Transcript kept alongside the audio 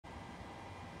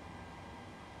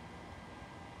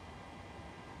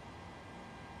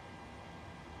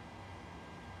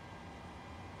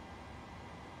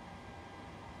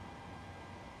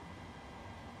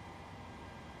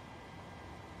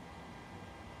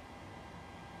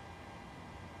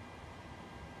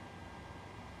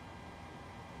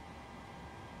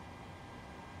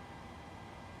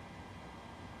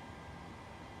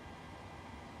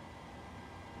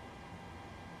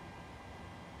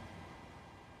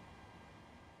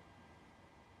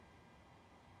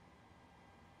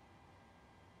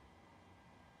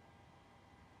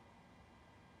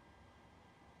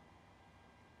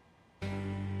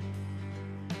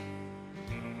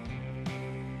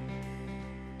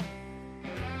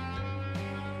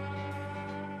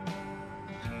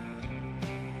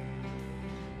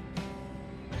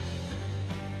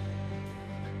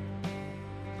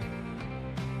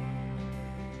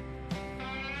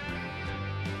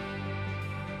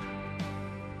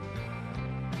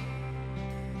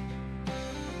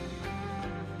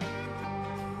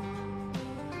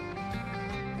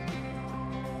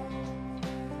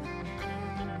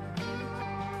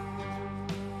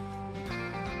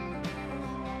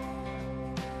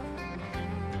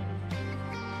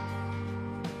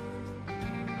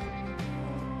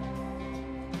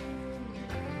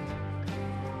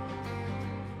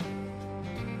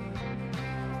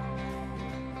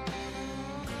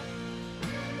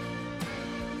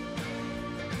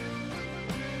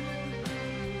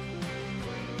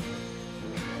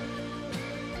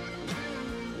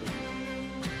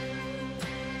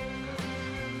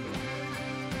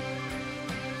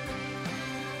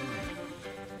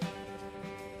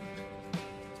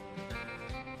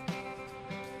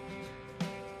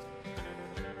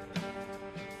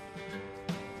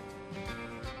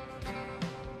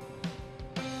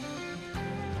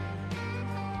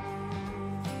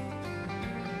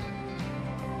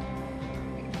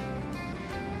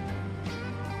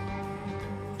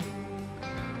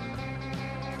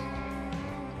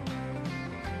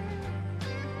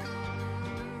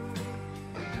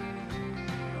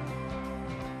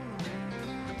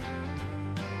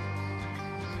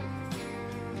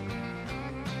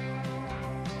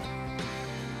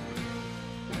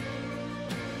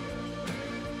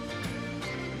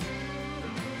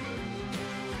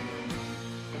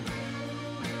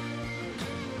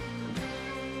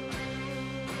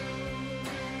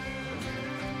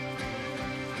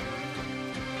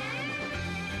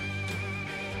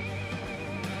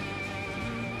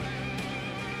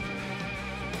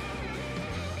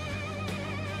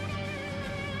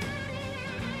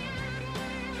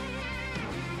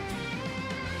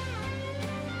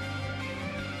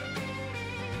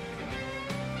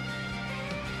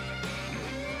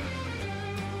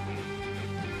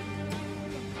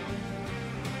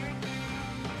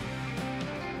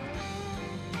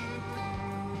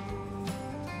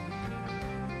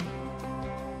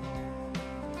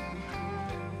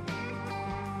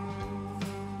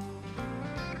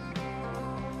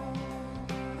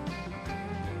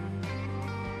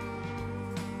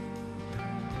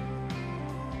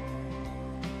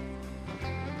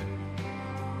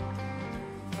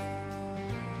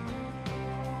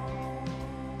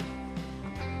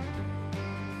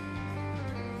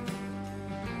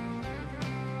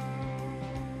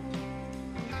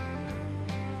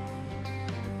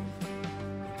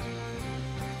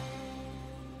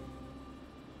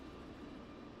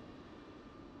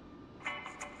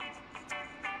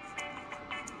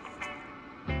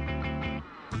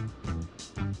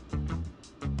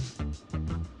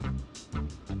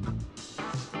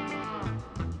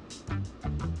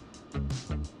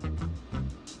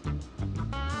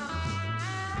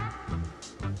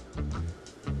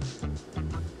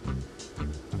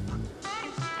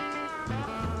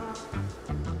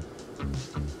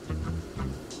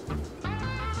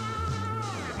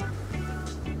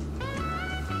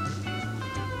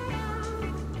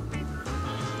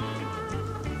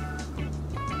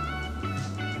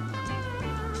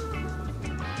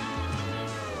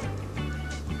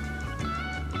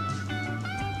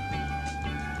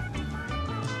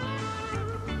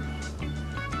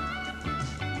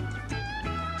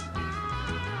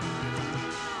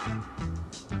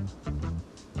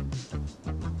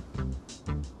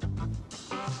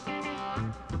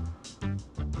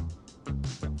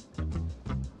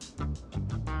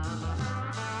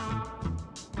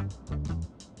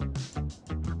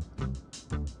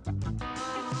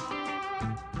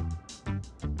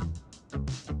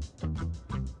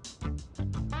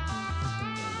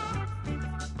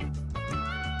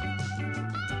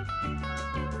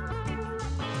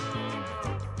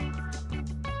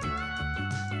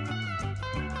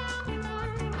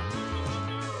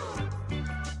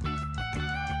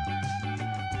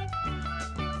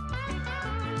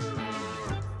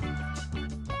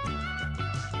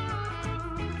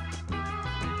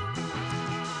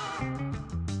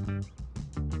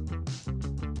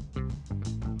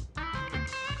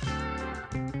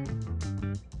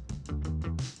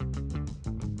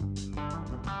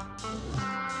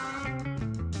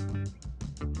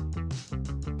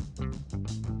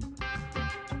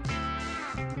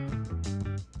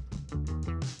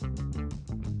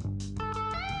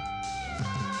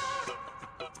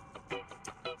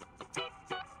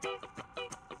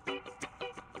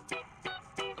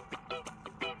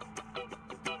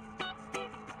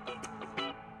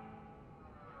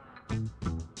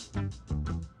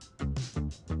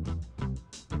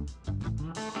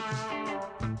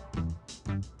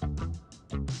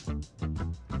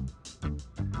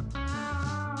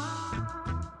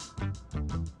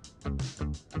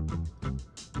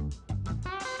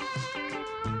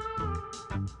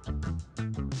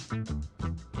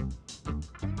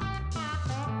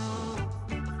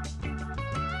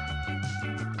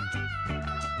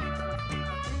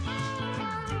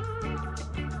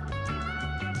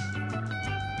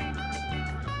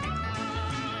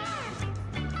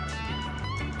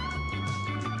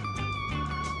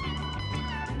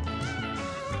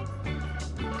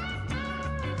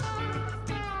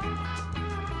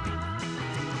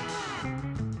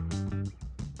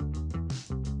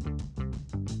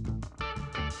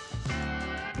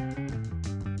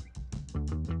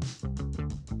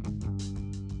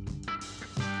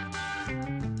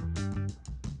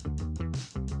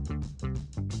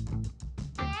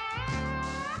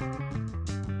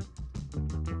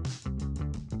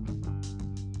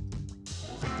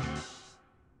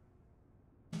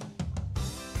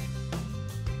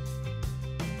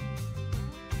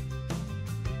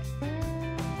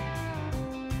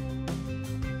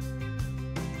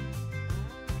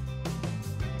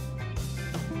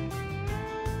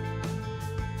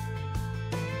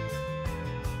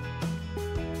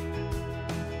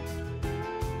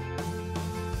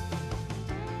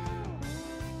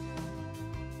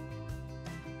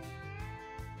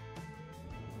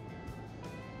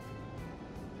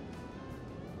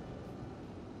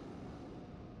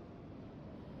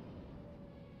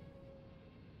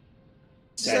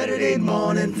Saturday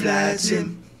morning flight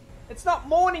sim. It's not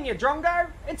morning, you drongo.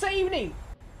 It's evening.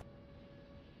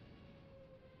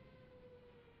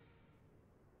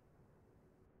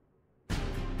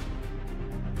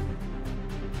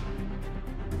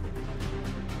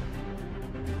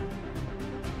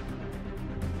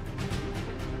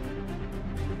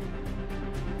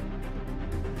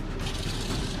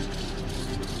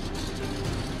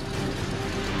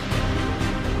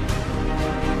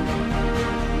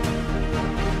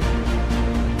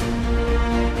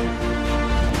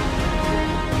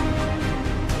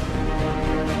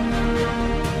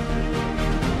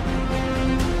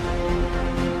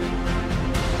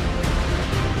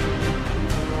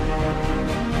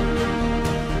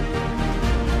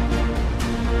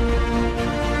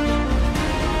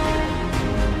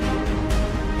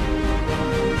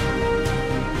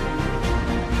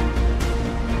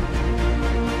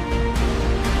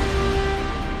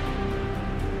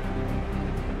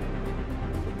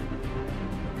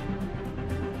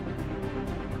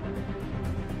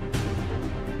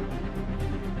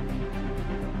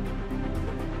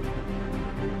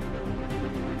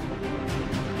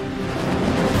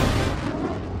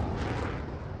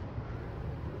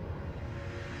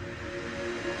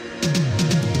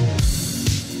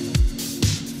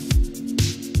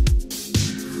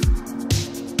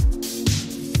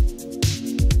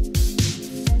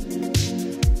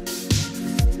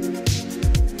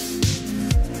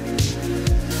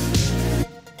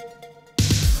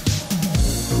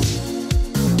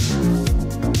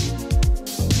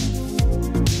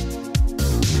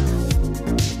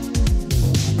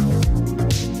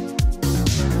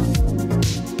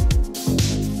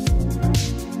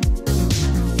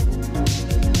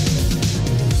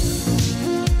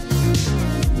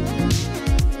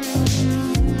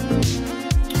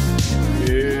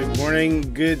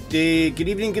 Good day, good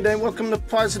evening, good night. Welcome to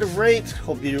Positive Rate.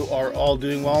 Hope you are all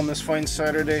doing well on this fine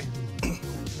Saturday.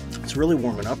 It's really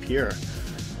warming up here.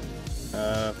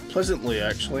 Pleasantly,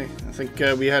 actually. I think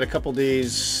we had a couple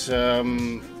days. How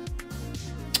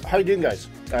you doing, guys?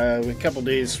 We had a couple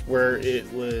days where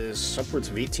it was upwards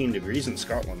of 18 degrees in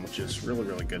Scotland, which is really,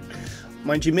 really good.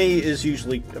 Mind you, May is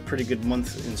usually a pretty good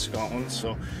month in Scotland,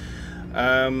 so.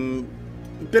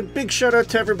 Big shout out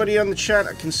to everybody on the chat.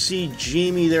 I can see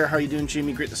Jamie there. How you doing,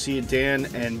 Jamie? Great to see you. Dan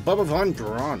and Bubba Von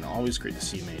Braun. Always great to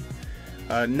see you, mate.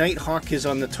 Nighthawk is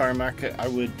on the tarmac. I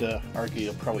would argue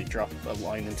you'll probably drop a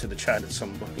line into the chat at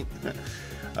some point.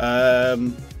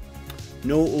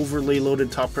 No overlay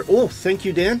loaded topper. Oh, thank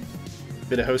you, Dan.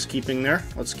 Bit of housekeeping there.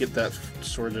 Let's get that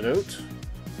sorted out.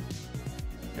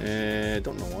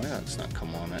 Don't know why that's not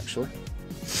come on, actually.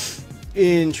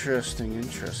 Interesting,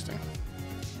 interesting.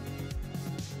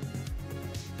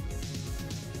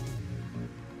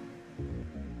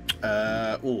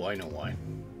 Oh, I know why.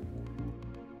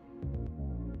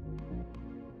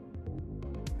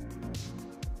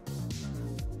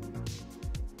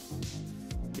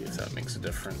 See if that makes a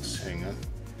difference. Hang on.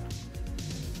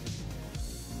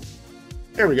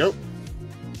 There we go.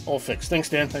 all fixed. Thanks,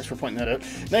 Dan. Thanks for pointing that out.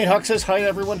 Nighthawk says, hi,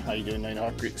 everyone. How you doing,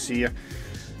 Nighthawk? Great to see you.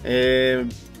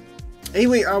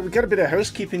 Anyway, we got a bit of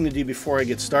housekeeping to do before I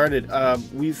get started.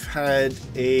 We've had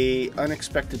a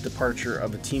unexpected departure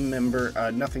of a team member.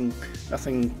 Nothing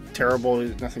terrible.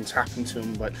 Nothing's happened to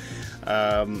him, but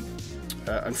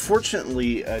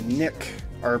unfortunately, Nick,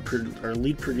 our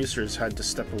lead producer, has had to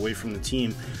step away from the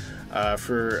team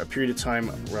for a period of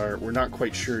time. We're not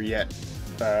quite sure yet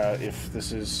if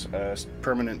this is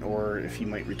permanent or if he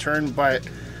might return, but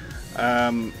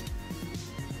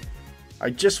I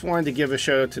just wanted to give a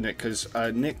shout out to Nick, because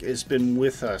Nick has been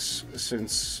with us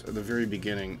since the very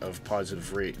beginning of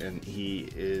Positive Rate, and he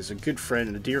is a good friend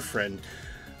and a dear friend.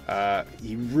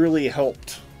 He really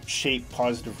helped shape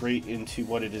Positive Rate into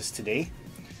what it is today.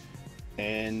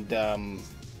 And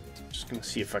just going to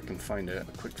see if I can find a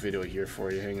quick video here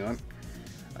for you. Hang on.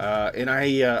 And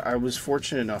I was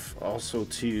fortunate enough also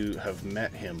to have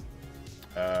met him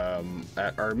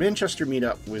at our Manchester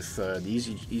meetup with the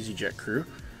EasyJet crew.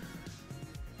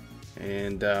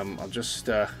 And I'll just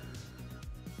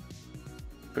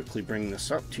quickly bring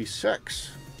this up. 2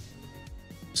 secs.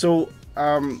 So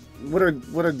what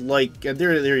I'd like,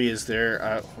 there he is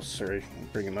there. Oh, sorry,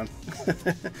 bring him on.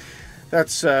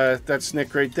 That's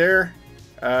Nick right there.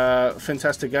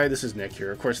 Fantastic guy. This is Nick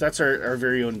here. Of course, that's our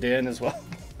very own Dan as well.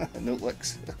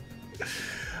 Notelicks.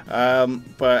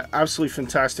 But absolutely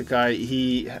fantastic guy.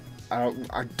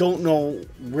 I don't know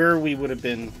where we would have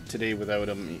been today without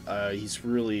him. He's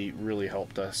really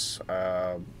helped us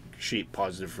shape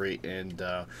Positive Rate, and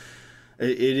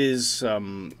it is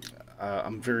I'm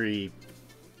very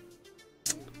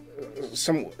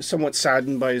somewhat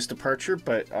saddened by his departure,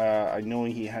 but I know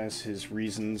he has his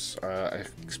reasons. I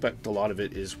expect a lot of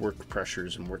it is work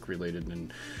pressures and work related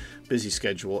and busy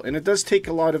schedule, and it does take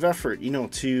a lot of effort, you know,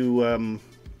 to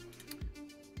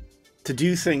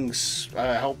do things.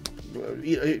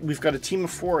 We've got a team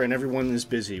of 4 and everyone is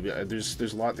busy. There's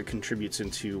a lot that contributes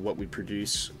into what we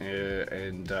produce,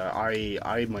 and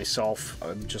I myself,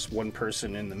 I'm just one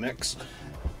person in the mix.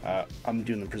 I'm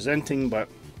doing the presenting, but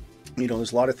you know,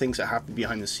 there's a lot of things that happen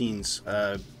behind the scenes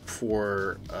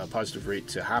for Positive Rate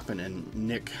to happen, and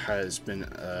Nick has been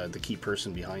the key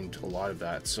person behind a lot of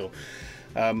that. So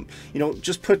you know,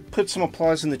 just put some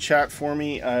applause in the chat for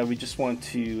me. We just want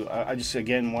to I just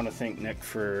again want to thank Nick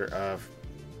for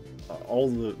all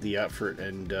the effort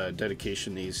and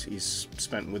dedication he's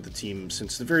spent with the team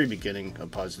since the very beginning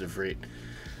of Positive Rate.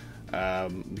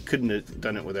 We couldn't have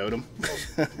done it without him.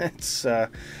 It's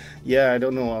yeah, I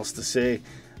don't know what else to say.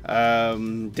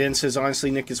 Dan says, honestly,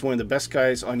 Nick is one of the best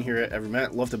guys on here I ever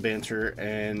met. Love the banter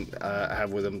and I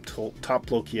have with him. Top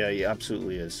bloke. Yeah, he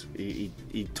absolutely is. He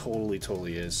totally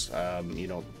is. You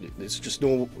know, it's just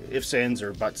no ifs, ands,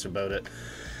 or buts about it.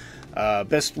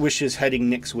 Best wishes heading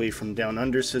Nick's way from down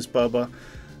under, says Bubba.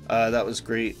 That was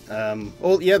great.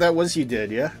 Oh yeah, that was you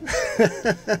did, yeah.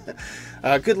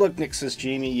 Good luck, Nick, says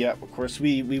Jamie. Yeah, of course,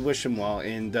 we wish him well,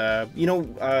 and you know,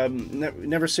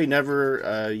 never say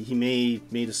never. He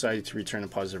may decide to return to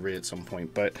Positive Rate at some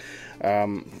point, but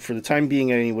for the time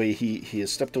being anyway, he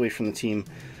has stepped away from the team.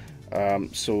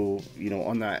 So you know,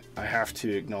 on that, I have to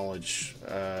acknowledge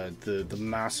the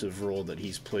massive role that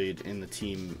he's played in the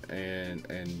team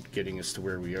and getting us to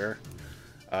where we are.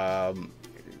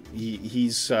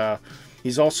 He's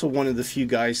also one of the few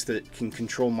guys that can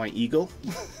control my ego.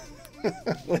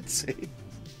 Let's say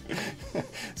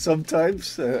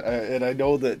sometimes, and I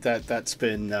know that's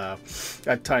been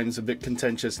at times a bit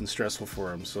contentious and stressful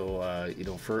for him. So you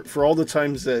know, for all the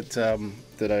times that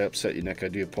I upset you, Nick, I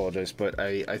do apologize. But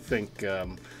I think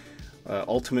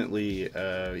ultimately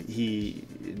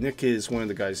Nick is one of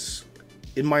the guys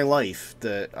in my life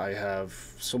that I have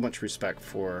so much respect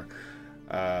for.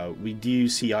 We do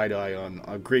see eye to eye on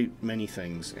a great many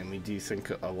things, and we do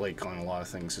think alike on a lot of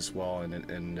things as well.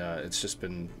 And it's just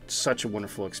been such a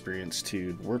wonderful experience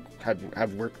to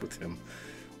have worked with him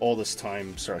all this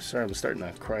time. Sorry, I'm starting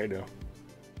to cry now.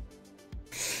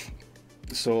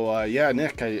 So yeah,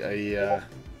 Nick,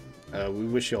 we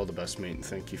wish you all the best, mate, and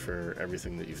thank you for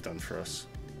everything that you've done for us.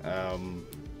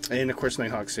 And of course,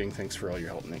 Nighthawk saying thanks for all your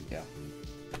help, Nick.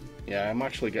 Yeah, I'm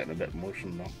actually getting a bit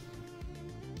emotional now.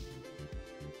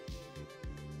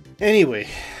 Anyway,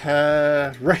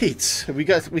 right, we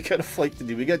got a flight to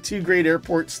do. We got 2 great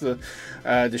airports to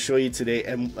show you today,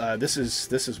 and this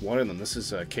is one of them. This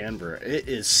is Canberra. It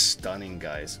is stunning,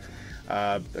 guys.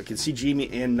 I can see Jamie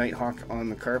and Nighthawk on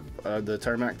the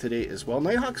tarmac today as well.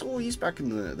 Nighthawk's he's back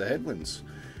in the headwinds,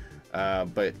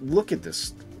 but look at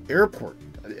this airport.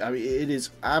 I mean, it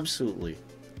is absolutely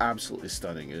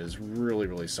stunning. It is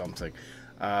really something.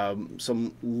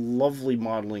 Some lovely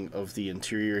modeling of the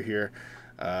interior here.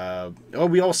 Oh,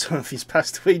 we also, if he's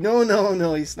passed away,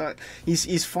 no, he's not.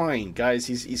 He's fine, guys.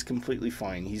 He's completely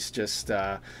fine. He's just,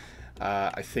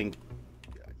 I think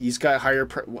he's got higher,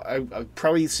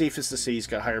 probably safest to say he's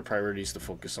got higher priorities to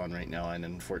focus on right now, and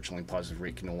unfortunately, positive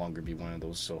rate can no longer be one of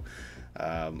those. So,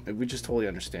 which is totally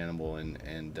understandable,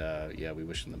 and yeah, we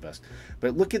wish him the best.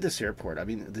 But look at this airport. I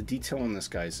mean, the detail on this,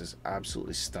 guys, is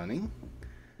absolutely stunning.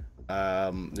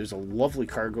 There's a lovely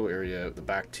cargo area at the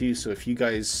back too, so if you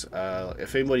guys,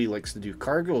 if anybody likes to do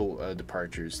cargo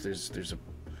departures, there's a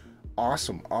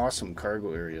awesome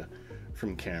cargo area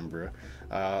from Canberra.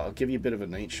 I'll give you a bit of a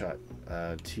night shot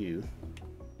too.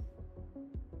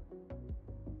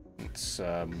 Let's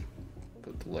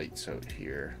put the lights out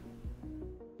here.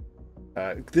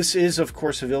 This is of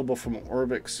course available from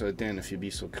Orbix. Dan, if you'd be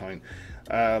so kind.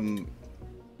 And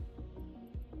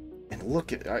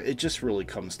look at it, just really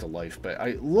comes to life. But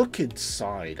I look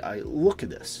inside. I look at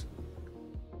this.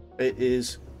 It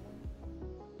is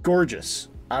gorgeous,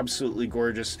 absolutely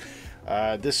gorgeous.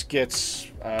 This gets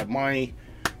my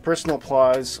personal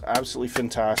applause. Absolutely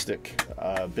fantastic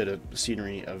bit of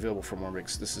scenery available from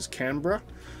Orbix. This is Canberra,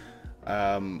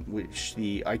 which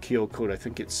the ICAO code, I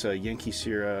think it's Yankee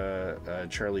Sierra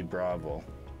Charlie Bravo.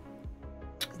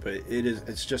 But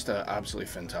it's just an absolutely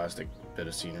fantastic bit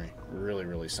of scenery.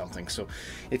 Really something. So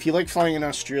if you like flying in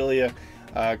Australia,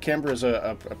 Canberra is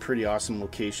a pretty awesome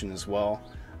location as well.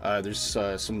 There's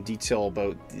some detail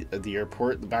about the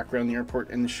airport, the background of the airport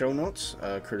in the show notes,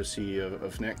 courtesy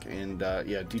of Nick, and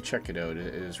yeah, do check it out.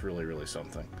 It is really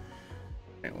something.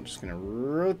 And we're just gonna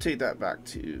rotate that back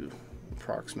to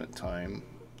approximate time.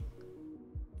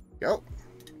 Go.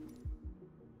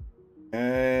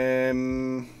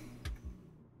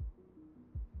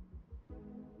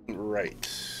 Right.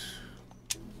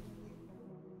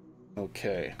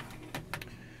 Okay.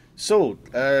 So,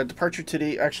 departure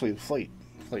today. Actually, flight.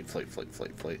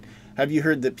 Have you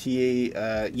heard that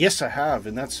PA? Yes, I have,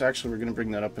 and that's actually, we're going to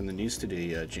bring that up in the news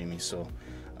today, Jamie. So,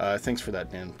 thanks for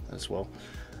that, Dan, as well.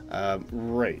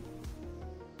 Right.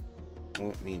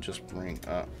 Let me just bring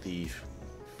up the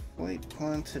flight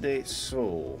plan today.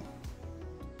 So,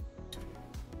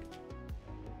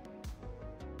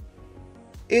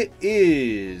 it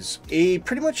is a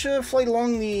pretty much a flight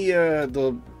along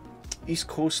the east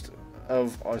coast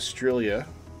of Australia,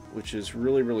 which is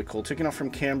really cool. Taking off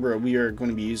from Canberra, we are going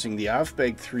to be using the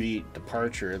Avbeg 3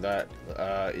 departure. That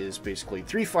is basically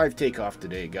 3-5 takeoff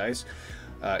today, guys.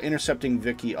 Intercepting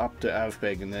Vicky up to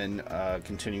Avbeg and then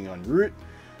continuing en route.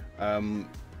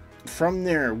 From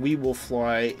there, we will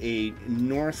fly a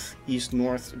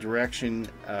northeast-north direction,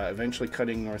 eventually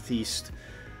cutting northeast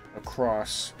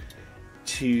across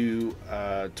to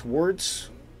towards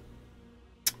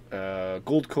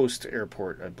Gold Coast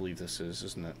Airport, I believe this is,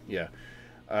 isn't it? Yeah.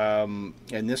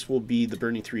 And this will be the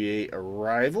Bernie 3A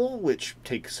arrival, which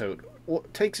takes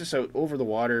us out over the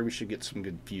water. We should get some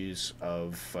good views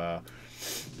of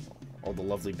all the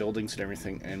lovely buildings and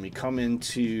everything. And we come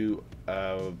into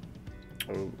a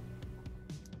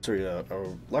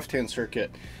left-hand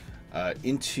circuit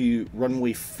into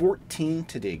runway 14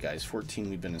 today, guys. 14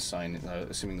 we've been assigned,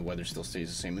 assuming the weather still stays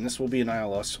the same. And this will be an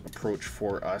ILS approach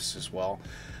for us as well.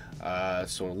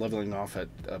 So leveling off at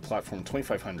platform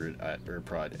 2500 at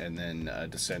Airprod, and then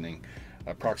descending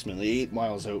approximately 8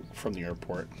 miles out from the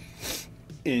airport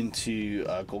into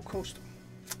Gold Coast.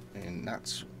 And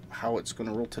that's how it's going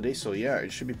to roll today. So yeah,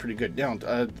 it should be pretty good. Now,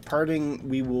 departing,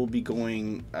 we will be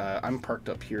going, I'm parked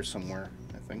up here somewhere,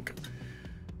 I think.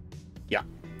 Yeah.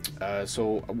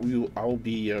 So I'll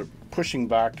be pushing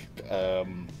back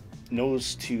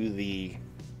nose to the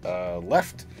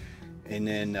left, and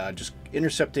then just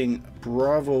intercepting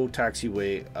Bravo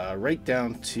taxiway right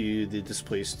down to the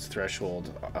displaced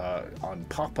threshold on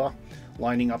Papa,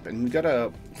 lining up. And we got I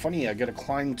got a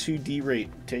climb 2D rate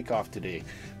takeoff today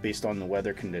based on the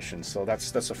weather conditions. So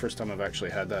that's the first time I've actually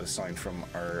had that assigned from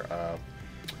our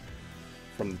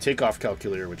from the takeoff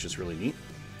calculator, which is really neat.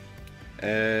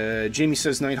 Jamie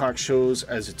says Nighthawk shows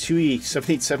as a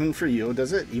 2E787 for you,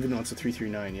 does it? Even though it's a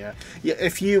 339, yeah. Yeah,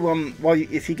 if you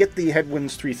if you get the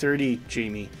Headwinds 330,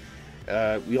 Jamie,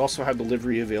 we also have the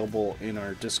livery available in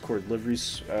our Discord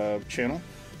liveries channel,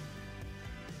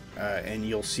 and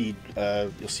you'll see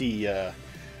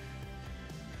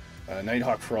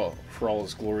Nighthawk for all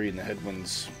his glory in the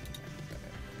Headwinds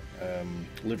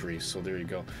livery. So there you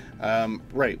go.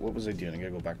 Right, what was I doing? I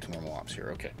gotta go back to normal ops here.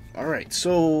 Okay. All right.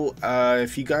 So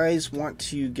if you guys want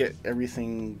to get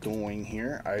everything going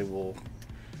here, I will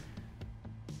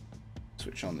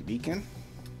switch on the beacon.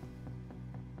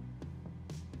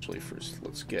 Actually, first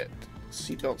let's get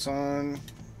seatbelts on.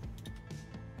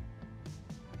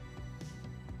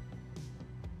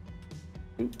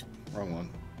 Oop, wrong one.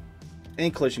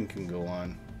 Any collision can go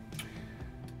on.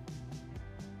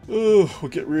 Oh,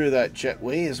 we'll get rid of that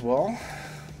jetway as well.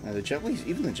 Now the jetways,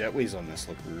 even the jetways on this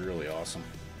look really awesome.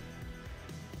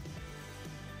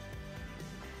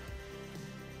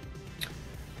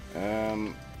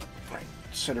 Right,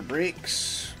 set of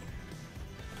brakes.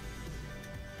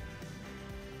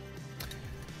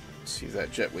 Let's see if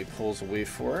that jetway pulls away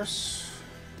for us.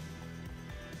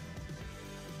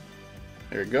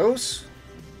 There it goes.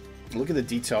 Look at the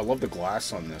detail. I love the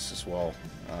glass on this as well.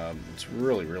 It's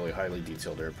really, really highly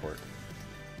detailed airport.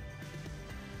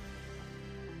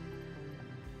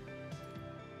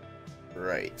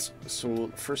 Right,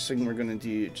 so first thing we're going to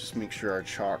do, just make sure our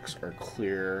chocks are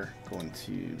clear. Go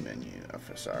into menu,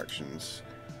 FS actions,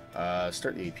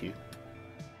 start the AP.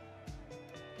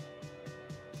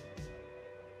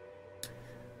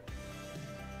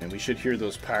 And we should hear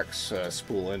those packs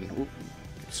spool in. Oop,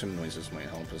 some noises might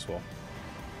help as well.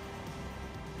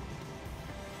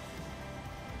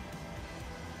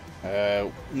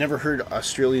 Never heard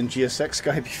Australian GSX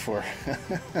guy before.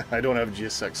 I don't have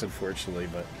GSX unfortunately,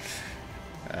 but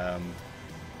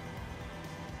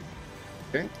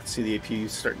okay, see the AP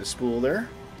starting to spool there.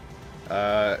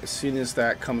 As soon as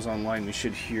that comes online, we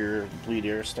should hear bleed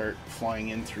air start flying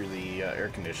in through the air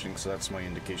conditioning, so that's my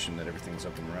indication that everything's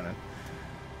up and running.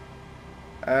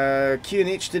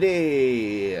 QNH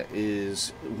today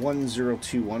is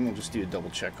 1021. We'll just do a double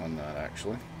check on that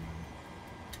actually.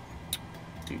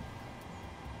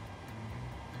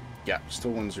 Yeah, still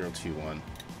 1021.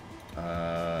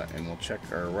 And we'll check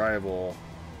our arrival.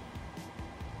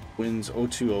 Winds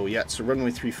 020. Yeah, so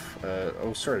runway 3.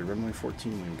 Oh, sorry, runway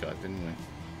 14 we got, didn't we?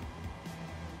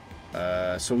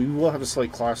 So we will have a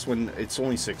slight class wind. It's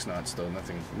only 6 knots, though.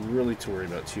 Nothing really to worry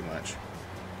about too much.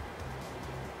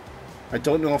 I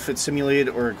don't know if it's simulated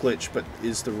or a glitch, but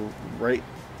is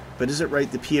it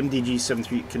right the PMDG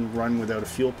 73 can run without a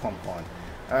fuel pump on?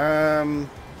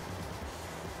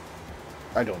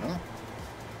 I don't know.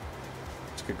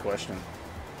 It's a good question.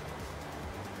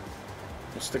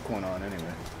 We'll stick one on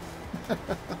anyway.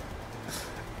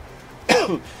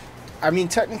 I mean,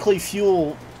 technically,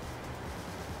 fuel.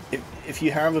 If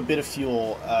you have a bit of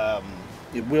fuel,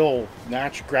 it will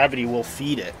gravity will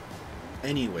feed it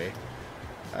anyway.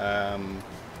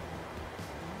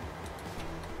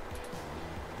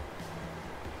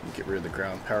 Get rid of the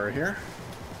ground power here.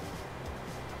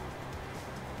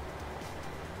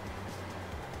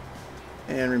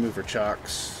 And remove our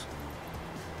chocks.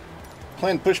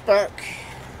 Planned pushback.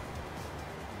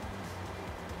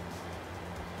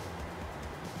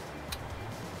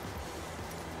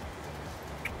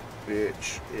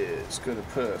 Which is going to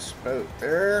put us about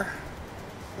there.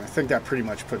 I think that pretty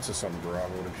much puts us on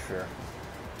Bravo, to be fair.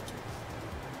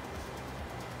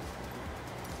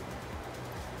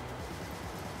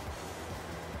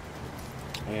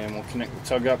 And we'll connect the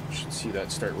tug up. Should see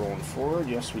that start rolling forward.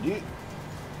 Yes, we do.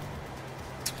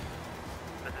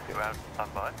 This is ground,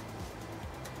 stand by.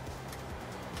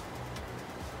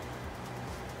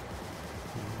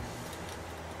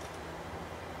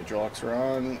 Hydraulics are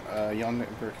on. Yon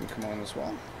can come on as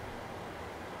well.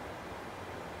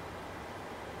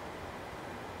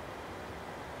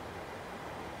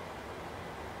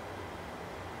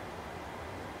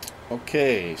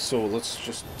 Okay, so let's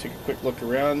just take a quick look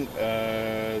around.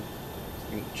 I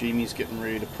think Jamie's getting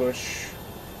ready to push.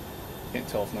 Can't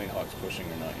tell if Nighthawk's pushing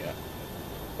or not yet.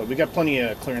 But we got plenty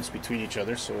of clearance between each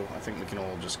other, so I think we can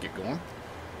all just get going.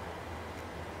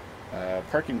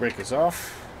 Parking brake is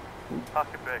off.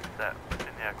 Parking brake set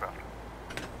within the aircraft.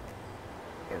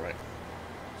 Alright.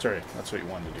 Sorry, that's what you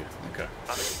wanted to do. Okay.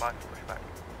 Standing by to push back.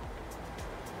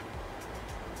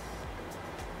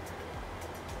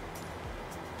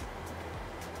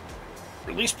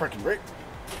 Release parking brake.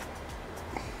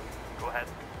 Go ahead.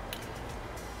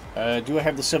 Do I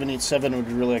have the 787?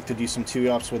 Would really like to do some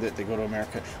 2-ops with it. They go to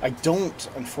America. I don't,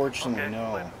 unfortunately, okay,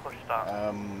 no. Push start.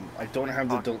 I don't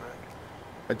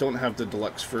have the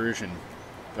deluxe version,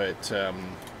 but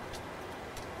Commencing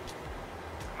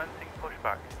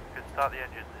pushback. You can start the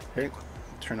engines. okay.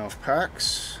 Turn off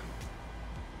packs.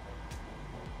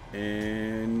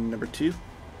 And number 2.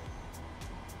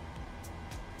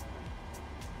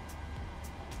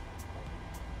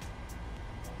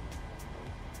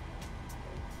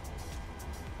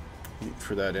 Wait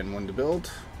for that N1 to build.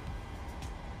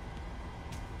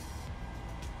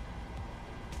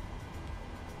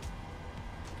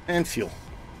 And fuel.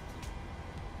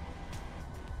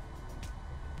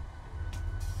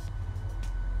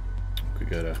 We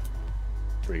gotta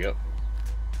bring up.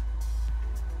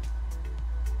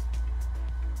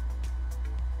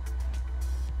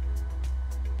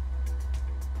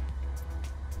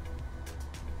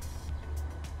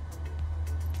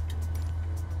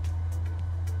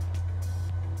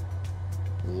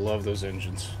 Love those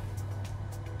engines.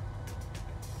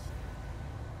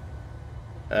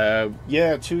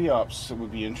 Yeah, 2 yaps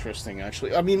would be interesting,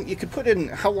 actually. I mean, you could put in...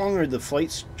 How long are the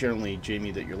flights, generally,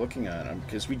 Jamie, that you're looking at?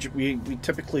 Because we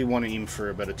typically want to aim for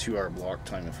about a 2-hour block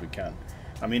time if we can.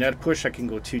 I mean, at a push, I can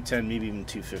go 2:10, maybe even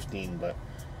 2:15, but...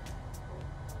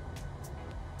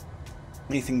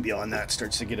 anything beyond that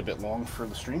starts to get a bit long for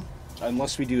the stream.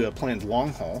 Unless we do a planned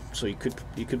long haul, so you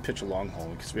could pitch a long haul,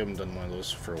 because we haven't done one of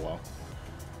those for a while.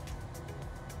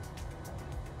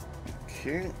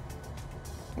 Okay.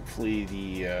 Hopefully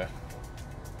the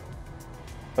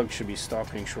bug should be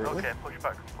stopping shortly. Okay,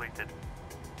 pushback completed.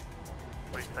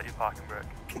 Please set your parking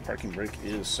brake. Parking brake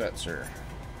is set, sir.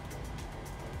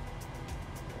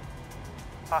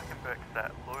 Parking brake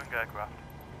set, lowering aircraft.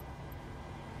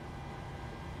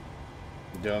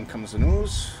 Down comes the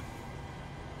nose.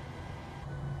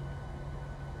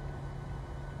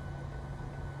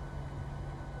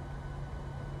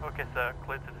 Okay, sir,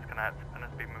 cleared to disconnect and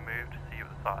has been removed. See you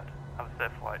at the side. Have a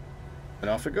safe flight. And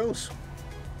off it goes.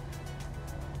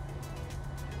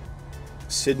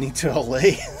 Sydney to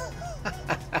LA.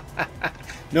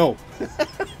 No.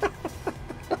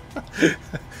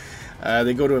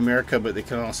 They go to America, but they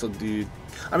can also do...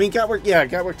 I mean, Gatwick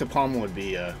to Palma would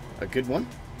be a good one.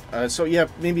 So yeah,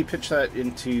 maybe pitch that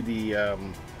into the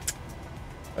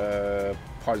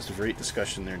positive rate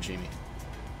discussion there, Jamie.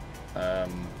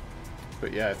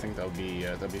 But yeah, I think that'll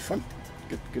be fun.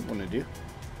 Good one to do.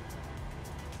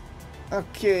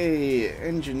 Okay,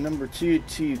 engine number 2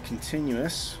 to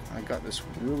continuous. I got this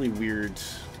really weird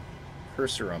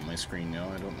cursor on my screen now.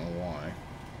 I don't know why.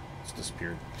 It's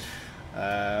disappeared.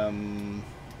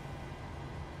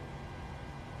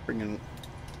 Bringing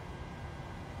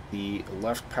the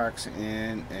left packs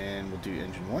in, and we'll do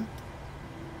engine 1.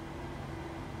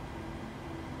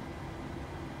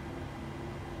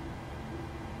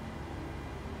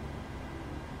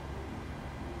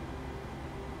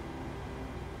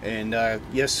 And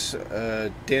yes,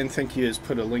 Dan, thank you, has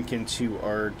put a link into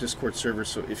our Discord server,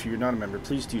 so if you're not a member,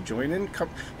 please do join in.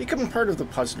 Become part of the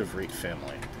Positive Rate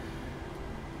family.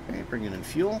 Okay, bringing in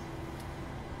fuel.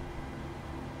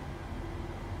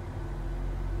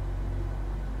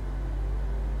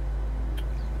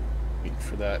 Wait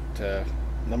for that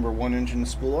number 1 engine to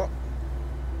spool up.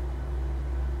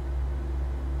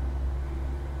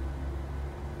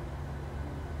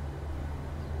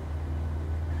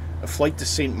 A flight to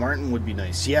St. Martin would be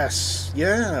nice. Yes.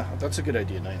 Yeah, that's a good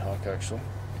idea, Nighthawk, actually.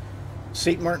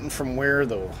 St. Martin from where,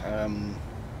 though?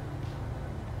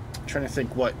 Trying to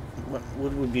think what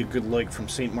would be a good leg from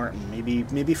St. Martin.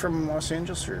 Maybe from Los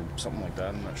Angeles or something like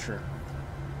that. I'm not sure.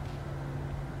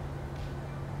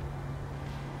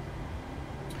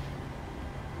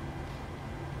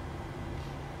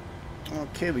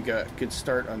 Okay, we got a good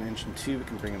start on engine 2. We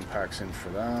can bring in packs in for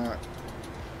that.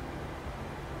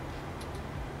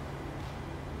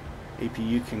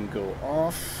 APU can go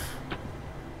off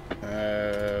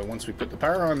once we put the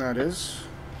power on, that is.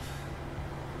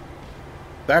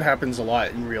 That happens a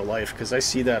lot in real life because I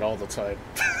see that all the time.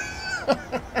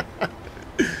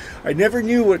 I never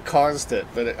knew what caused it,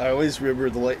 but I always remember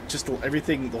the light,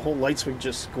 everything, the whole lights would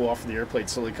just go off the airplane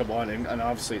slowly come on, and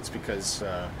obviously it's because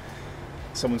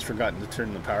someone's forgotten to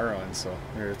turn the power on. So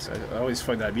I always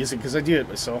find that amusing because I do it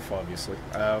myself, obviously.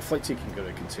 Flight 2 can go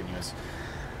to continuous.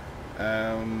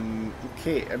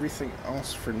 Okay, everything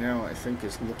else for now I think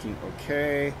is looking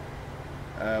okay.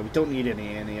 We don't need any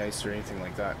anti-ice or anything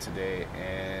like that today.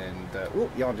 And oh,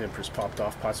 yaw dampers popped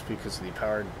off, possibly because of the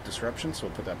power disruption, so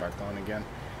we'll put that back on again.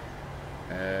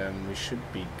 We should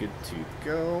be good to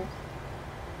go.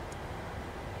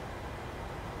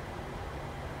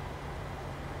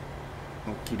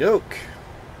 Okie doke.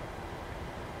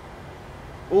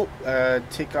 Oh,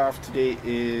 takeoff today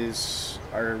is,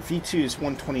 our V2 is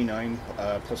 129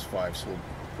 plus 5, so we'll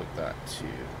put that to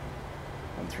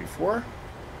 134.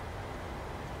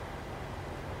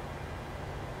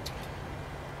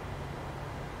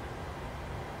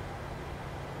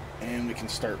 And we can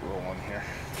start rolling here.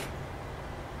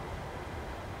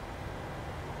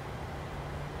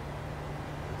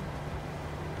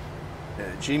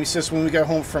 Jamie says, when we got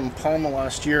home from Palma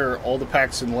last year, all the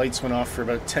packs and lights went off for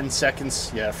about 10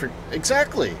 seconds. Yeah,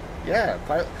 exactly. Yeah,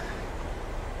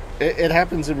 it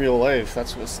happens in real life.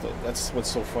 That's what's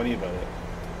so funny about it.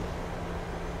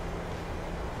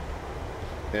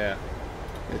 Yeah,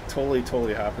 it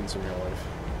totally happens in real life.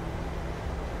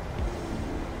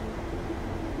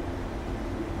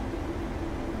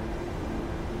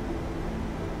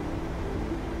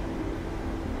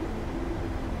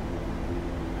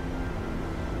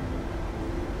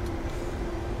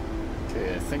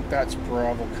 I think that's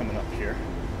Bravo coming up here.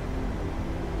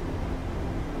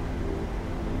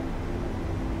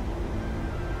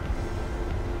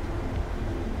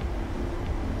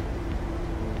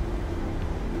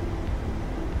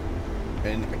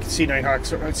 And I can see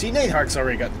Nighthawk's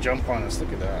already got the jump on us.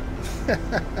 Look at that.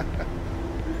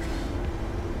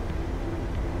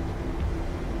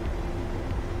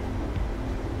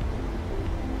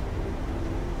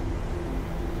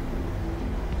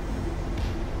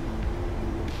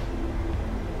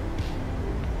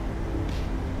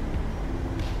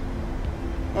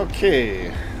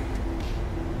 Okay.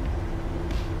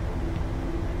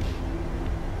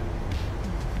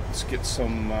 Let's get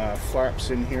some flaps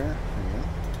in here.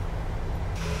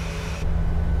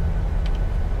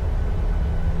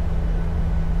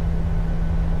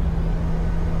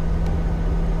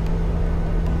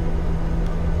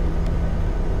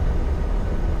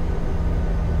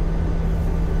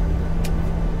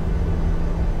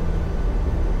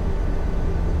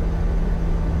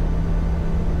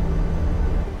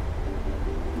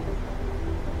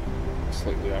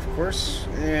 Slightly off course,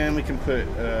 and we can put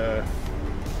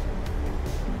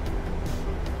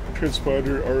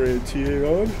transponder IATA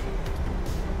on.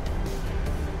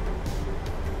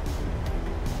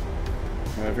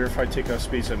 Verify takeoff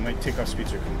speeds. My takeoff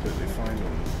speeds are completely fine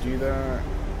when we do that.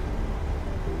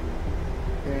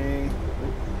 Okay,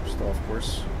 still off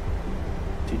course.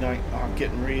 T9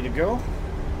 getting ready to go.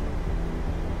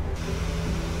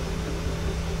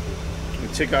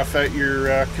 Take off at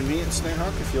your convenience,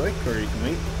 Nighthawk, if you like, or you can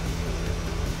wait.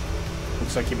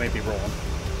 Looks like you might be rolling.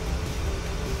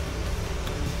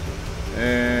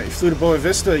 You flew to Boa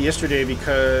Vista yesterday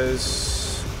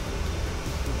because...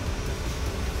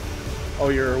 Oh,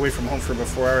 you're away from home for about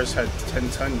 4 hours, had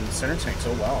 10-ton center tanks.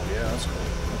 Oh, wow. Yeah, that's cool.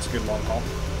 That's a good long haul.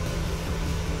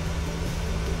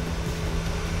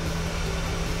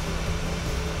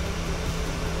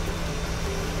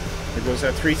 There goes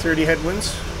that 330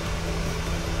 headwinds.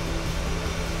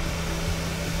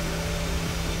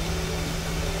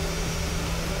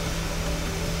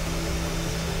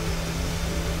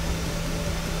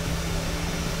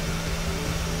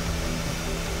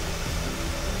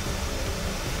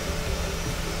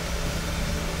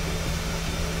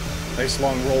 Nice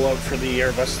long rollout for the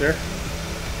Airbus there.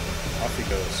 Off he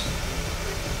goes.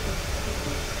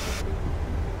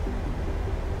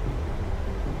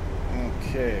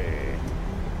 Okay.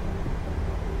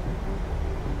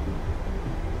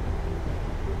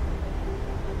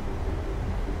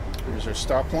 Here's our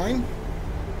stop line.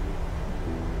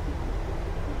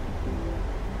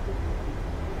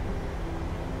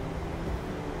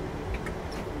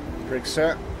 Brake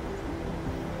set.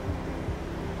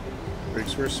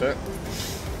 Brakes were set.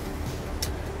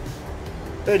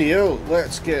 Video,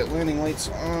 let's get landing lights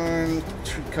on,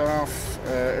 trick off,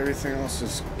 everything else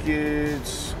is good.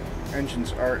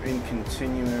 Engines are in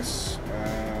continuous.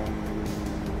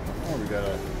 Oh, we got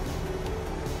a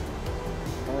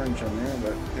orange on there,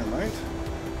 but never mind.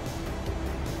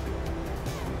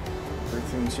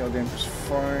 Everything's yaw damper's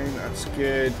fine, that's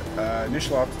good.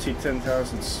 Initial altitude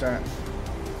 10,000 set.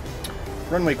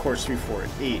 Runway course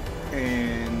 348,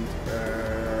 and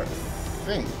I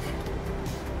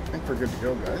think we're good to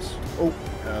go, guys. Oh,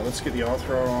 let's get the all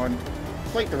throttle on,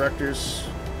 flight directors,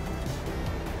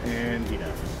 and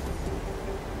DNAV.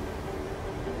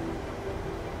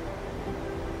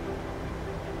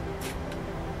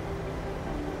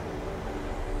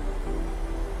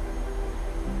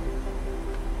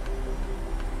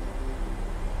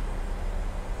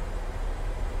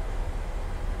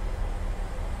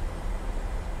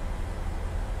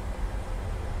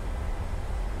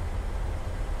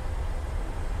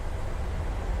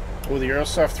 Oh, the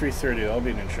Aerosoft 330, that'll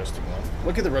be an interesting one.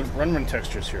 Look at the run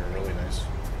textures here, really nice.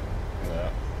 Look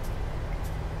at that.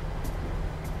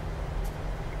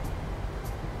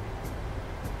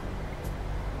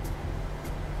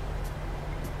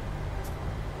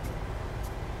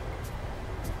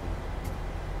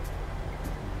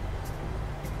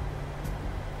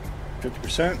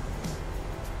 50%.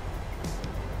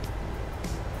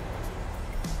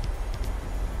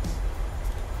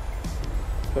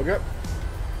 Plug up.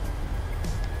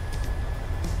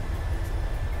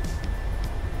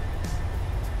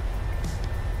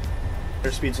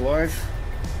 Airspeed's alive.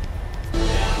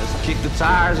 Let's kick the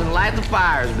tires and light the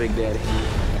fires, Big Daddy.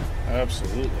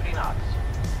 Absolutely.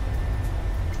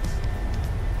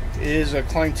 It is a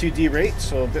climb 2D rate,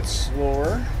 so a bit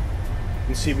slower. You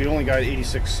can see we only got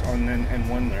 86 on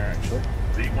N1 there, actually.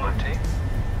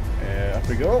 Up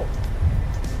we go.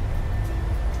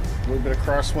 A little bit of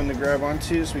crosswind to grab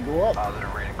onto as we go up.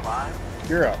 Positive rate of climb.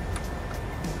 You're up.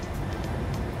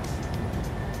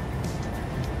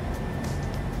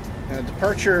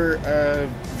 Departure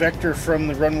vector from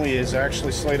the runway is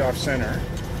actually slight off center.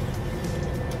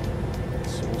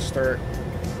 So we'll start.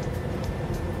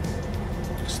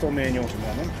 Still manual at the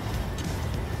moment.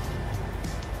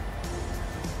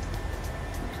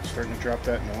 Starting to drop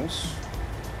that nose.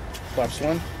 Flaps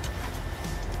 1.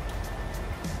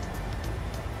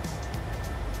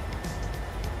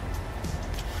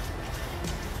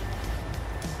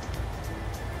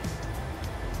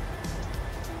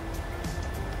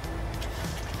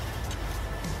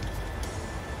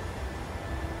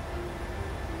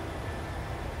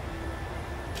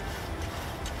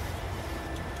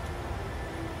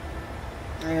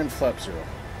 And flap 0.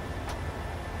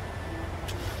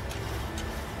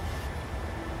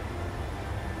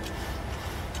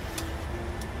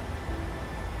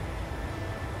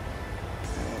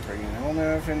 Bringing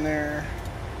LNAV in there.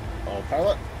 All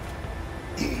pilot.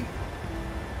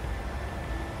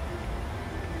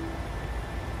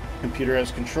 Computer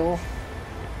has control.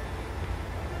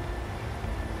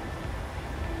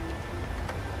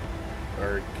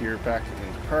 Our gear back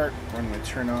into park. Runway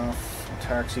turn off.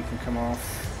 Taxi can come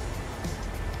off.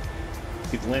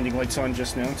 Keep the landing lights on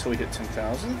just now until we hit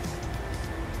 10,000.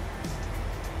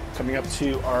 Coming up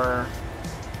to our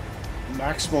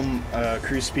maximum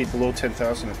cruise speed below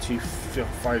 10,000 at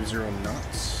 250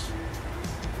 knots.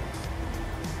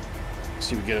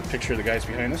 See if we get a picture of the guys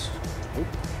behind us. Oop.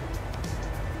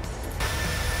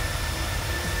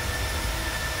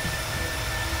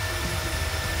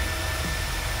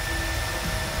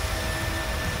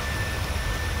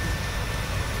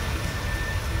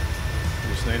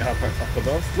 Up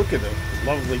above. Look at the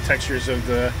lovely textures of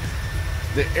the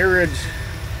arid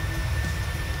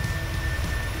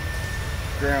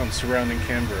ground surrounding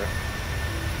Canberra.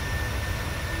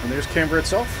 And there's Canberra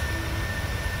itself.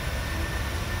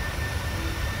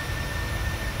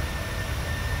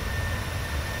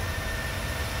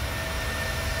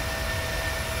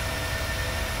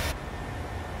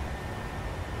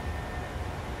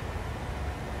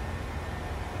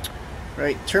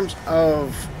 Right, in terms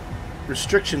of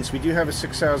restrictions, we do have a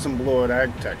 6,000 below at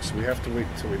AgTech, so we have to wait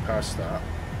until we pass that.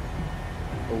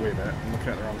 Oh, wait a minute, I'm looking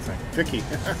at the wrong thing. Vicky,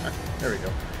 there we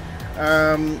go.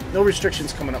 No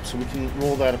restrictions coming up, so we can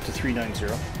roll that up to 390.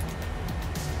 There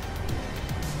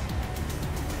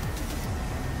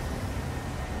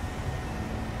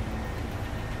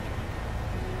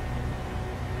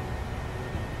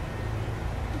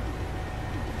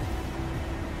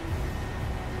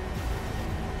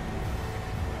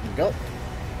we go.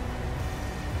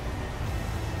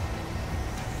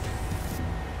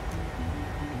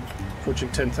 Approaching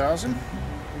 10,000.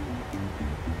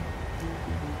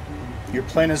 Your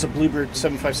plan is a Bluebird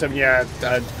 757. Yeah,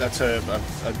 that's a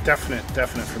definite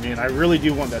for me, and I really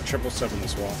do want that 777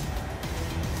 as well.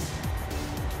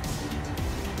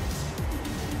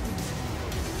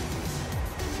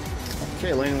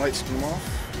 Okay, landing lights come off.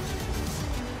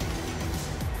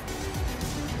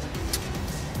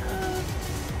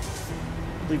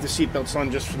 Leave the seatbelts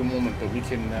on just for the moment, but we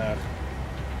can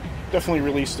definitely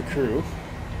release the crew.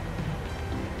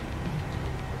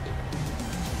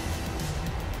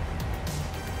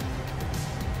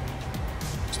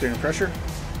 Steering pressure.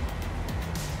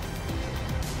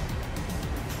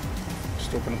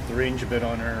 Just open up the range a bit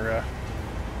on our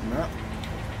map.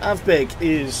 Avbeg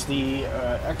is the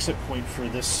exit point for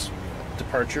this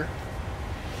departure.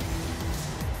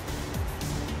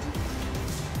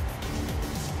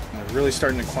 We're really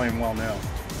starting to climb well now.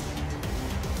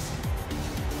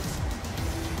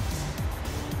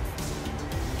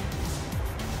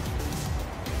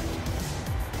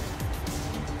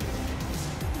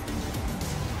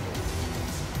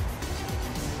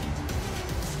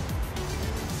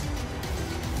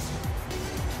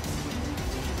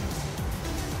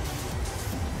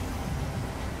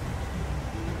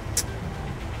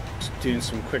 Doing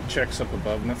some quick checks up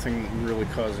above, nothing really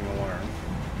causing alarm.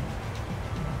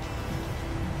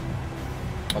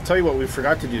 I'll tell you what we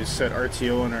forgot to do is set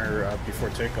RTO on our before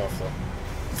takeoff though.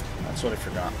 That's what I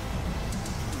forgot.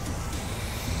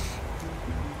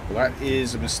 Well, that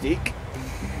is a mistake.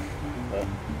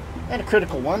 And a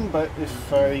critical one, but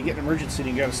if you get an emergency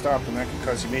and you gotta stop, then that can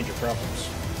cause you major problems.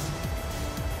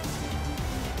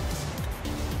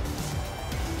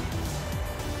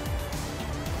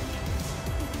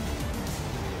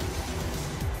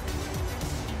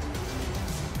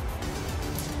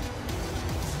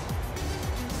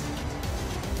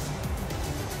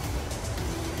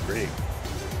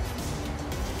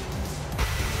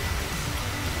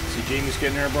 Jamie's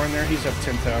getting airborne there. He's up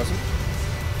 10,000.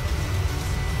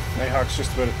 Nighthawk's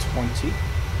just about at 20.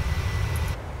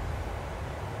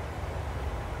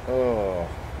 Oh,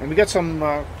 and we got some,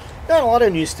 not a lot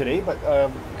of news today, but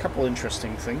a couple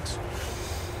interesting things.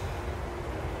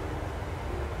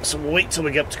 So we'll wait till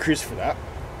we get up to cruise for that.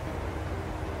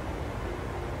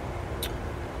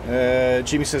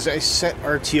 Jamie says, I set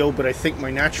RTO, but I think my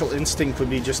natural instinct would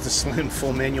be just to slam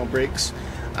full manual brakes.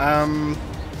 I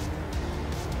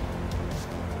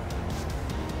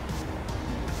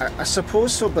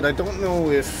suppose so, but I don't know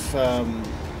if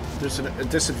there's a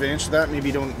disadvantage to that. Maybe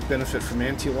you don't benefit from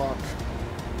anti-lock.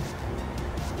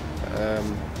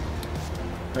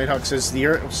 Nighthawk says, the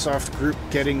Airsoft group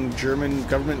getting German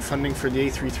government funding for the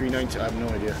A339. I have no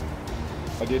idea.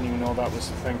 I didn't even know that was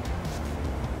a thing.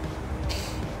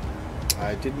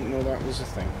 I didn't know that was a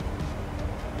thing.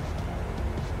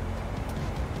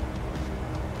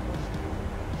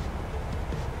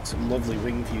 Some lovely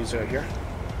wing views out here.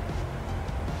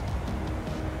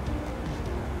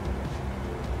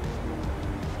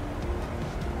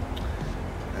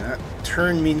 That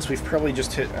turn means we've probably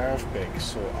just hit AFBIG,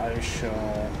 so I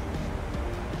shall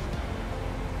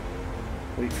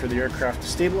wait for the aircraft to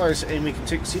stabilize and we can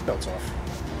take the seatbelts off.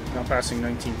 Now passing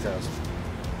 19,000.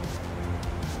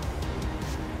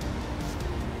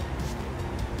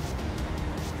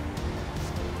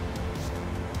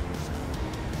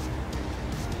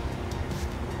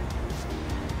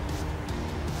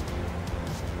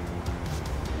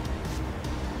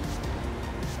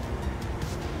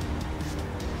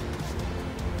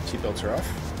 Seatbelts are off.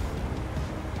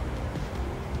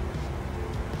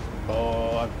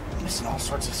 Oh, I'm missing all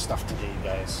sorts of stuff today, you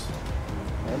guys.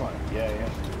 Where am I? Yeah.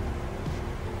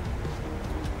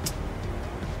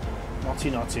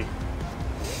 Naughty.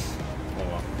 Oh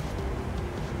well.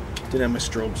 Didn't have my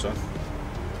strobes on.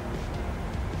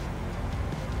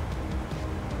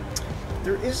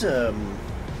 There is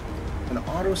an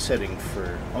auto setting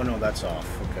for... Oh no, that's off.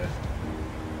 Okay.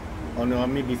 Oh no, I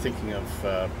may be thinking of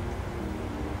a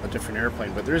different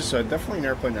airplane, but there's definitely an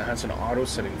airplane that has an auto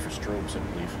setting for strobes, I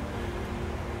believe.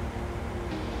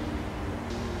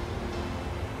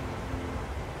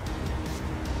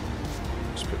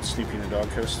 Just put Sleepy in the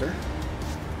doghouse there.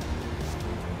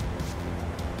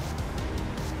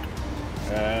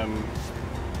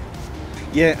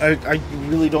 Yeah, I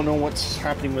really don't know what's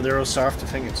happening with Aerosoft. I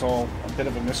think it's all a bit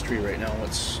of a mystery right now.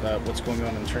 What's going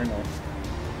on internally.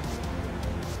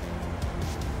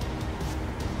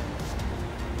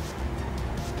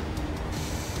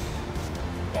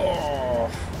 Oh.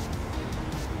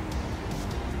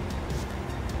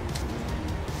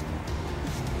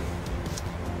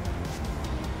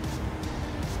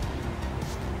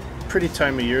 Pretty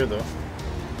time of year, though.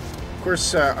 Of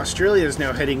course, Australia is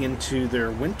now heading into their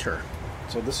winter.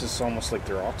 So this is almost like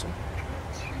their autumn.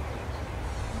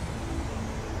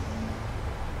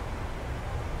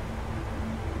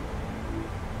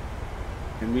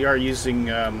 And we are using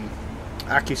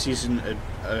AccuSeason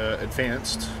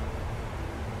Advanced.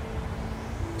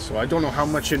 So I don't know how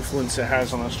much influence it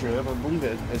has on Australia, but I believe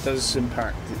it does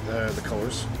impact the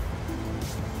colors.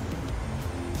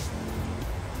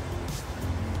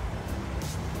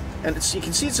 And you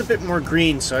can see it's a bit more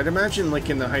green, so I'd imagine like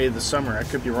in the height of the summer. I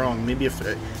could be wrong. Maybe if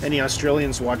any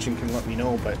Australians watching can let me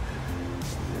know, but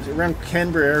around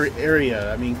Canberra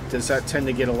area, I mean, does that tend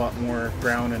to get a lot more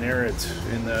brown and arid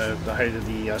in the height of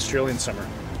the Australian summer,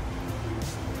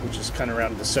 which is kind of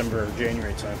around December or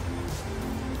January time?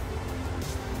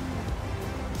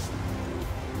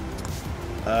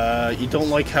 You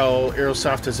don't like how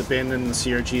Aerosoft has abandoned the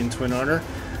CRG and Twin Otter?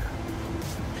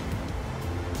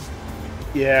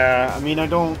 Yeah, I mean, I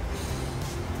don't...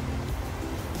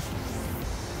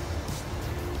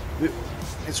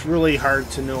 It's really hard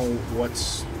to know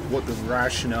what the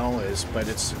rationale is, but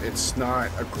it's not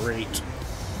a great...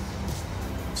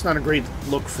 It's not a great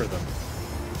look for them,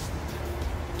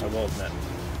 I will admit.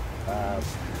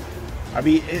 I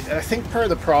mean, I think part of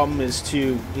the problem is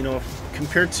to, you know,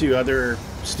 compared to other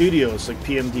studios like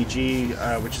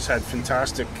PMDG, which has had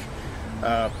fantastic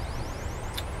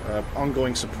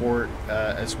ongoing support,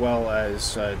 as well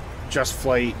as Just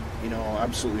Flight, you know,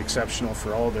 absolutely exceptional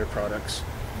for all of their products.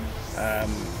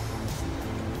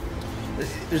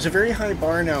 There's a very high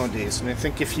bar nowadays, and I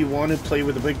think if you want to play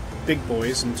with the big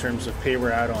boys in terms of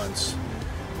payware add-ons,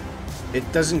 it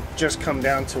doesn't just come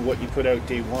down to what you put out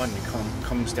day one. It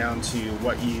comes down to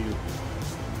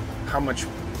how much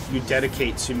you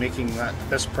dedicate to making that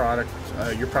best product,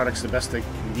 your products the best they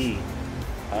can be.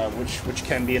 Which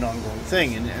can be an ongoing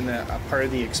thing, and a part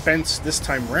of the expense this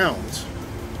time around,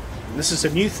 and this is a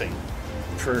new thing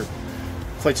for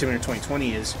Flight Simulator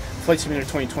 2020, is Flight Simulator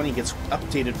 2020 gets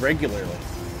updated regularly,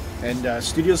 and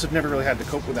studios have never really had to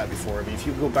cope with that before. I mean, if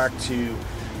you go back to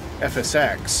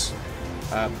FSX,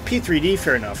 P3D,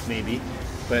 fair enough, maybe,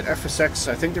 but FSX,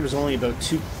 I think there was only about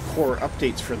 2 core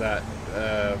updates for that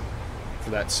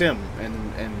sim,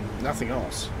 and nothing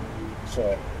else.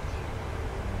 So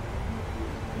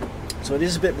So it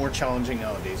is a bit more challenging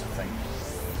nowadays, I think.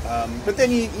 But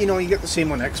then you know, you get the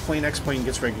same on X-Plane. X-Plane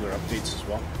gets regular updates as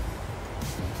well.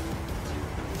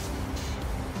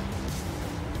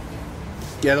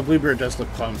 Yeah, the Bluebird does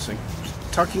look promising.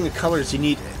 Talking of colors, you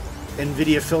need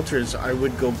NVIDIA filters. I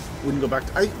wouldn't go back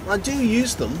to, I do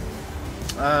use them.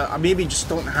 I maybe just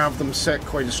don't have them set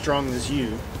quite as strong as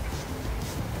you.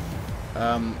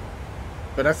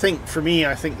 But I think, for me,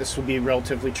 I think this will be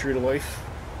relatively true to life.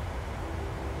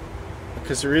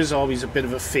 Because there is always a bit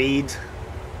of a fade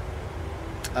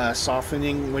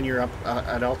softening when you're up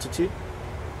at altitude.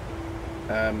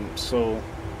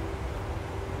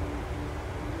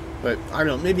 But I don't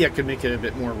know, maybe I could make it a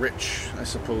bit more rich, I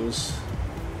suppose.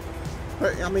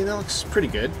 But I mean, that looks pretty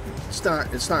good. It's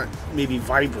not maybe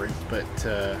vibrant, but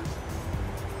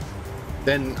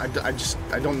then I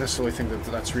don't necessarily think that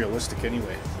that's realistic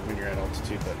anyway when you're at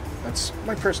altitude. But that's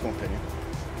my personal opinion.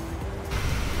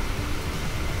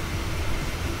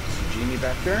 See Jamie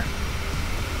back there.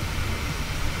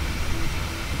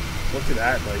 Look at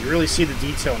that, though. You really see the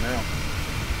detail now.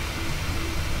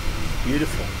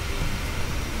 Beautiful.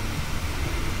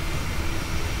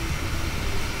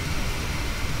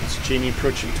 Jamie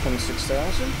approaching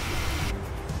 26,000.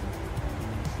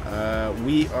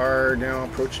 We are now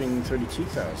approaching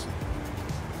 32,000.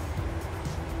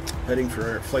 Heading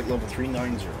for flight level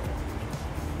 390.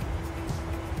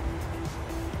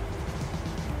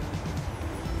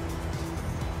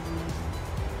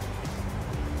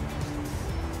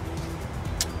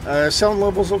 Sound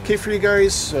levels okay for you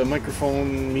guys?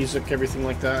 Microphone, music, everything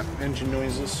like that. Engine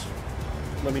noises.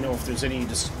 Let me know if there's any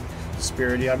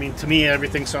disparity. I mean, to me,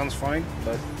 everything sounds fine,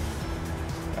 but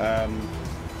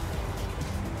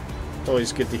it's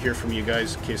always good to hear from you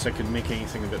guys in case I could make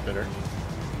anything a bit better.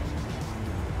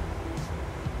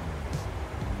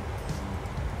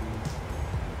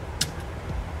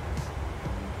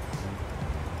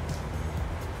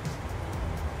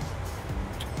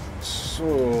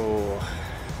 So,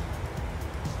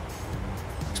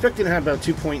 expecting to have about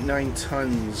 2.9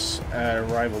 tons at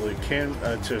arrival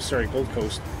to Gold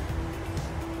Coast.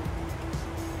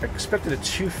 I expected a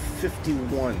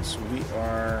 251, so we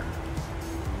are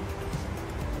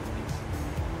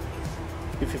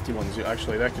 251.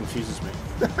 Actually, that confuses me.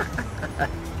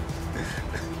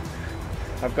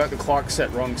 I've got the clock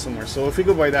set wrong somewhere. So if we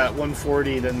go by that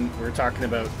 140, then we're talking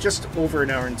about just over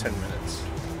an hour and 10 minutes.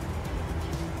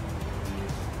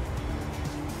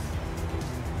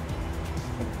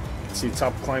 See the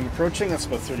top climb approaching. That's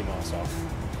about 30 miles off.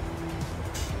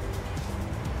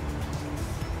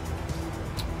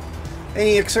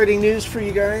 Any exciting news for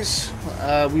you guys?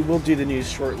 We will do the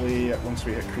news shortly once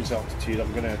we hit cruise altitude.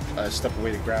 I'm going to step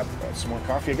away to grab some more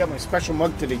coffee. I got my special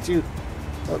mug today too.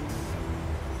 Look.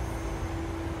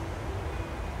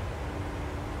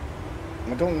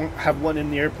 I don't have one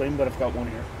in the airplane, but I've got one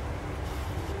here.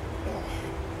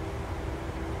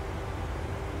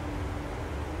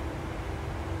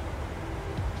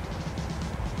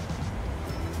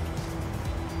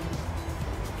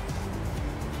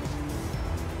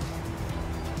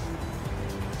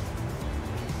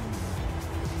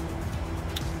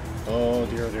 Oh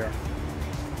dear, oh dear.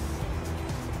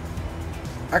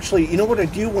 Actually, you know what I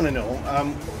do want to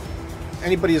know?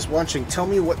 Anybody is watching, tell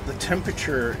me what the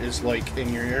temperature is like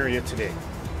in your area today.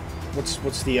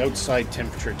 What's the outside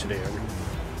temperature today?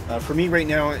 For me right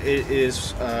now, it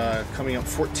is coming up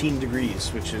 14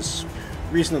 degrees, which is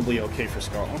reasonably okay for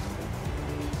Scotland.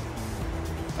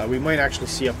 We might actually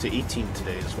see up to 18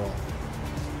 today as well.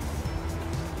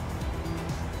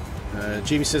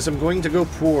 Jamie says, I'm going to go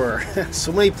poor.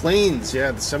 So many planes.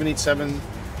 Yeah, the 787.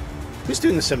 Who's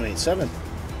doing the 787?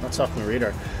 That's off my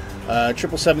radar.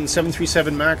 777,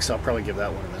 737 MAX. I'll probably give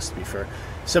that one a miss, to be fair.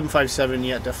 757,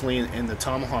 yeah, definitely in the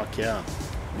Tomahawk, yeah.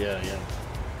 Yeah.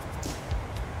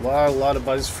 A lot of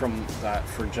buzz from that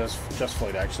for Just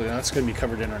Flight, actually. And that's going to be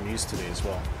covered in our news today as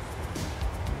well.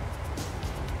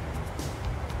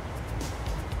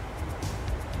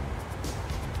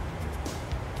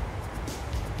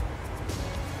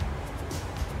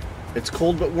 It's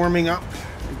cold but warming up.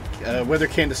 Weather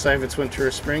can't decide if it's winter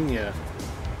or spring. Yeah.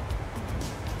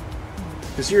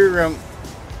 Because you're,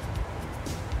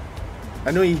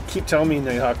 I know you keep telling me,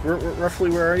 Nighthawk, roughly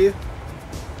where are you?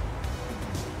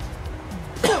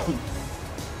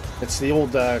 It's the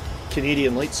old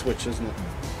Canadian light switch, isn't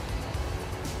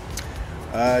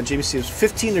it? Jamie says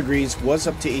 15 degrees, was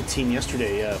up to 18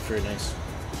 yesterday. Yeah, very nice.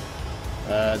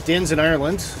 Dan's in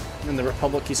Ireland, in the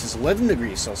Republic. He says 11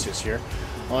 degrees Celsius here.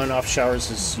 On and off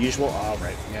showers as usual. Oh,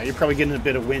 right. Yeah, you're probably getting a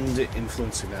bit of wind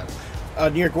influencing that.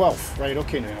 Near Guelph. Right,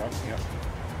 okay, Nighthawk. Yeah.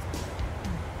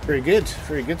 Very good,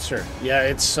 sir. Yeah,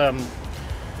 it's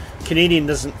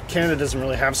Canada doesn't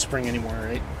really have spring anymore,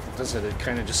 right? Does it? It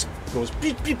kind of just goes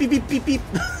beep beep beep beep beep beep.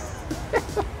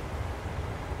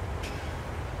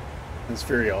 It's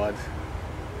very odd.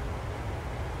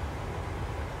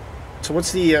 So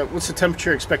what's the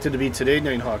temperature expected to be today,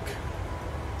 Nighthawk?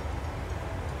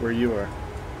 Where you are?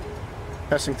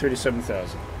 Passing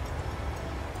 37,000.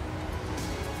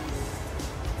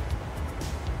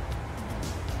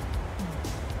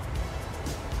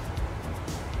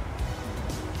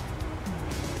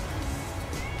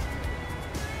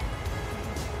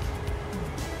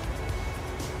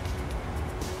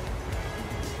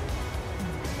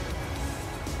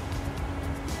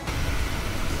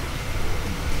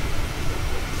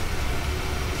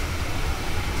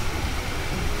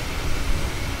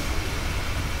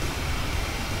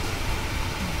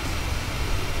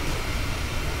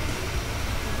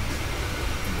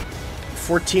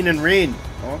 $14 in rain.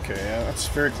 Okay, yeah, that's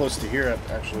very close to here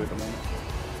actually at the moment.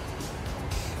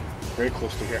 Very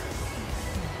close to here.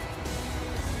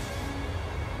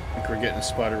 I think we're getting a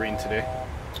spot of rain today.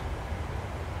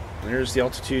 There's the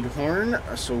altitude horn.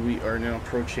 So we are now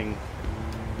approaching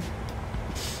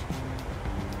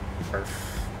our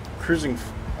cruising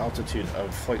altitude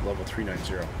of flight level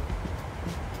 390.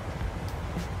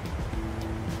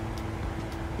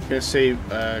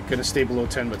 Gonna stay below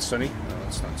 10 but sunny. No,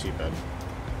 that's not too bad.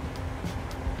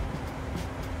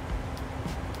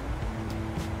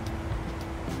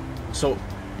 So,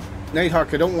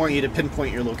 Nighthawk, I don't want you to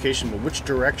pinpoint your location, but which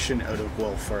direction out of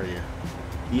Guelph are you?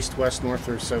 East, west, north,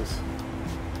 or south?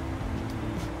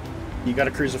 You got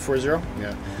a cruise of 40?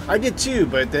 Yeah. I did too,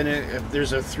 but then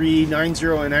there's a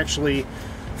 390, and actually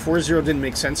 40 didn't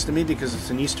make sense to me because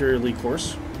it's an easterly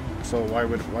course. So why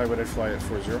would I fly at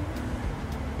 40?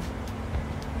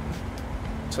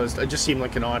 So it just seemed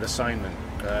like an odd assignment,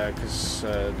 because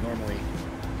normally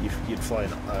you'd fly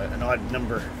an odd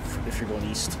number if you're going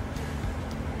east.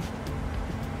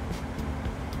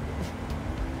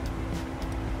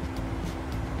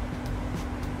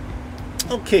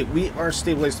 Okay, we are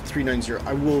stabilized at 390.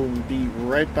 I will be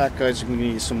right back, guys. I'm going to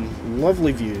give you some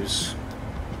lovely views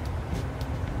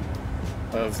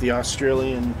of the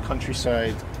Australian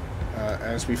countryside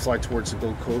as we fly towards the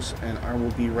Gold Coast, and I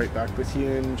will be right back with you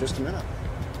in just a minute.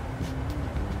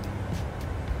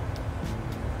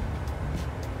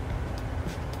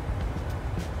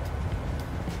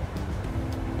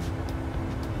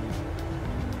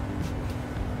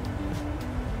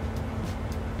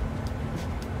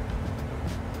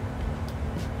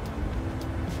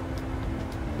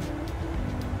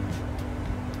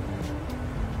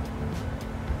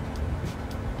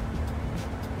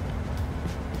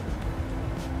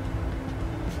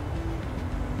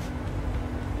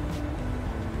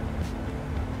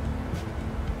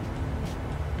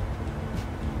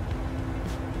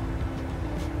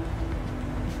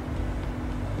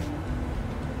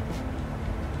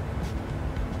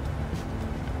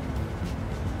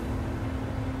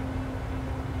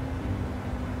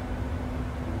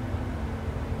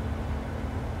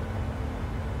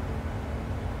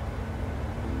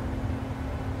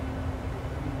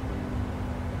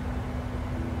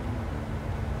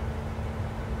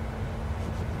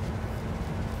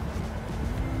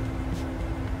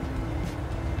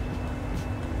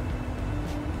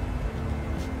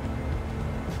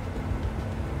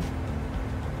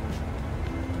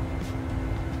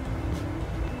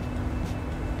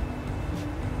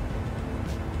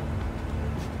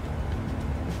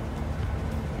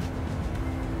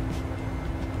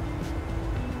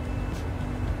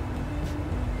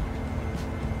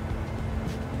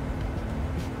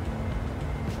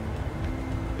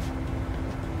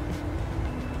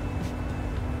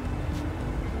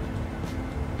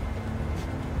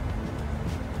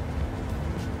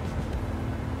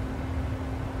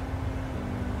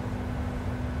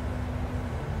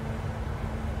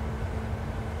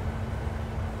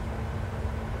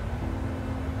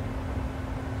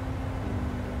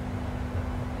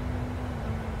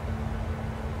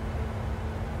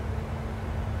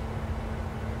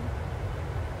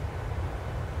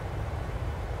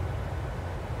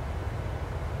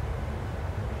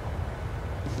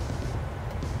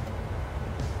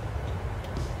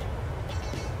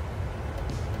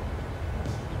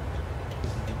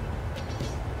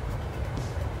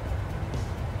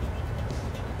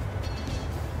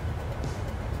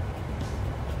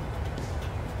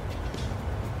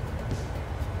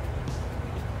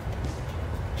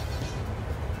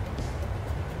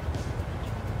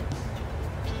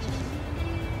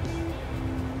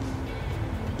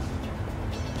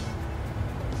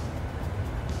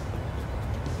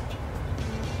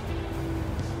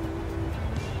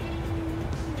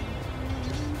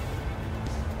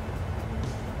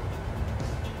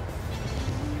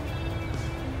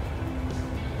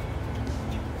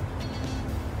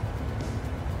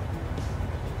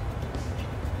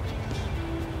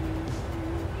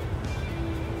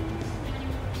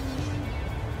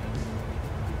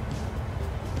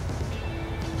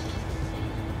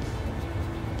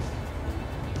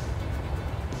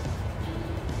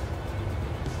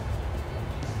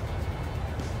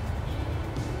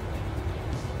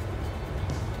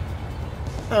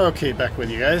 Okay, back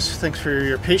with you guys. Thanks for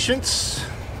your patience.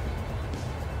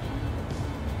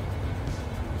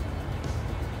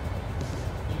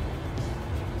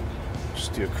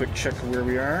 Just do a quick check of where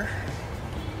we are.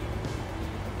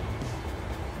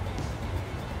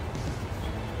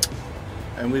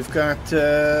 And we've got,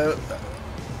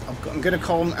 I'm going to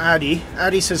call him Addy.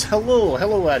 Addy says, hello.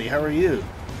 Hello, Addy. How are you?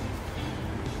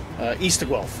 East of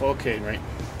Guelph. Okay, right.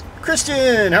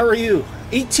 Christian, how are you?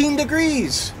 18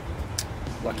 degrees.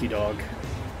 Lucky dog.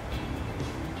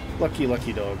 Lucky,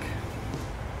 lucky dog.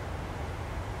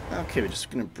 Okay, we're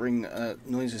just going to bring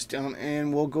noises down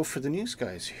and we'll go for the news,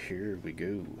 guys. Here we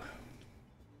go.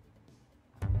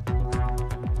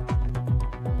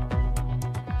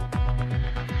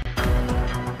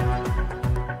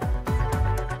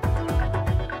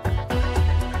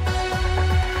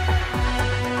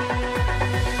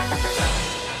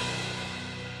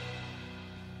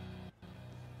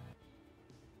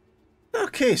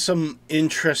 Okay, some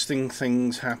interesting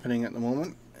things happening at the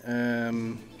moment.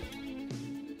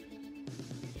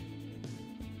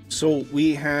 So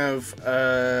we have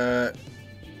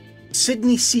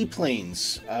Sydney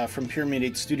Seaplanes from Pyramid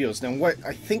 8 Studios. Now, what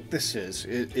I think this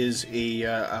is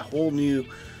a whole new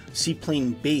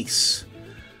seaplane base,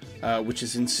 which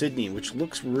is in Sydney, which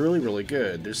looks really, really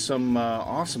good. There's some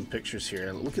awesome pictures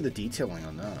here. Look at the detailing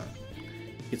on that.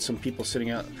 Get some people sitting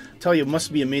out. Tell you, it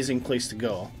must be an amazing place to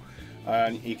go.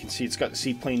 You can see it's got the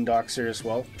seaplane docks there as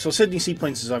well. So Sydney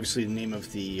Seaplanes is obviously the name of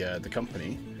the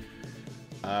company,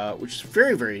 which is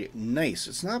very, very nice.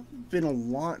 It's not been a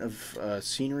lot of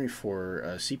scenery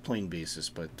for seaplane bases,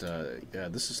 but yeah,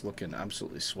 this is looking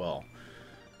absolutely swell.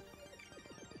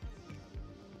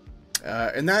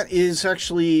 And that is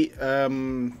actually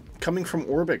coming from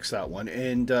Orbix, that one,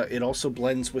 and it also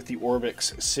blends with the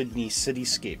Orbix Sydney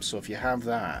Cityscape. So if you have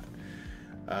that,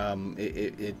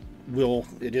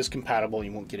 it is compatible.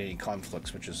 You won't get any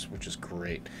conflicts, which is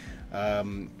great.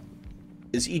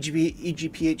 Is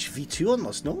EGPH v2 on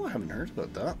this? No, I haven't heard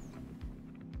about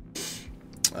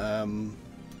that.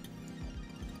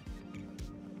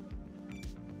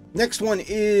 Next one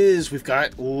is we've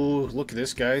got, oh, look at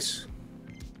this, guys.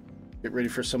 Get ready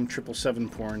for some 777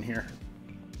 porn here.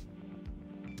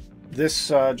 This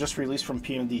just released from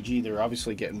PMDG. They're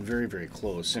obviously getting very, very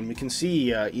close, and we can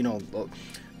see, you know,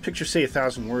 pictures say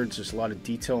 1,000 words. There's a lot of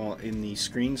detail in the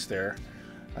screens there.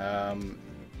 You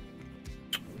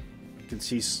can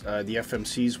see the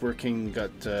FMC's working.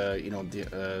 Got you know,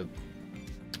 the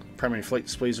primary flight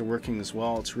displays are working as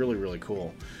well. It's really, really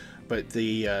cool. But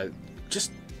the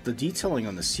just the detailing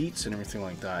on the seats and everything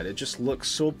like that, it just looks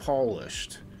so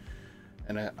polished.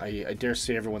 And I dare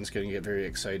say everyone's going to get very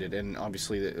excited. And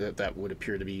obviously that would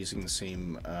appear to be using the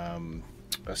same, a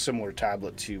similar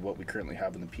tablet to what we currently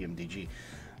have in the PMDG.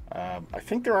 I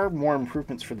think there are more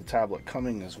improvements for the tablet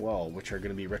coming as well, which are going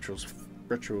to be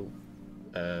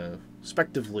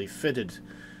retrospectively fitted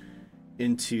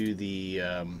into the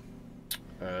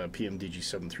PMDG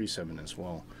 737 as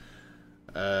well.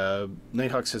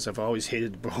 Nighthawk says, I've always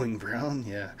hated Boeing Brown.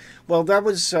 Yeah, well, that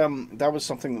was something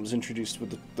that was introduced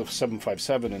with the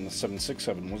 757 and the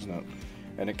 767, wasn't it?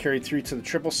 And it carried through to the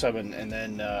 777, and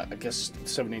then I guess the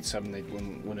 787 they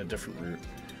went a different route.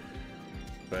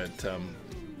 But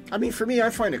I mean, for me, I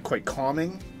find it quite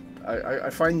calming. I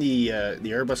find the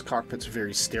Airbus cockpits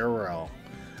very sterile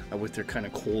with their kind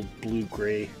of cold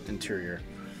blue-gray interior.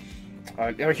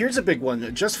 Now here's a big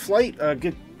one. Just Flight,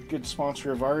 good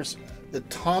sponsor of ours. The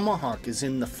Tomahawk is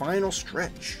in the final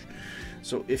stretch.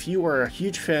 So if you are a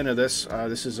huge fan of this,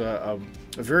 this is a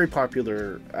very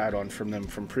popular add-on from them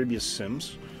from previous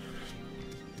sims.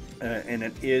 And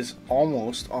it is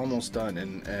almost done,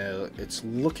 and it's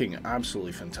looking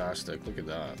absolutely fantastic. Look at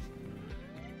that,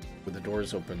 with the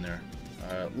doors open there.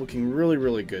 Looking really,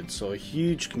 really good. So a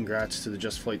huge congrats to the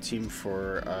Just Flight team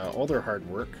for all their hard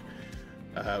work.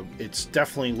 It's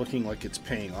definitely looking like it's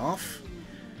paying off.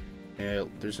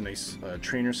 There's a nice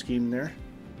trainer scheme there.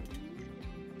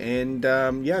 And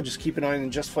yeah, just keep an eye on the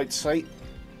Just Flight site.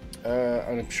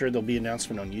 And I'm sure there'll be an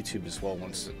announcement on YouTube as well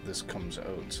once this comes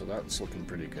out. So that's looking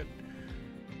pretty good.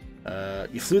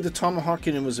 You flew the Tomahawk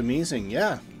and it was amazing.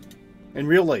 Yeah, in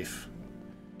real life.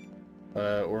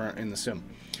 Or in the sim.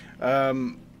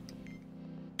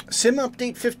 Sim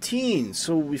update 15.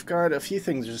 So we've got a few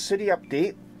things. There's a city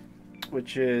update,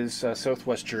 which is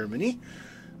Southwest Germany.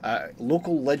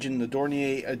 Local legend, the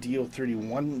Dornier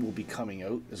DO31 will be coming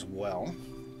out as well.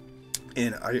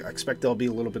 And I expect there'll be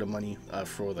a little bit of money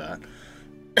for that.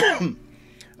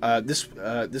 This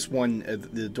one,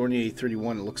 the Dornier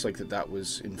 31, it looks like that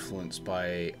was influenced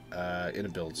by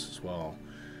Inabuilds as well.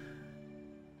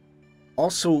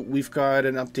 Also, we've got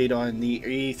an update on the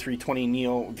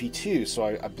A320neo V2. So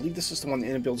I believe this is the one that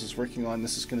Inabuilds is working on.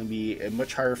 This is going to be a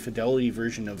much higher fidelity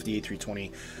version of the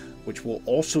A320, which will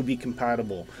also be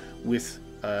compatible with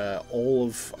all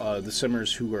of the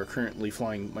simmers who are currently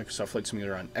flying Microsoft Flight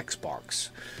Simulator on Xbox.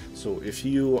 So if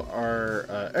you are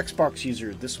an Xbox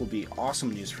user, this will be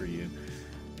awesome news for you.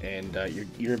 And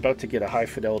you're about to get a high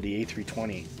fidelity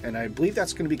A320, and I believe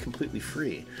that's going to be completely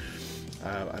free.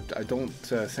 I don't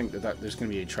think that there's going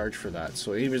to be a charge for that.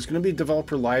 So anyway, there's going to be a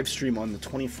developer live stream on the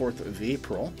 24th of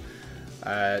April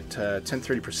at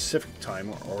 10:30 Pacific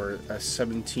time or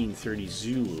 17:30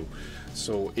 Zulu.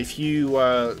 So if you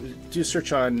do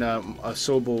search on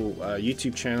Asobo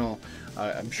YouTube channel,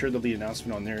 I'm sure there'll be an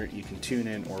announcement on there. You can tune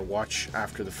in or watch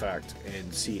after the fact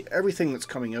and see everything that's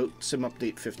coming out. Sim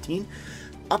Update 15.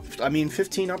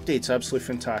 15 updates, absolutely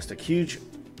fantastic. Huge,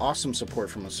 awesome support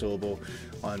from Asobo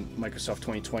on Microsoft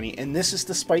 2020, and this is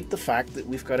despite the fact that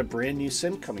we've got a brand new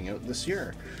sim coming out this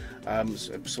year.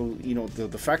 So you know,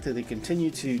 the fact that they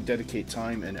continue to dedicate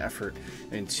time and effort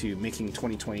into making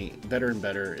 2020 better and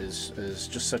better is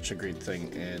just such a great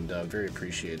thing, and very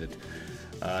appreciated.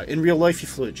 In real life, you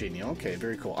flew it, Jamie. Okay,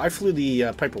 very cool. I flew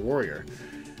the Piper Warrior.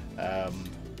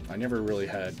 I never really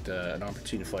had an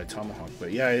opportunity to fly a Tomahawk,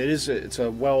 but yeah, it's a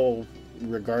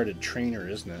well-regarded trainer,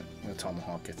 isn't it? A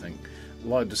Tomahawk, I think. A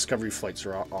lot of Discovery flights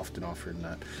are often offered in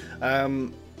that.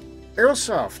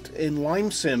 Aerosoft in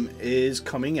Lime Sim is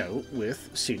coming out with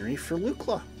scenery for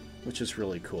Lukla, which is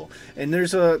really cool. And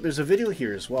there's a video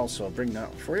here as well, so I'll bring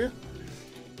that for you.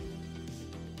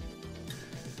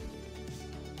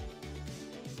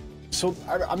 So,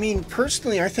 I mean,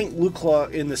 personally, I think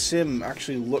Lukla in the sim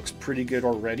actually looks pretty good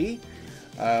already.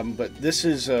 But this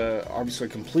is obviously a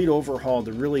complete overhaul.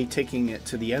 They're really taking it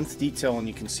to the nth detail, and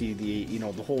you can see the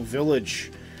the whole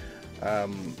village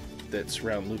that's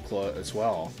around Lukla as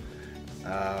well.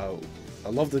 I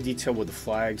love the detail with the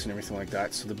flags and everything like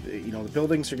that. So the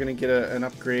buildings are going to get an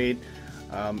upgrade.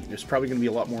 There's probably going to be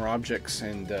a lot more objects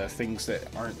and things that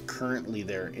aren't currently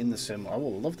there in the sim. I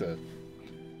will love the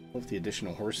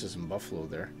additional horses and buffalo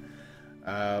there.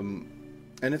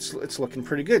 And it's looking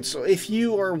pretty good. So if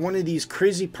you are one of these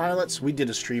crazy pilots, we did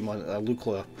a stream on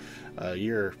Lukla a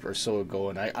year or so ago,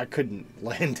 and I couldn't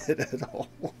land it at all.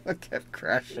 I kept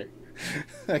crashing.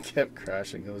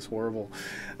 It was horrible.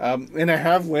 And I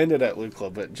have landed at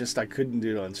Lukla, but just I couldn't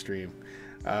do it on stream.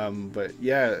 But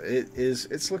yeah,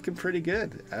 it's looking pretty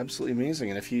good. Absolutely amazing.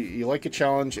 And if you like a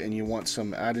challenge and you want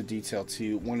some added detail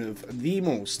to one of the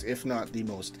most, if not the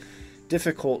most,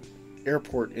 difficult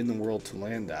airport in the world to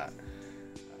land at,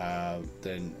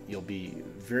 then you'll be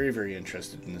very, very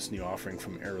interested in this new offering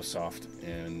from Aerosoft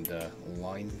and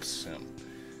Lime Sim.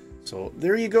 So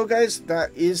there you go, guys.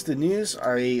 That is the news.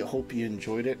 I hope you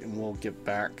enjoyed it, and we'll get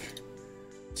back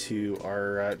to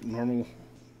our normal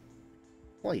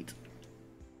flight.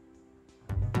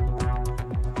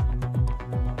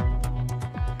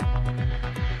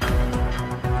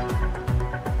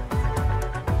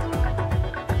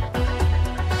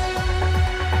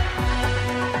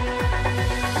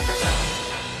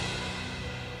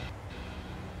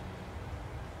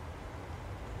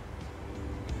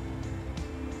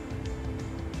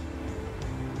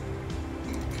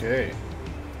 Okay.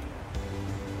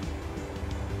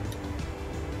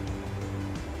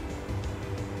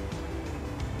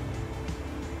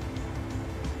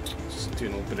 Just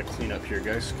doing a little bit of cleanup here,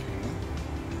 guys.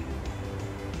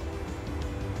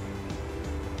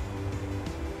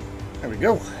 There we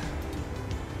go.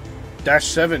 Dash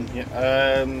 7. Yeah.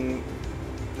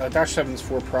 Dash 7's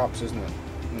 4 props, isn't it?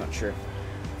 I'm not sure.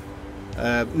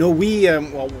 No, we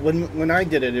well, when I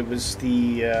did it, it was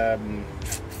the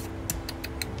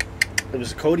it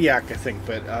was a Kodiak, I think,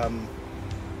 but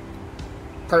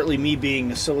partly me being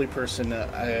a silly person,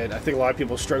 I think a lot of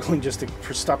people are struggling just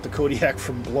to stop the Kodiak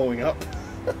from blowing up.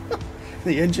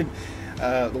 The engine,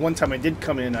 the one time I did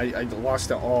come in, I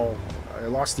lost it all. I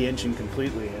lost the engine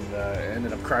completely and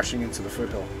ended up crashing into the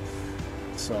foothill.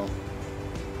 So,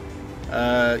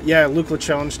 yeah, Lukla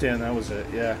Challenge Dan, that was it,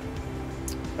 yeah.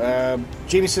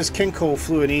 Jamie says Kenko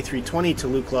flew an A320 to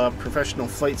Lukla, professional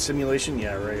flight simulation.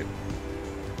 Yeah, right.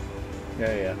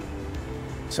 Yeah.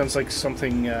 Sounds like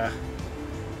something a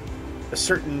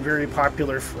certain very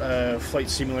popular flight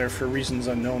simulator for reasons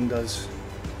unknown does.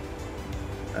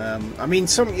 I mean,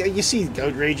 you see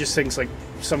outrageous things like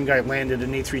some guy landed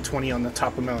an A320 on the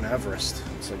top of Mount Everest.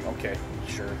 It's like, okay,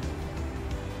 sure.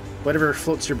 Whatever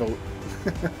floats your boat.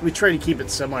 We try to keep it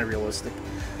semi-realistic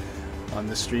on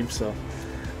this stream, so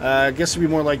I guess it'd be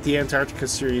more like the Antarctica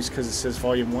series because it says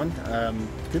Volume 1.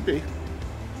 Could be.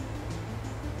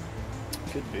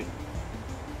 Could be.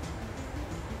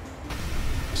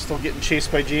 still getting chased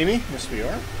by Jamie? Yes, we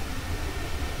are.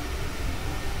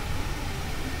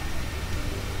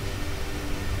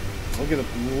 Look at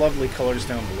the lovely colors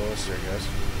down below us there, guys.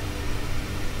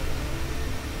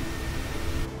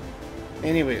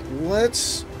 Anyway,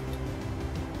 let's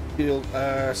do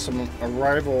some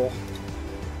arrival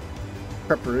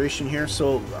preparation here.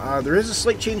 So there is a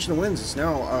slight change in the winds. It's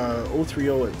now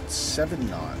 030 at 7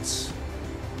 knots,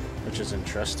 which is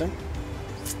interesting.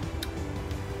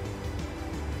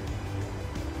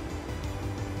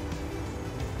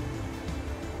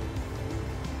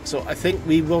 So I think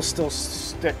we will still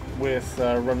stick with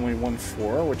runway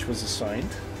 14, which was assigned.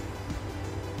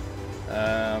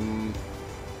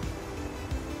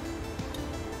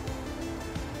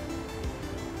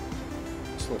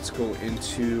 So let's go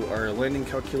into our landing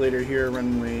calculator here,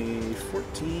 runway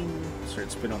 14. Sorry,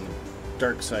 it's been on the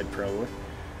dark side probably.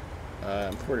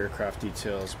 Port aircraft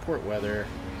details, port weather.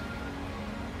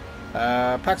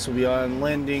 Pax will be on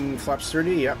landing flaps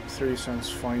 30. Yep, 30 sounds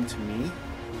fine to me.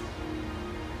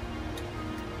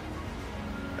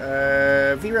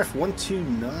 VREF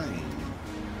 129.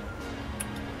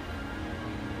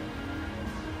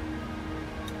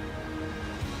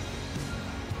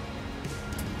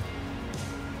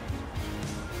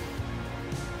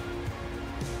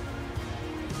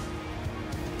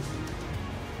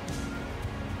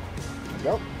 There we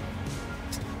go.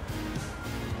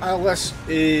 ILS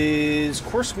is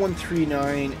course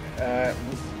 139 at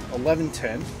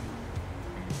 11:10.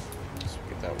 Let's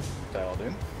get that dialed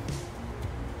in.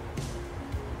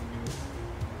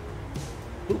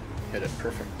 Ooh, hit it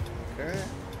perfect. Okay.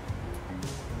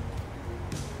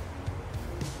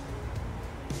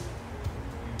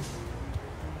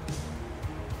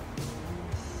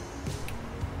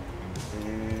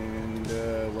 And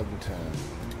 11:10.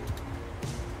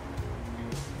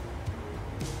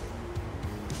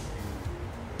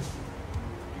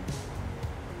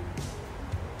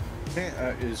 Okay,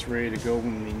 that is ready to go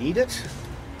when we need it.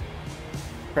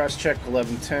 Cross check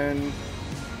 11:10.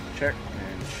 Check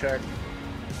and check.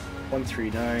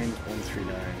 139,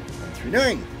 139,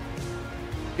 139.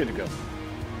 Good to go.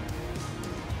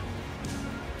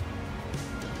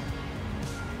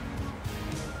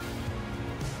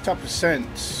 Top percent.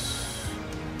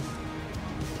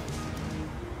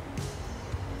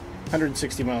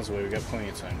 160 miles away. We got plenty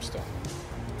of time still.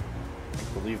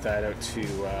 We'll leave that out to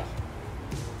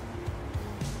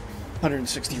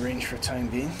 160 range for the time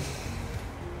being.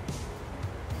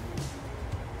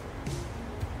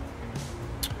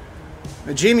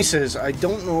 Now, Jamie says, I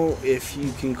don't know if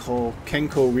you can call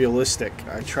Kenko realistic.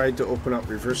 I tried to open up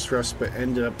reverse thrust, but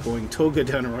ended up going toga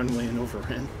down a runway and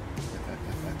overran.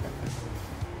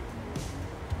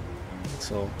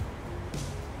 So,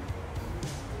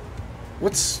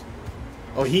 what's...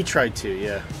 Oh, he tried to,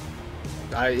 yeah.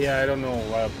 I don't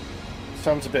know.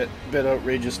 Sounds a bit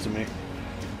outrageous to me.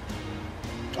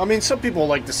 I mean, some people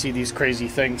like to see these crazy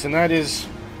things, and that is,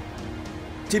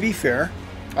 to be fair,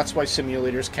 that's why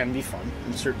simulators can be fun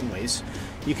in certain ways.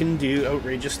 You can do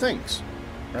outrageous things,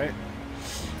 right?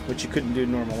 Which you couldn't do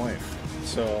in normal life.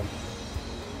 So,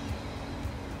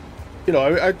 you know,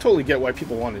 I totally get why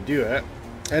people want to do it.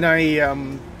 And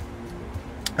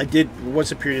there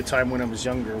was a period of time when I was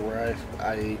younger where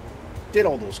I did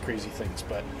all those crazy things,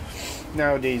 but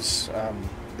nowadays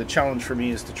the challenge for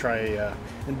me is to try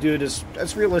and do it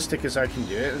as realistic as I can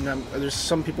do it. And there's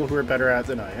some people who are better at it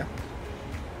than I am,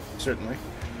 certainly.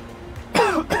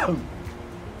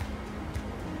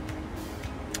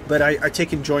 But I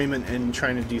take enjoyment in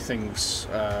trying to do things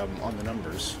on the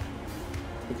numbers.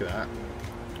 Look at that.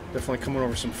 Definitely coming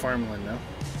over some farmland now.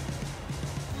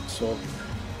 So,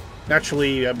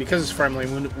 naturally, because it's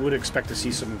farmland, we would expect to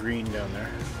see some green down there.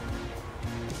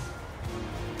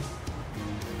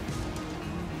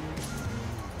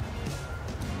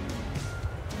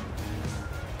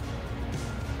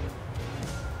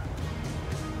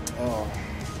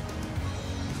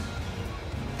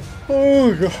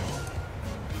 Oh god.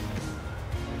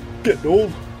 Getting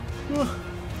old.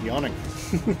 Yawning.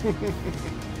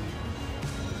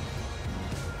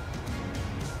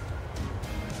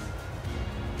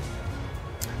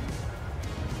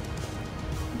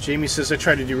 Jamie says I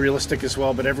try to do realistic as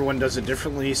well, but everyone does it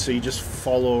differently, so you just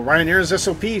follow Ryanair's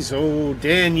SOPs. Oh,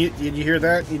 Dan, did you hear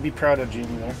that? You'd be proud of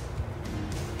Jamie there.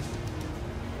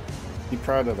 Be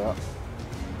proud of that.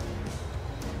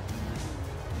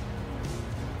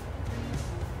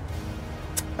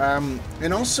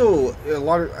 And also,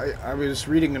 I was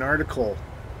reading an article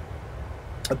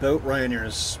about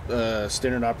Ryanair's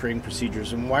standard operating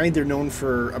procedures and why they're known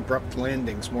for abrupt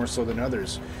landings more so than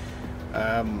others.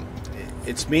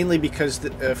 It's mainly because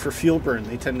for fuel burn,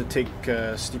 they tend to take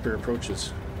steeper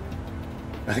approaches.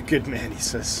 Good man, he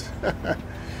says.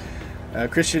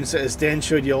 Christian says Dan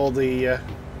showed you all the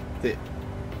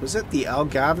was that the Al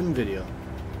Gavin video?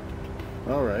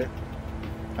 All right,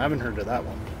 I haven't heard of that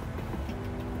one.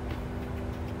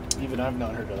 Even I've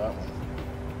not heard of that one.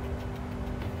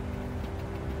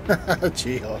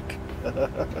 Jayhawk.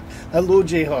 Hello,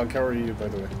 Jayhawk. How are you, by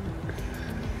the way?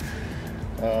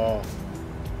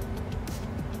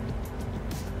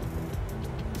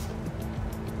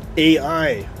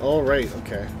 AI. All right.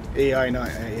 Okay. AI, not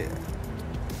AI.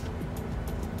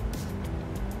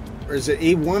 Or is it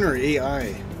A1 or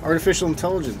AI? Artificial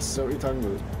intelligence. Is that what you're talking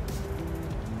about?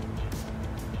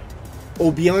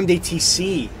 Oh, beyond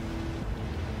ATC.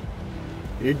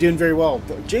 You're doing very well.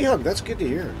 Jayhawk, that's good to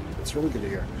hear. That's really good to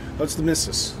hear. What's the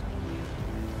missus?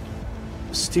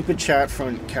 Stupid chat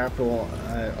front capital.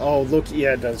 Oh, look.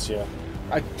 Yeah, it does, yeah.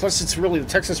 Plus, it's really, the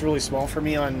text is really small for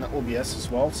me on OBS as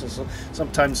well, so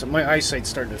sometimes my eyesight's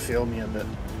starting to fail me a bit.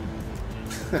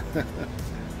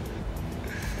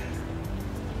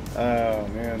 Oh,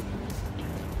 man.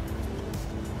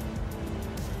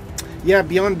 Yeah,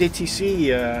 beyond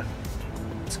ATC,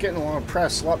 it's getting a lot of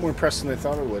press, a lot more press than I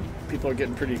thought it would. People are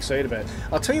getting pretty excited about it.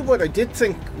 I'll tell you what I did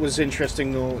think was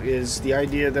interesting, though, is the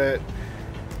idea that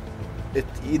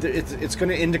it's going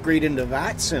to integrate into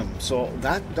VATSIM, so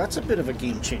that's a bit of a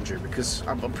game changer, because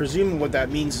I'm presuming what that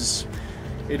means is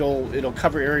it'll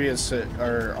cover areas that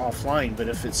are offline, but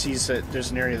if it sees that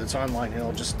there's an area that's online,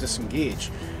 it'll just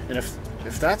disengage. And if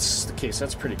that's the case,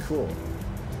 that's pretty cool.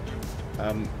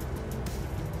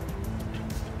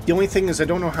 The only thing is I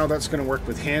don't know how that's going to work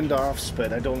with handoffs,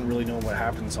 but I don't really know what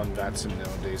happens on VATSIM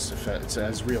nowadays, if it's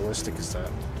as realistic as that.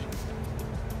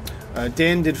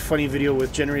 Dan did a funny video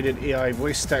with generated AI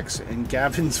voice text and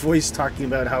Gavin's voice talking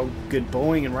about how good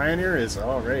Boeing and Ryanair is.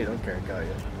 Oh, right, okay, got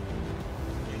you.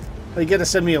 Well, you gotta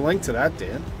send me a link to that,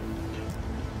 Dan.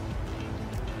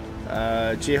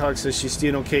 Jayhawk says she's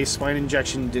doing okay. Spine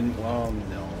injection didn't. Well,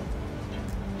 no.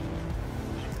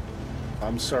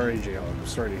 I'm sorry, Jayhawk. I'm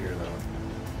sorry to hear that.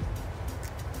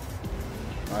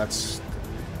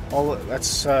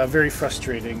 That's very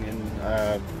frustrating,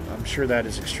 and I'm sure that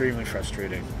is extremely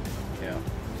frustrating. Yeah.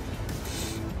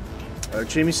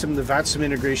 Jamie said the VATSIM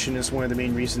integration is one of the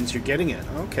main reasons you're getting it.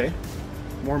 Okay.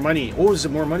 More money. Oh, is it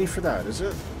more money for that? Is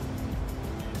it?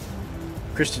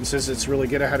 Christian says it's really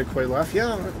good. I had a quite laugh.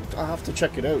 Yeah, I'll have to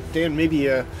check it out. Dan, maybe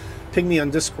ping me on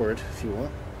Discord if you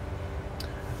want.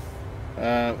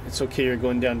 It's okay. You're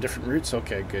going down different routes.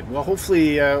 Okay, good. Well,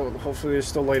 hopefully there's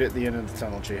still light at the end of the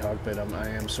tunnel, Jayhawk. But I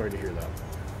am sorry to hear that.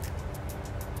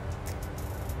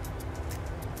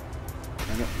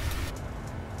 I know.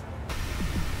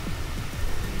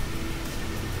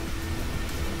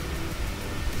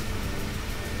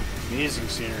 Amazing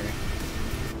scenery.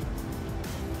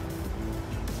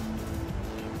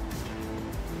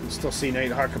 You still see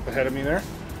Nighthawk up ahead of me there?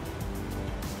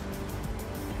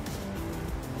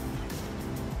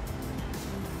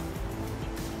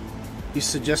 You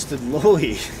suggested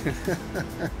Lowy.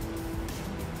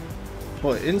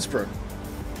 What, Innsbruck?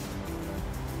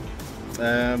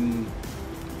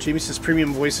 Jamie says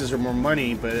premium voices are more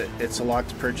money, but it's a lot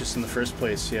to purchase in the first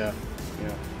place. Yeah,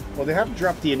 yeah. Well, they have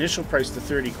dropped the initial price to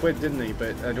 30 quid, didn't they?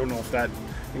 But I don't know if that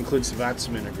includes the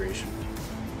VATSIM integration.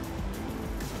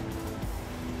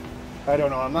 I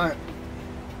don't know. I'm not.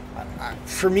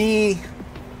 For me,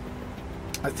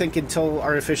 I think until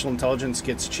artificial intelligence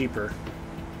gets cheaper,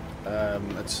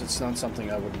 it's not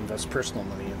something I would invest personal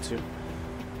money into.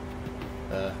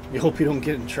 You hope you don't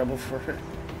get in trouble for it.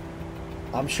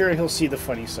 I'm sure he'll see the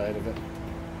funny side of it.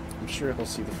 I'm sure he'll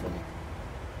see the funny.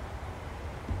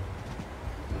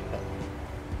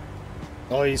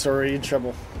 Oh, he's already in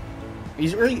trouble.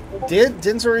 He's already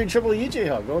Din's already in trouble with you,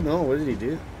 Jayhawk. Oh no, what did he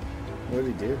do? What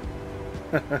did he do?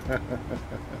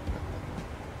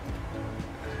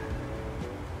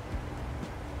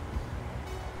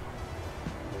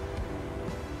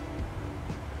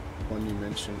 One you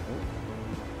mentioned. Oh.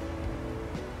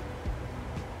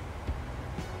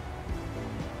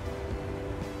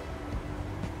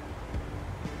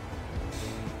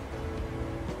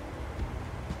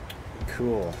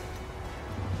 Cool.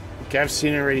 Gav's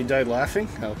seen already died laughing?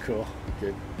 Oh, cool.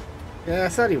 Good. Yeah, I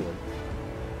thought he would.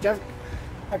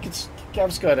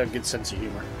 Gav's got a good sense of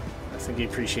humor. I think he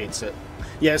appreciates it.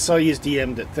 Yeah, I saw you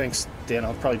DM'd it. Thanks, Dan.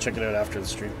 I'll probably check it out after the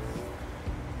stream.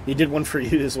 He did one for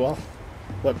you as well.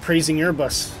 What, praising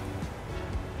Airbus?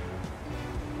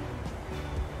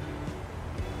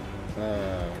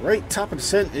 Right, top of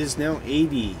descent is now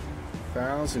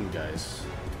 80,000, guys.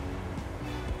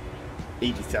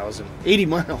 80,000. 80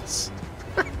 miles.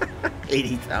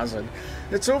 80,000.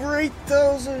 It's over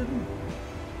 8,000.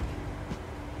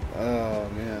 Oh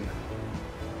man,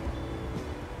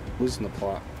 losing the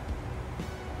plot.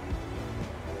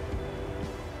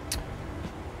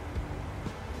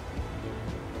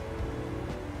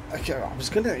 I was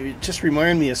gonna, it just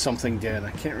remind me of something, Dan.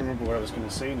 I can't remember what I was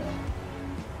gonna say now.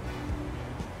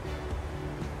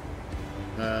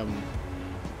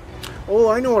 Oh,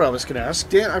 I know what I was gonna ask,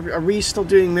 Dan. Are we still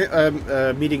doing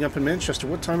meeting up in Manchester?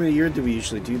 What time of the year do we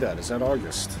usually do that? Is that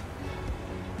August?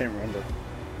 Can't remember.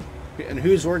 And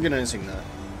who's organizing that?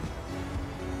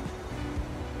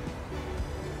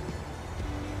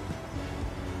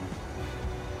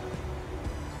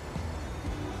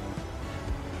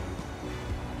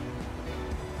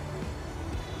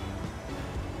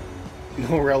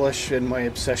 No relish in my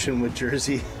obsession with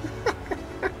Jersey.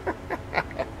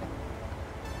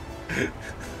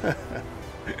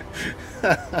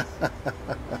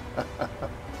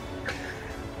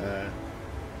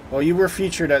 Well, you were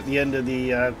featured at the end of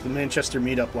the Manchester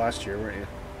meetup last year, weren't you?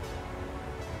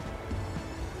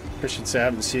 Christian said, I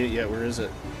haven't seen it yet. Where is it?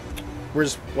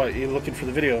 Where's what? You looking for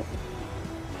the video?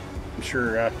 I'm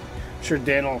sure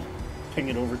Dan will ping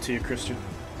it over to you, Christian.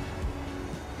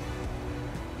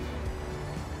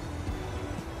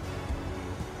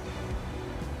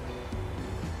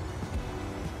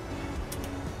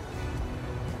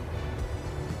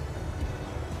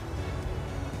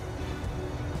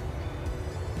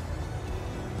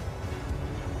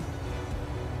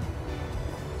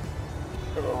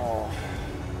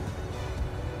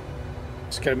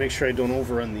 Gotta make sure I don't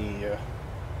overrun the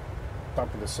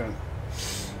top of the sun.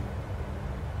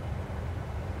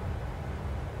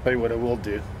 Tell you what I will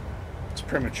do. It's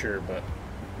premature, but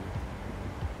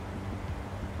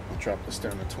I'll drop this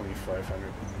down to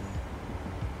 2,500.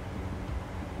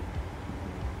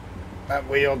 That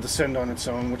way it'll descend on its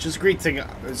own, which is a great thing.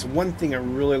 It's one thing I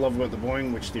really love about the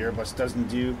Boeing, which the Airbus doesn't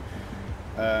do,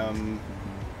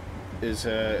 is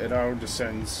it auto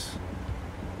descends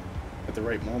at the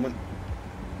right moment.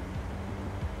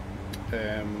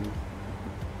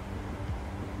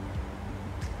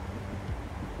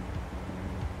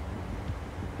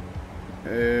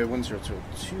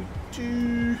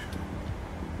 10222.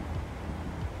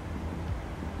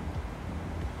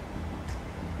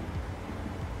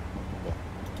 Well,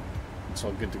 it's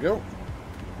all good to go.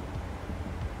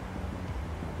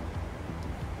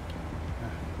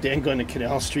 Dan going to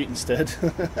Canal Street instead.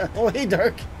 Oh, hey,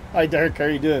 Dark. Hi, Dark. How are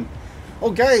you doing?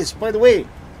 Oh, guys, by the way,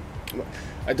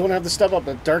 I don't have the stuff up,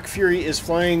 but Dark Fury is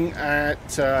flying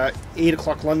at 8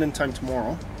 o'clock London time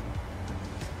tomorrow.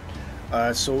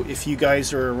 So if you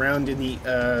guys are around in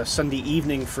the Sunday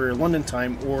evening for London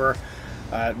time, or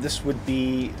this would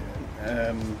be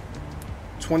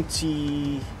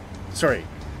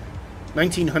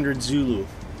 1900 Zulu.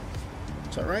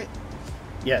 Is that right?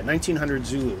 Yeah, 1900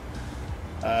 Zulu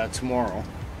tomorrow,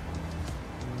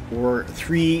 or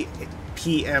 3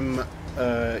 p.m.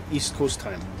 East Coast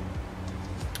time.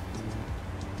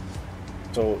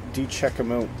 So do check him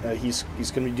out. He's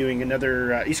going to be doing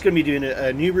another. He's going to be doing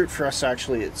a new route for us.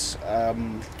 Actually, it's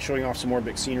showing off some more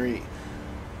big scenery.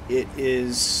 It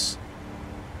is.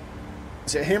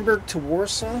 Is it Hamburg to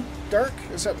Warsaw? Dark?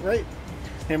 Is that right?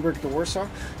 Hamburg to Warsaw.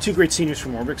 Two great sceneries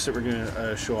from Orbix that we're going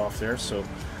to show off there. So,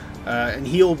 and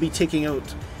he'll be taking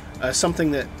out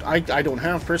something that I don't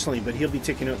have personally, but he'll be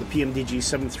taking out the PMDG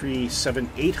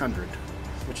 737-800,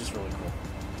 which is really cool.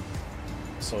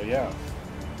 So yeah.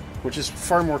 Which is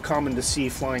far more common to see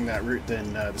flying that route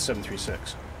than the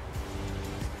 736.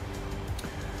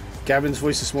 Gavin's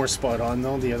voice is more spot on,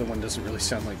 though. The other one doesn't really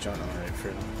sound like John. All right,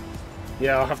 fair enough.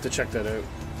 Yeah, I'll have to check that out.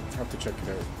 I'll have to check it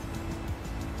out.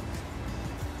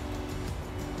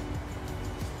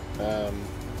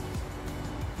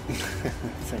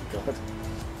 Thank God.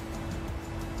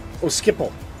 Oh,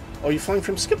 Schiphol. Oh, you're flying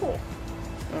from Schiphol.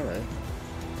 All right.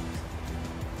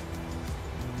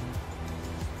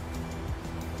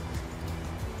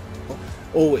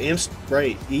 Oh,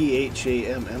 right.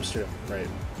 EHAM, Amsterdam. Right.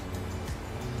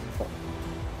 Oh.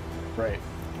 Right.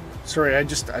 Sorry,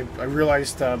 I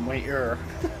realized my error.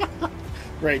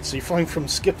 Right, so you're flying from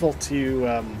Schiphol to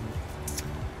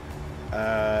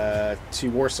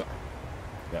Warsaw.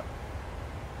 Yeah.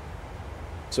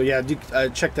 So yeah, do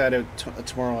check that out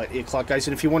tomorrow at 8 o'clock, guys.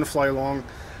 And if you want to fly along,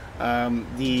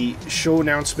 the show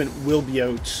announcement will be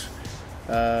out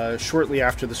shortly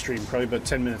after the stream, probably about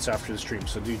 10 minutes after the stream.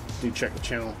 So do check the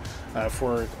channel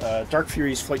for Dark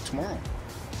Fury's flight tomorrow.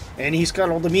 And he's got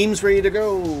all the memes ready to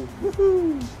go.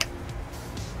 Woohoo!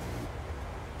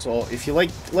 So if you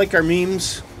like our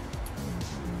memes,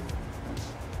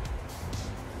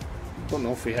 don't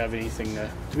know if we have anything.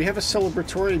 Do we have a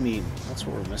celebratory meme? That's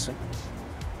what we're missing.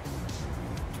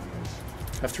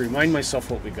 Have to remind myself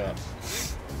what we got.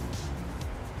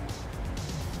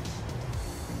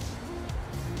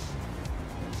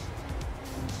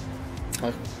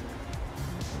 I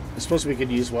suppose we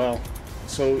could use well.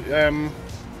 So,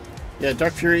 yeah,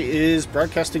 Dark Fury is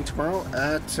broadcasting tomorrow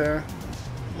at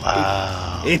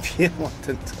wow. 8 p.m.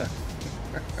 London time.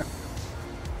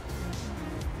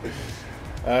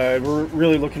 We're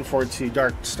really looking forward to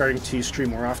Dark starting to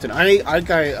stream more often.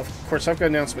 Of course, I've got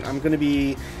an announcement. I'm going to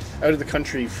be out of the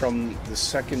country from the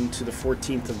 2nd to the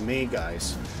 14th of May,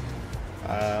 guys.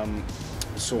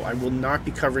 So I will not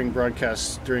be covering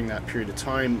broadcasts during that period of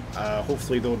time.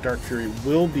 Hopefully, though, Dark Fury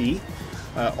will be.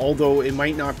 Although it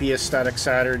might not be a static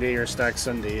Saturday or a static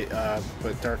Sunday,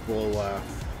 but Dark will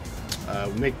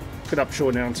put up show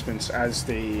announcements as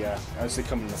they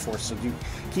come into force. So do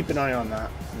keep an eye on that.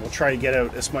 We'll try to get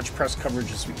out as much press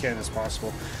coverage as we can as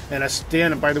possible. And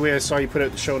Dan, by the way, I saw you put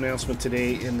out the show announcement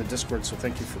today in the Discord, so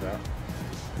thank you for that.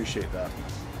 Appreciate that.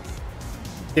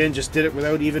 Dan just did it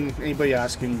without even anybody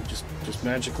asking. Just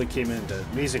magically came in.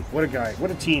 Amazing. What a guy.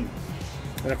 What a team.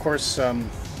 And of course,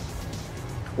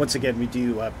 once again, we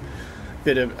do a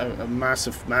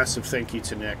massive thank you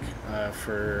to Nick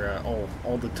for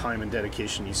all the time and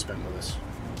dedication he spent with us.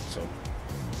 So,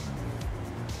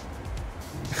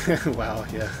 wow,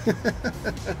 yeah.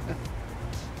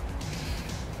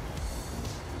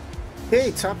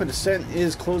 Hey, top of descent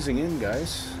is closing in,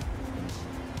 guys.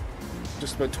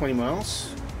 Just about 20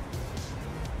 miles.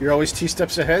 You're always 2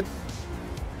 steps ahead.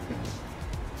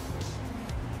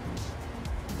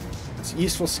 It's a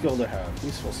useful skill to have.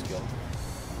 Useful skill.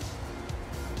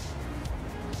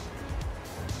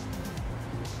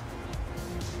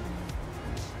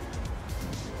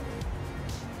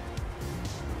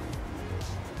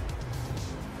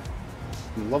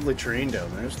 Lovely terrain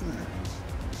down there, isn't there?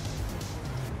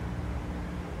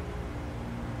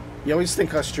 You always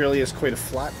think Australia is quite a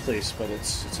flat place, but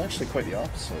it's actually quite the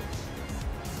opposite.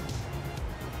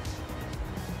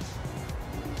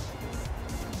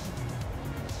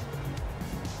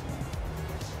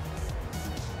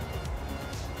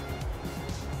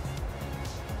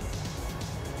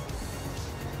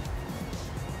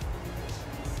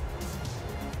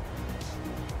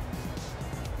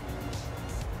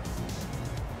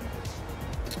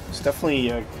 Definitely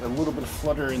a little bit of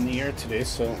flutter in the air today,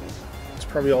 so it's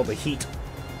probably all the heat.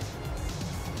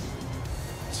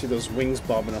 See those wings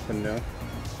bobbing up and down.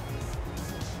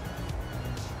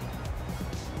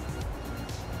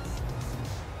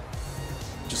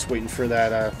 Just waiting for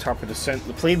that top of descent.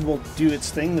 The plane will do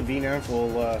its thing. The VNAV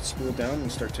will spool down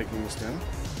and start taking us down.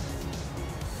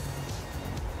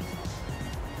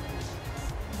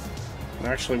 And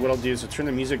actually, what I'll do is I'll turn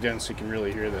the music down so you can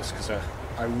really hear this, because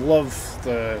I love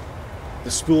the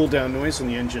spool down noise on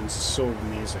the engines. It's so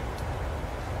amazing.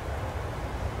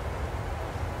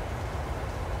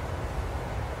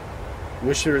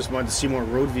 Wish there was mod to see more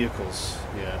road vehicles.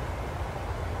 Yeah.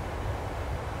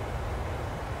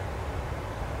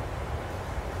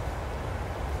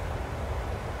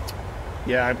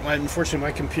 Yeah, unfortunately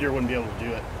my computer wouldn't be able to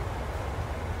do it.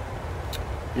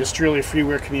 The Australia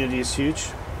freeware community is huge.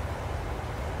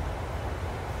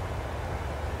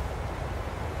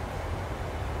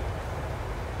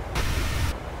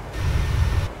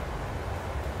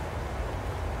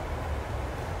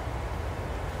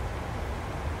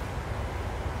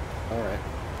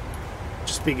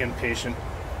 Being impatient.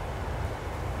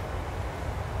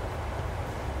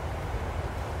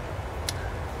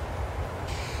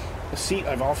 A seat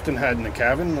I've often had in the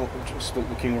cabin, just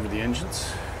looking over the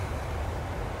engines.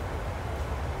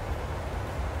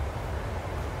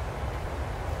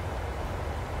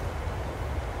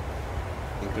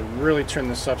 I'm going to really turn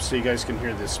this up so you guys can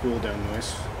hear the spool down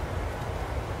noise.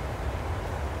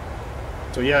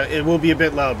 So yeah, it will be a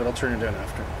bit loud, but I'll turn it down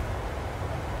after.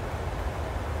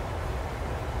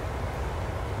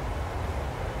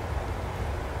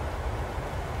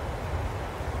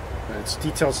 It's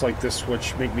details like this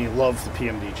which make me love the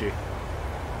PMDG.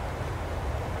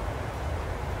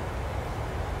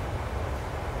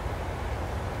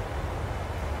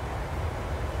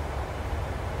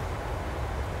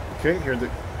 Okay, here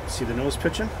see the nose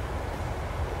pitching.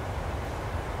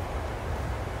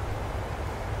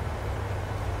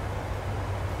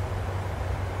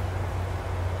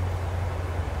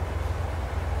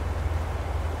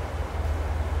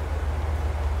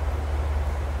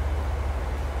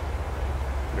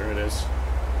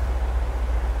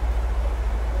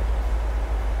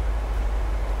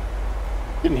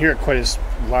 Didn't hear it quite as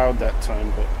loud that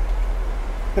time, but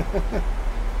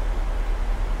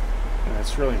yeah,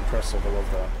 it's really impressive. I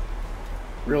love that.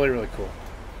 Really, really cool.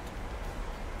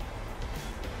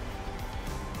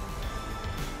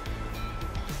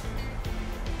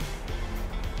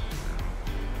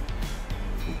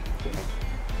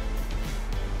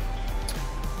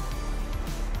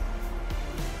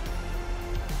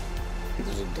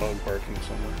 a dog barking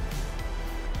somewhere.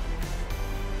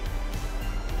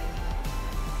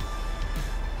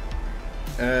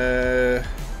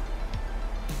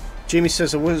 Jamie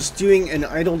says, I was doing an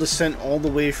idle descent all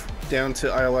the way down to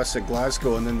ILS at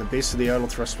Glasgow, and then the base of the idle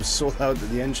thrust was so loud that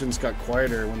the engines got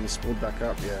quieter when they spooled back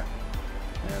up. Yeah,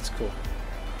 that's cool.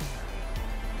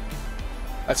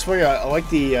 That's why I like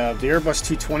the Airbus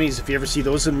 220s. If you ever see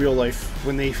those in real life,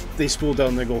 when they spool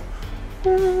down, they go,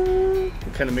 they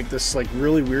kind of make this like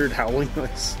really weird howling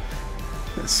noise.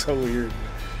 It's so weird.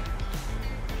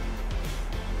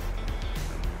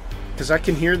 Because I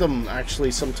can hear them actually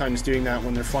sometimes doing that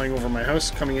when they're flying over my house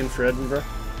coming in for Edinburgh.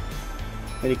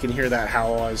 And you can hear that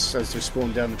howl as they're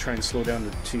spooling down to try and slow down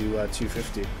to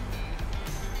 250.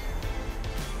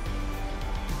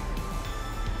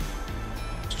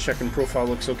 Just checking profile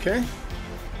looks okay.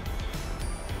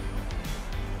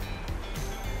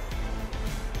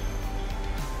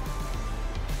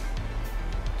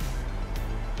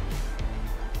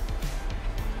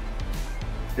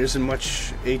 There isn't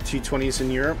much A220s in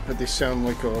Europe, but they sound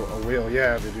like a whale.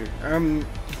 Yeah, they do.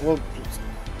 Well,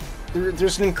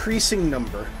 there's an increasing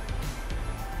number.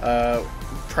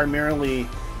 Primarily,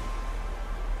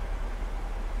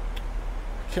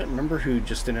 I can't remember who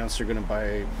just announced they're going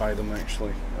to buy them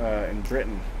actually in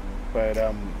Britain, but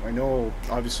I know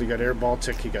obviously you got Air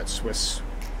Baltic, you got Swiss.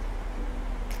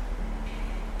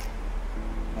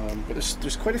 But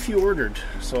there's quite a few ordered,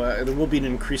 so there will be an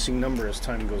increasing number as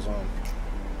time goes on.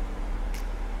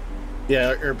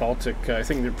 Yeah, Air Baltic, I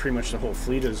think they're pretty much the whole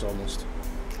fleet is almost.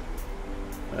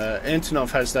 Antonov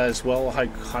has that as well, high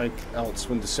alts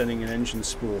when descending an engine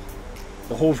spool.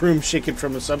 The whole room shaking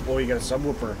from a sub... Oh, you got a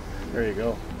subwoofer. There you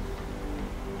go.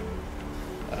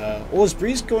 Oh, is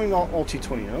Breeze going all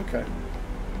 220? Okay.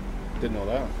 Didn't know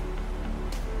that.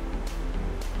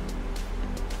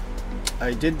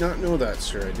 I did not know that,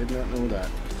 sir. I did not know that.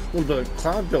 A little bit of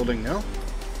cloud building now.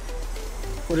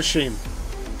 What a shame.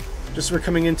 Just we're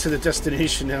coming into the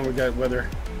destination now, we got weather.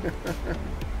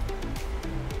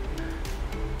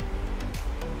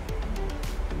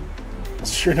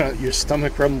 Sure not your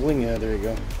stomach rumbling? Yeah, there you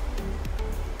go.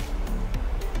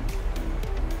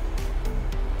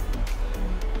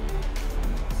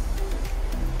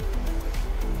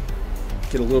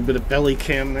 Get a little bit of belly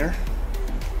cam there.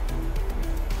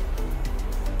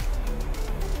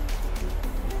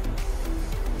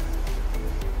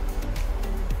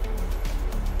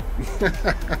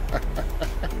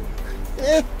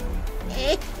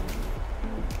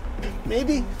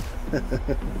 Maybe.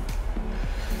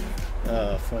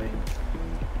 Funny.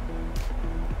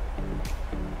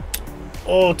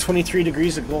 Oh, 23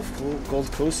 degrees at Gold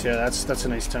Coast. Yeah, that's a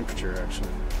nice temperature actually.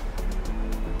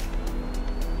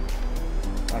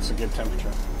 That's a good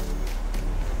temperature.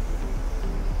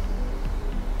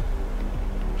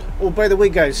 Oh, by the way,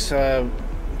 guys,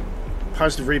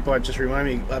 Positive Rate Bot just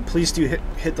reminded me, please do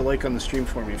hit the like on the stream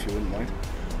for me if you wouldn't mind.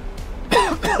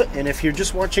 And if you're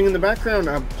just watching in the background,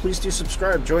 please do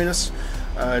subscribe. Join us.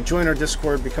 Join our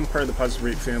Discord. Become part of the Positive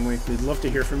Rate family. We'd love to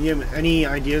hear from you. Any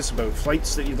ideas about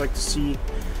flights that you'd like to see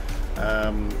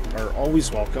are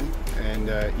always welcome. And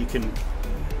you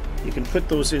can put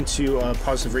those into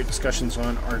Positive Rate discussions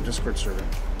on our Discord server.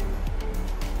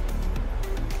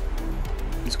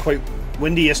 It's quite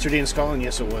windy yesterday in Scotland.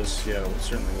 Yes, it was. Yeah, it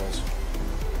certainly was.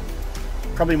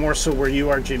 Probably more so where you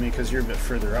are, Jamie, because you're a bit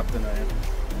further up than I am.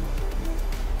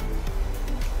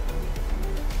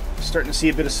 Starting to see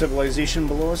a bit of civilization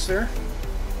below us there.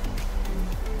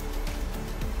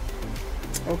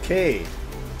 Okay.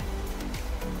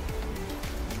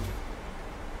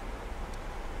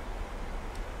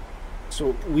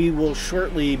 So we will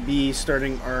shortly be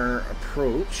starting our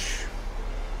approach.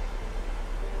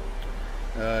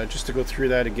 Just to go through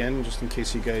that again, just in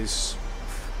case you guys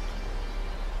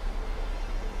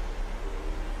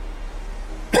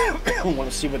want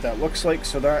to see what that looks like.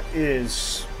 So that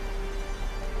is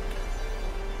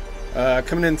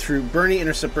coming in through Burnie,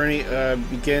 intercept Burnie.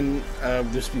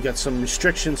 We got some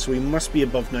restrictions, so we must be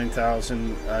above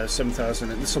 9,000,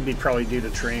 7,000, and this will be probably due to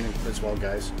terrain as well,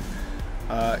 guys.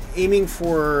 Aiming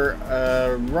for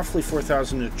roughly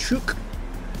 4,000 at Chuk.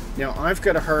 Now I've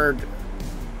got a hard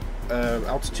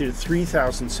altitude of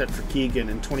 3,000 set for Keegan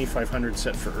and 2,500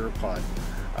 set for Urpod.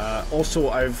 Also,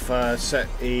 I've set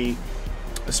a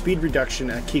speed reduction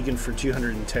at Keegan for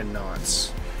 210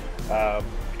 knots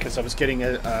because I was getting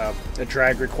a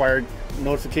drag required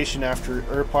notification after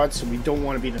Urpod, so we don't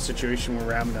want to be in a situation where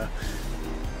we're having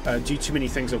to do too many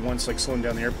things at once, like slowing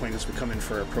down the airplane as we come in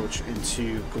for our approach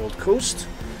into Gold Coast.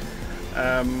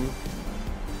 But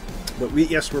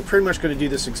yes, we're pretty much going to do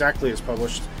this exactly as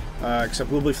published.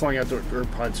 except we'll be flying outdoor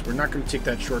pods. We're not going to take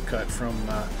that shortcut from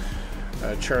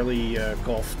Charlie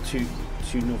Golf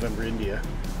to November India.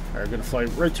 We're going to fly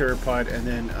right to AirPod, and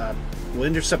then we'll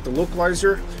intercept the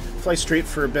localizer, fly straight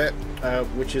for a bit,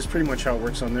 which is pretty much how it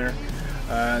works on there,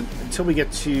 until we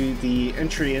get to the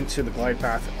entry into the glide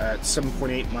path at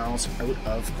 7.8 miles out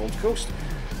of Gold Coast.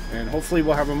 And hopefully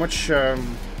we'll have a much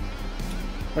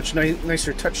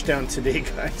nicer touchdown today,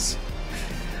 guys.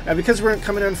 Because we're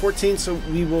coming on 14, so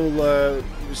we will,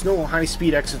 there's no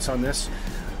high-speed exits on this.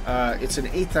 It's an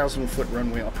 8,000-foot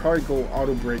runway. I'll probably go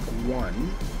auto brake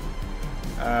 1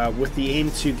 with the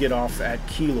aim to get off at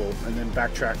Kilo and then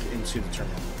backtrack into the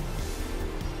terminal.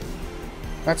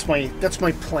 That's my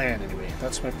plan anyway.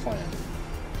 That's my plan.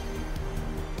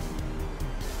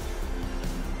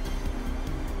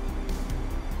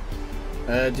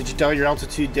 Did you dial your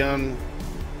altitude down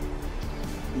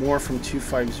more from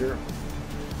 250?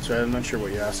 So I'm not sure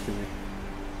what you're asking me.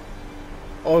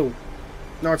 Oh,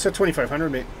 no, it's at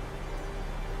 2,500, mate.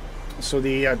 So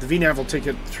the VNAV will take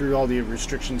it through all the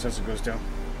restrictions as it goes down.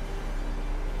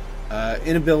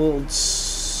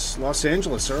 Inabuilds Los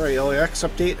Angeles. All right, LAX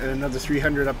update and another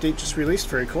 300 update just released.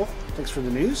 Very cool. Thanks for the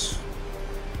news.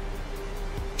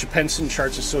 Japenson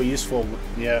charts are so useful.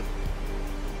 Yeah,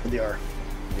 they are.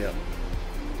 Yeah.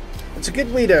 It's a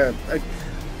good way to...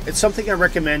 it's something I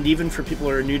recommend even for people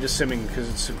who are new to simming, because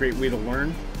it's a great way to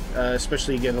learn.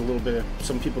 Especially you get a little bit of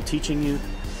some people teaching you.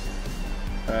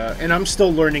 And I'm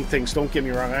still learning things, don't get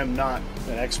me wrong. I'm not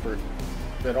an expert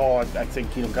at all. I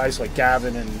think, you know, guys like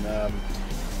Gavin and,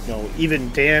 you know, even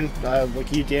Dan,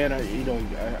 like you, Dan, you know,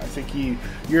 I think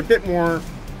you're a bit more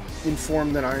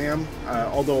informed than I am.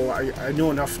 Although I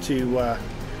know enough to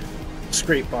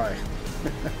scrape by.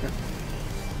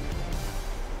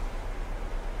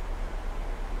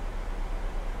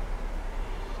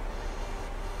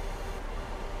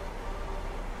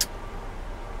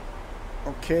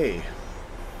 Okay.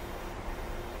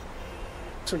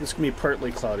 Looks like it's going to be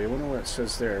partly cloudy. I wonder what it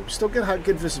says there. We still get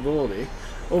good visibility.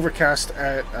 Overcast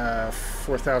at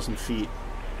 4,000 feet.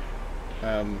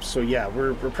 So yeah,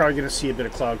 we're probably going to see a bit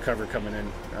of cloud cover coming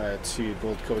in to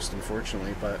Gold Coast,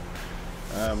 unfortunately. But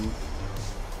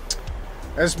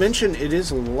as mentioned, it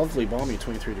is a lovely balmy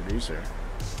 23 degrees there.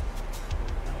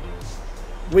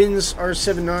 Winds are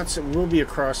 7 knots. It will be a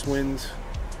crosswind.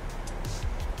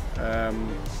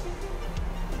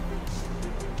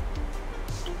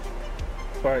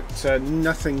 But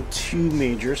nothing too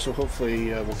major, so hopefully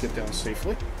we'll get down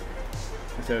safely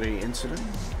without any incident.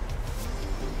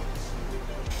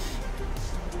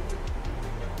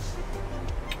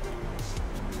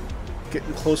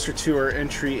 Getting closer to our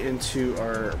entry into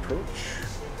our approach.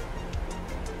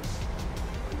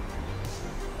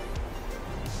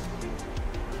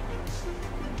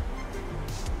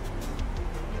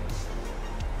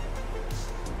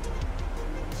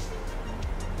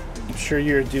 Sure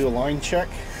you're do a line check.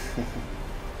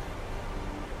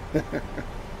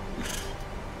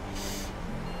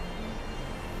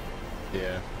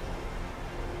 Yeah,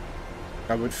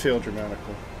 I would fail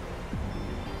dramatically.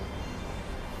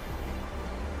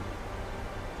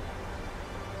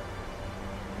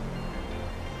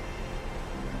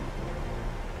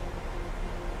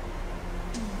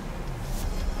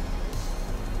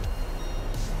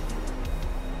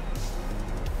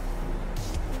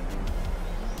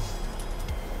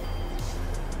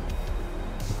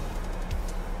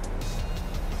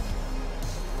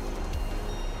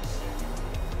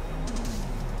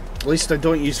 At least I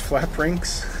don't use flap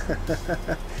rings.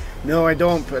 No, I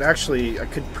don't, but actually I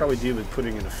could probably do with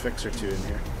putting in a fix or two in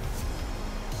here.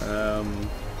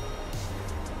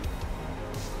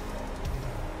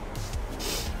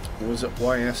 What was it?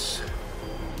 YS.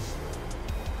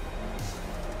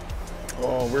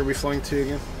 Oh, where are we flying to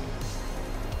again?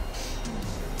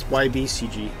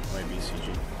 YBCG.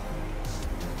 YBCG.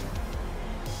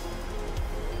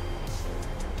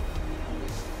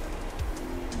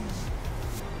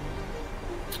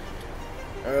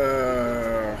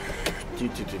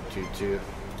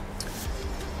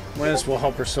 Might as well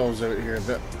help ourselves out here a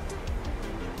bit.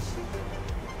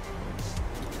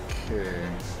 Okay.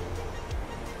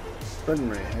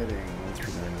 Runway heading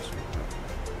 139.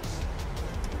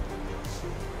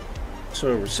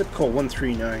 So zip code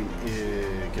 139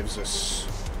 gives us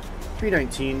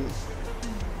 319.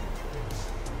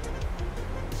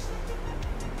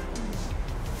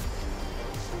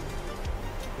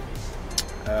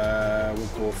 We'll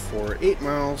go for 8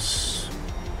 miles.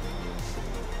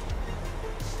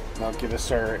 That'll give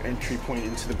us our entry point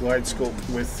into the glide scope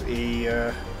with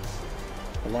a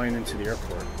line into the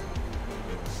airport.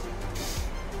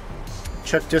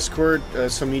 Check Discord,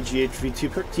 some EGH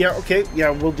V2 picked. Yeah, okay.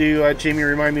 Yeah, we'll do. Jamie,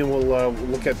 remind me. We'll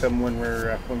look at them when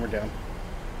we're down.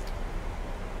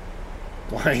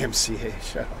 YMCA,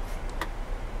 shut up.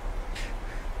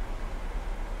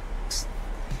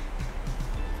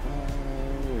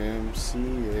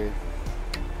 YMCA.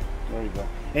 There we go.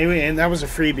 Anyway, and that was a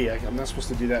freebie. I'm not supposed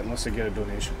to do that unless I get a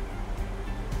donation.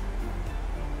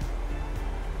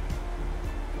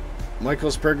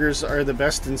 Michael's Burgers are the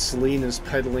best, and Celine is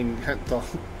peddling hot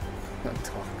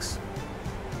dogs.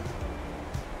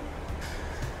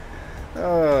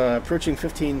 Approaching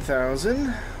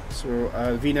 15,000. So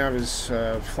VNAV is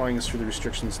flying us through the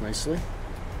restrictions nicely.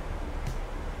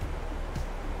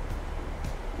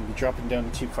 We'll be dropping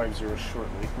down to 250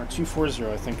 shortly. Or 240,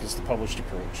 I think, is the published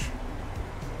approach.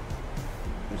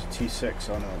 There's a 26.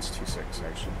 Oh no, it's 26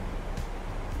 actually.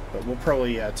 But we'll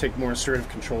probably take more assertive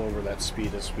control over that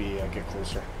speed as we get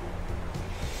closer.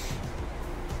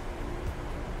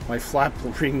 My flap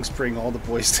rings bring all the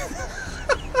boys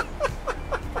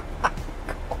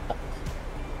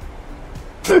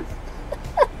to...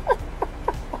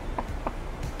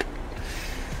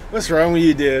 What's wrong with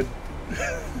you, dude?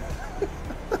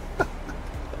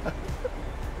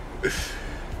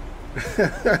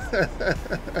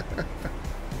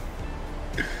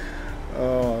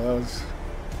 Oh, that was...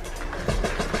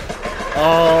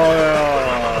 Oh, no.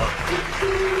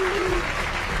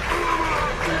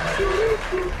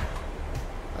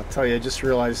 I'll tell you, I just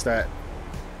realized that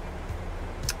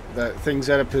thing's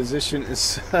out of position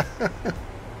is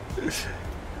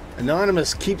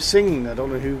anonymous. Keep singing. I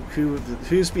don't know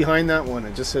who's behind that one.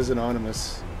 It just says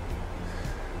anonymous.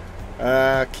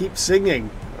 Keep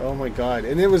singing. Oh my god!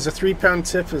 And it was a £3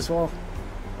 tip as well.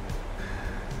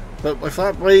 But my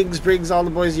flat brings all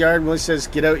the boys yard. Willie says,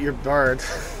 "Get out your bard."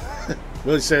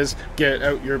 Willie says, "Get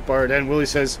out your bard," and Willie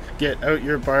says, "Get out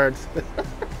your bard."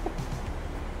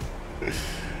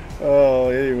 Oh,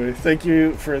 anyway, thank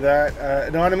you for that.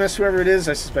 Anonymous, whoever it is,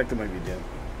 I suspect it might be Dan.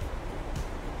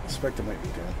 I suspect it might be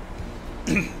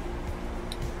Dan.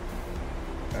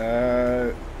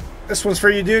 This one's for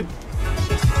you, dude.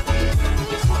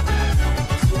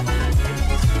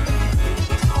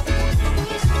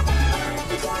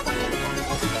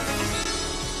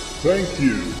 Thank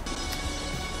you.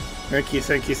 Thank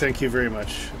you very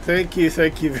much. Thank you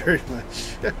very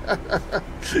much.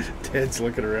 Dan's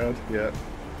looking around, yeah.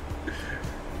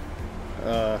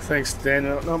 Thanks, Dan.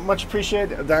 No, much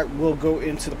appreciated. That will go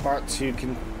into the pot to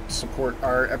support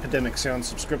our Epidemic Sound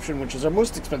subscription, which is our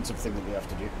most expensive thing that we have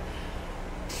to do.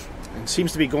 And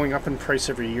seems to be going up in price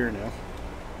every year now.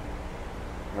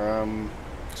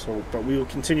 But we will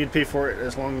continue to pay for it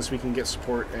as long as we can get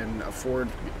support and afford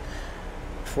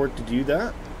to do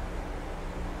that.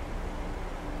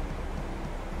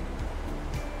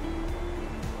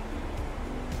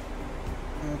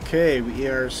 Okay, we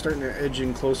are starting to edge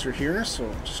in closer here, so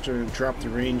just to drop the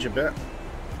range a bit.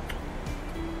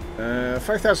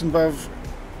 5,000 above,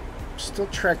 still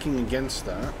tracking against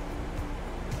that,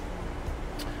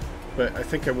 but I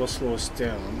think I will slow us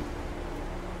down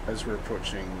as we're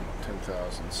approaching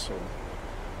 10,000. So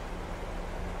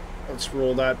let's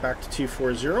roll that back to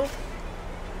 240.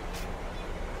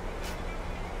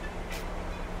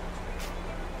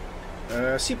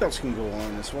 Seatbelts can go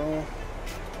on as well.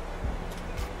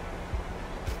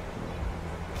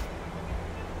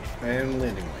 And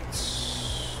landing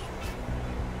lights.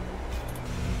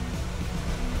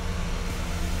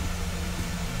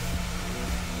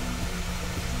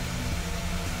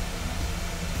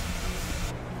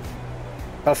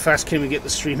 How fast can we get the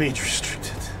stream age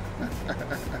restricted?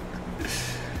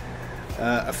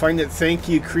 I find that thank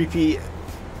you creepy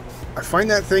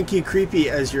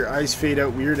as your eyes fade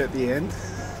out weird at the end.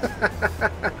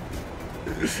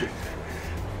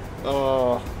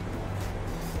 Oh,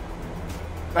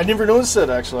 I never noticed that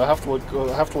actually. I'll have to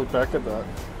look back at that.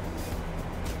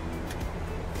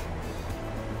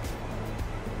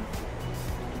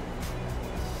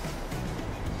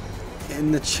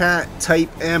 In the chat, type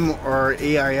M or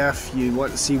AIF. You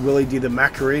want to see Willie do the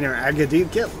Macarena or Agadoo?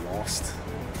 Get lost.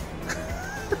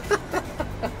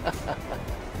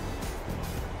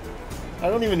 I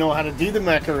don't even know how to do the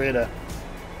Macarena.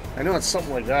 I know it's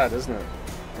something like that, isn't it?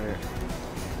 Right.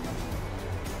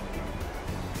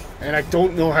 And I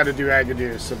don't know how to do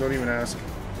Agadoo, so don't even ask.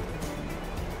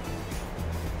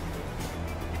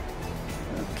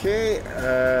 Okay,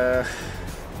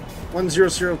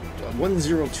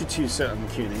 1022 set on the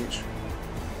QNH.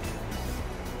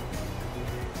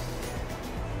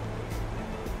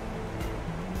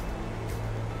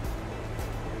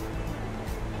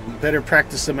 Better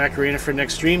practice the Macarena for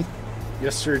next stream.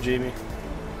 Yes, sir, Jamie.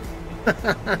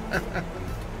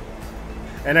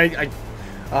 And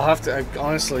I'll have to,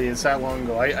 honestly, it's that long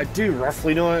ago. I do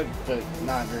roughly know it, but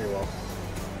not very well.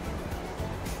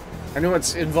 I know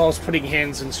it involves putting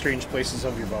hands in strange places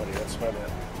of your body, that's about it.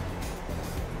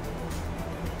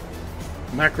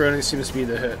 Macaroni seems to be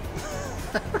the hit.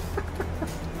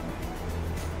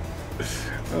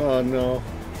 Oh no.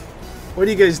 What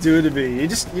do you guys do to me? You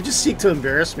just seek to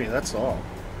embarrass me, that's all.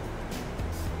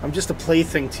 I'm just a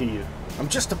plaything to you. I'm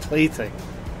just a plaything.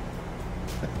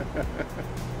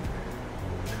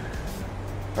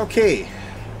 Okay.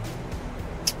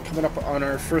 Coming up on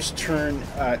our first turn,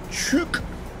 Chook.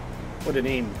 What a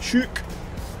name, Chook.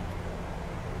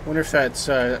 Wonder if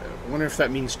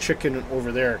that means chicken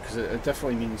over there, because it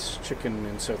definitely means chicken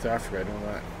in South Africa. I know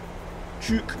that.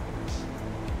 Chook.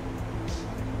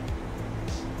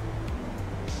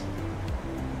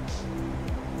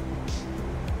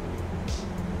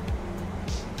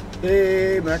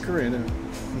 Hey, Macarena.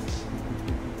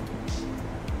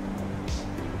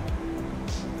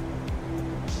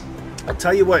 I'll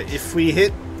tell you what, if we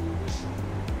hit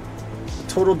the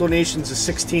total donations of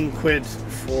 16 quid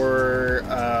for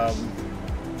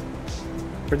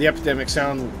the Epidemic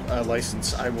Sound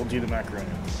license, I will do the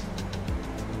Macarena.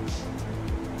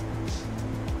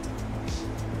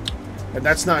 And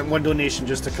that's not one donation,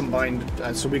 just a combined.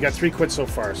 So we got 3 quid so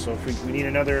far. So if we need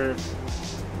another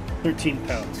 13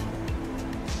 pounds.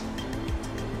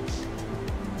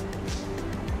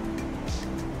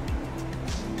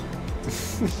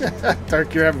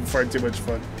 Dark, you're having far too much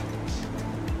fun.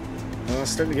 Well,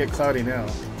 it's starting to get cloudy now.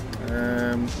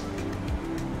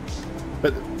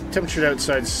 But the temperature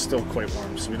outside is still quite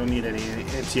warm, so we don't need any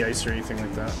anti-ice or anything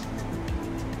like that.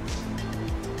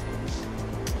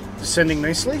 Descending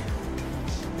nicely.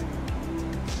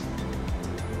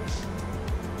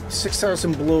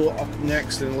 6,000 below up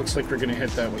next, and it looks like we're going to hit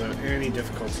that without any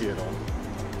difficulty at all.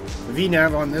 The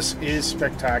VNAV on this is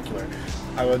spectacular.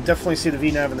 I would definitely say the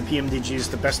VNAV and the PMDG is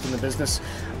the best in the business.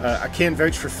 I can't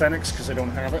vouch for Fenix because I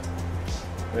don't have it.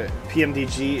 But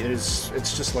PMDG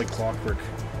it's just like clockwork.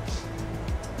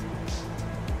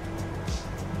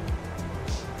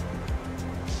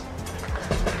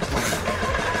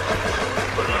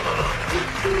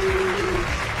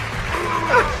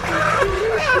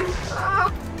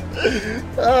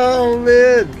 Oh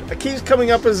man, it keeps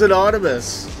coming up as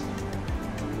anonymous.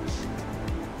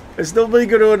 Is nobody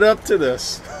going to own up to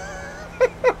this?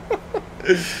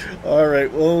 All right,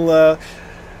 well,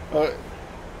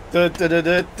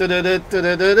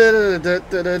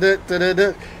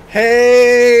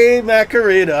 hey,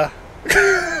 Macarena.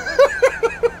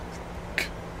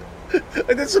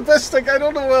 And it's the best thing. I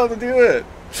don't know how to do it.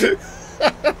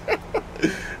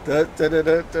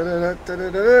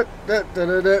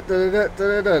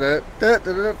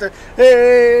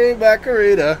 Hey,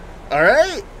 Macarena. All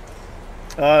right.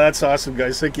 Oh, that's awesome,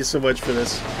 guys. Thank you so much for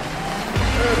this.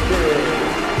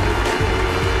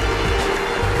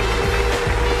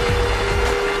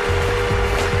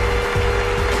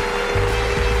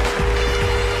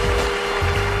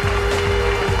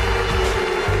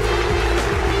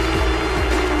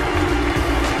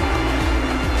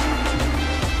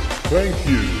 Thank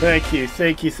you. Thank you.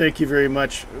 Thank you. Thank you very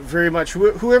much. Very much.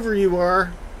 Whoever you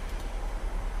are,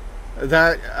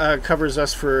 that covers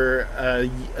us for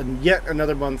yet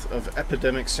another month of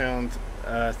Epidemic Sound.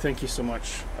 Thank you so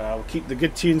much. We'll keep the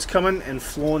good tunes coming and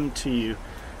flowing to you.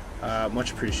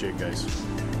 Much appreciated, guys.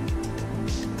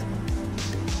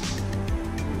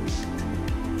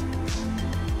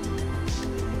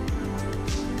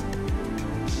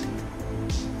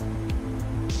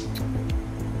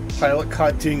 Pilot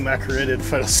caught doing Macarena in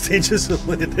final stages of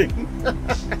landing.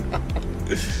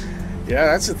 Yeah,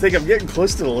 that's the thing. I'm getting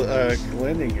close to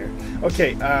landing here.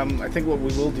 Okay, I think what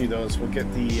we will do though is we'll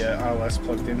get the ILS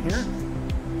plugged in here.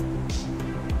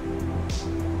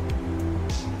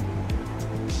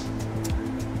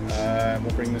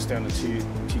 We'll bring this down to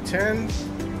 210.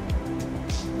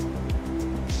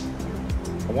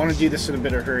 I want to do this in a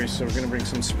bit of a hurry, so we're going to bring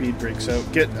some speed brakes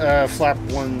out. Get flap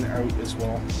 1 out as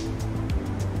well.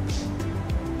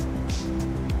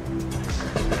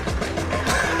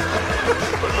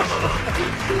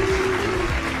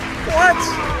 What?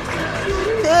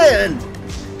 Man!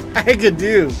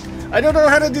 Agadoo. I don't know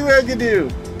how to do Agadoo.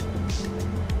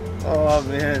 Oh,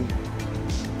 man.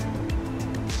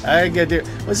 Agadoo.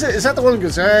 Is that the one that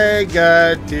goes,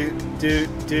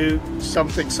 do,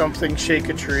 something, something, shake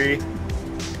a tree?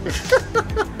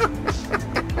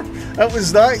 That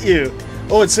was not you.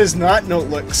 Oh, it says not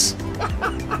notebooks.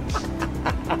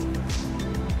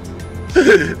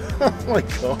 Oh, my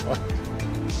God.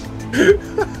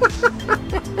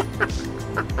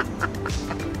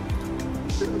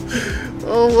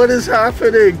 Oh, what is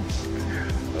happening?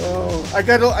 Oh, I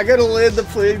gotta land the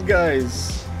plane,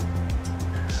 guys.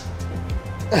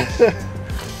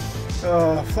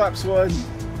 Oh, flaps 1.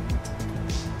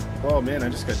 Oh man, I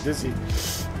just got dizzy.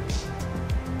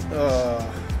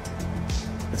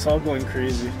 It's all going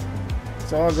crazy.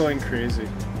 It's all going crazy.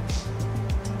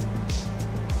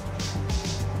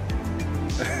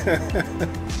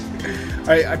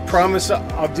 I promise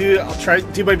I'll try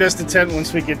to do my best attempt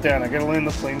once we get down. I gotta land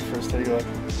the plane first. There you go.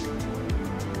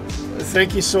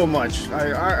 Thank you so much.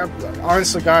 I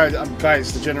honestly, guys,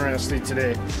 the generosity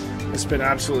today has been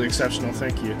absolutely exceptional.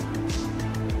 Thank you.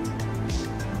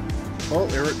 Oh,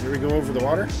 here we go over the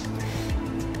water.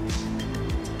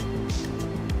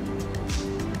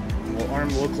 We'll arm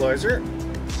the localizer.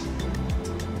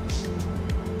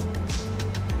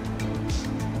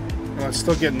 Oh, it's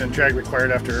still getting the drag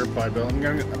required after airpod, but I'm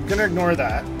gonna ignore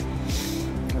that. I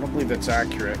don't believe that's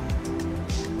accurate.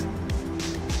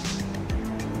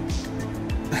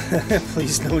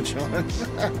 Please no, John.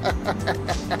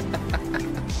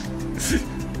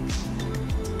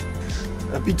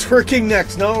 I'll be twerking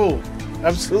next. No,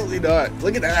 absolutely not.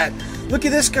 Look at that. Look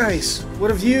at this, guys. What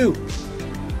a view.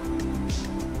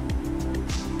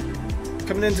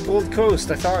 Coming into Gold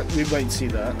Coast. I thought we might see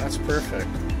that. That's perfect.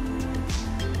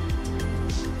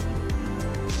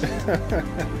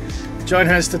 John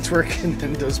has to twerk and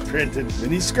then does Brandon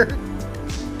miniskirt.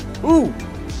 Ooh.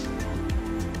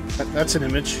 That's an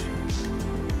image.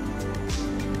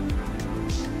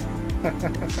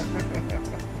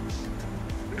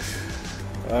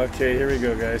 Okay, here we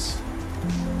go, guys.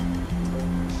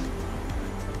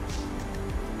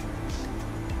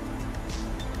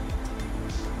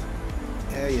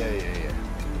 Yeah.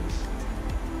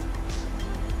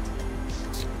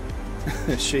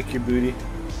 Shake your booty.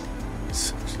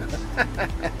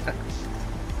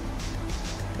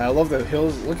 I love the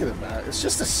hills. Look at that. It's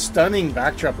just a stunning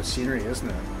backdrop of scenery, isn't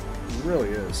it? It really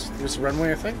is. There's a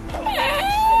runway, I think.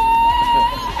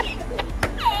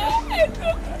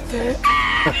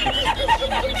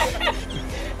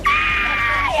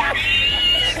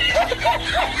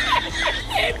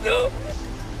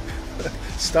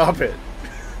 Stop it.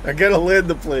 I gotta land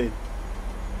the plane.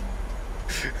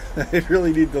 I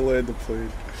really need to land the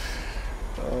plane.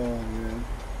 Oh man.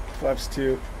 Flaps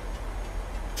 2.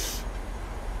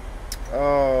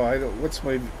 Oh, I don't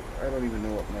even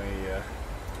know what my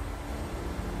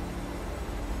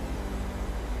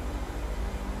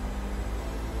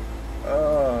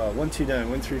 129,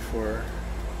 134.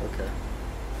 Okay.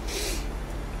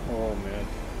 Oh man.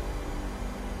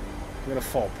 I'm gonna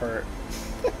fall apart.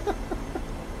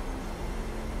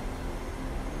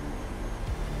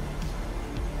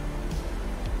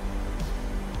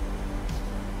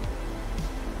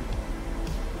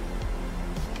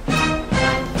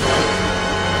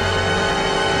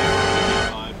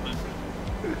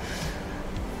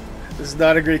 This is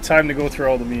not a great time to go through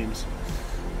all the memes.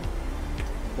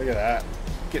 Look at that.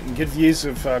 Getting good views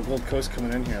of Gold Coast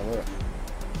coming in here. Look.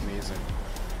 Amazing.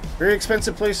 Very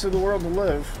expensive place in the world to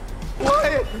live.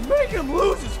 Wyatt, make him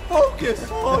lose his focus!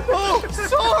 Oh no!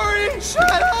 Sorry!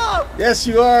 Shut up! Yes,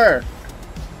 you are!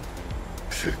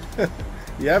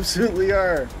 You absolutely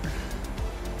are.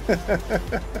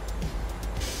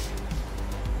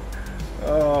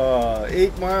 Oh,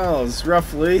 8 miles,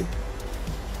 roughly.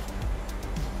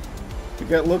 We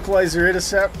got localizer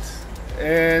intercept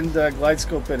and glide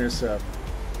scope intercept.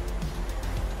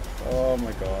 Oh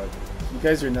my god. You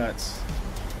guys are nuts.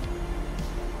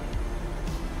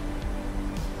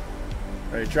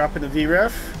 Alright, dropping the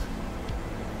VREF.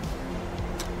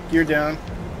 Gear down.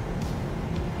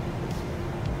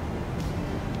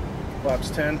 Flaps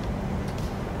 10.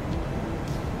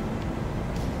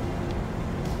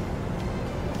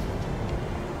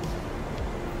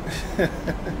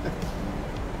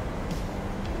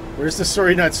 Where's the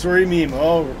sorry not sorry meme?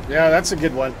 Oh, yeah, that's a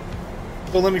good one.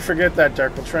 Don't let me forget that,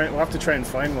 Dark. We'll have to try and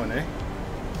find one, eh?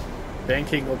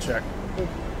 Bank angle check.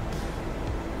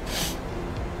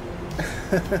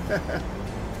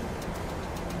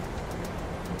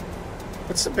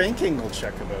 What's the bank angle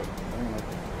check about? I don't know.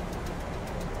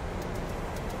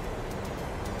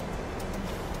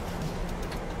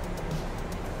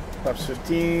 Flaps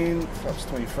 15, flaps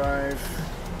 25.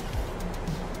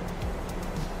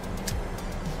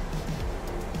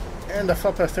 And a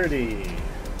flap 30.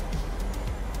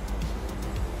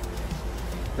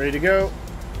 Ready to go.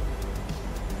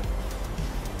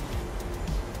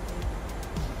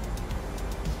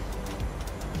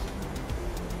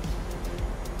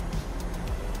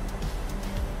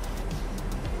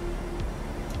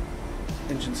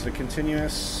 Engines to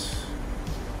continuous.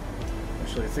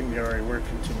 Actually, I think they already were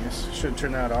continuous. Should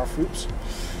turn that off. Oops.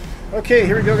 Okay,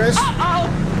 here we go, guys.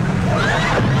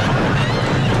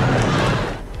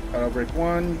 Auto brake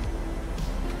 1.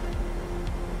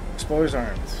 Explorer's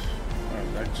armed.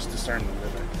 Oh, I just disarmed them,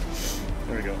 didn't I?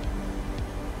 There we go.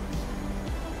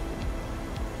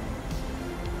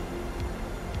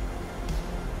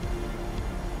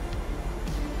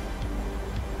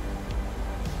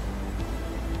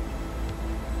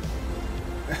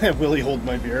 Will he hold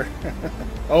my beer?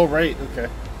 Oh, right, okay.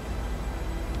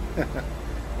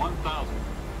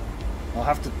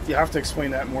 1,000. You have to explain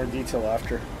that in more detail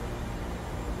after.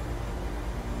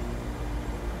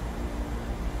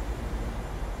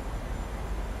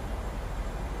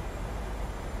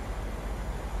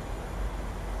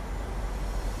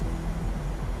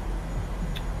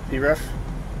 Ref.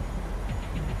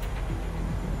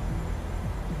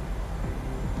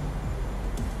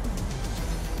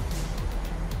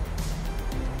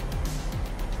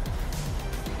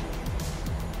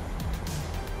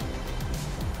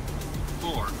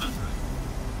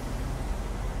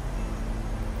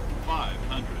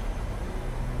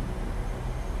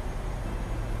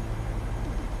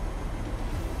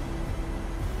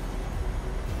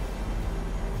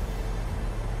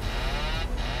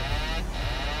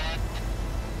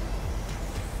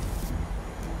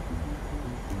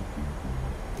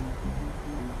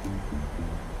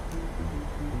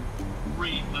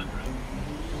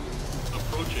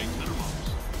 Approaching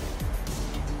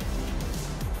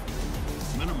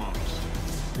minimums.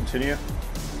 Continue.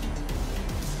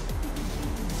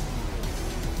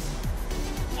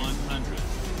 100.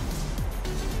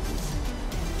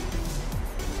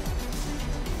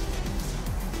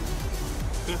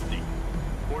 50.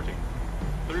 40.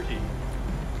 30.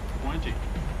 20.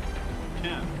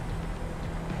 10.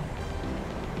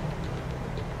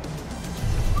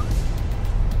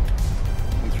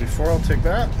 Before I'll take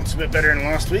that. It's a bit better than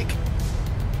last week.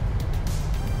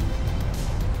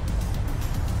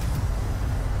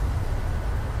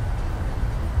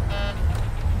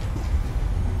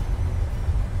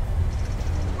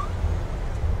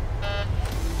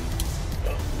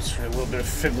 Oh, just a little bit of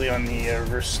fiddly on the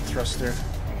reverse thrust there.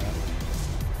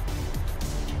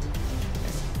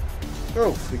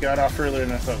 Oh, we got off earlier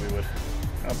than I thought we would.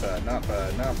 Not bad, not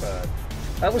bad, not bad.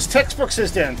 That was textbook,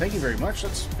 says Dan. Thank you very much.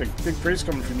 That's big praise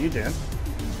coming from you, Dan.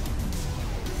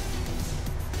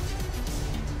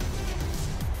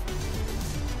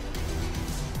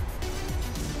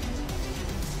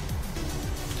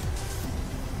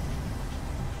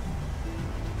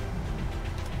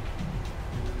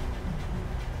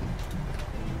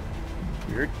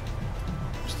 Weird.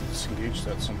 Just to disengage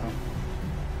that somehow.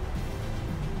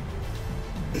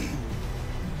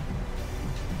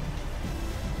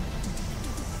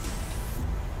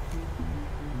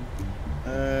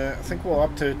 I think we'll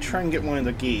have to try and get one of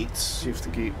the gates, see if the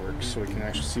gate works, so we can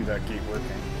actually see that gate working.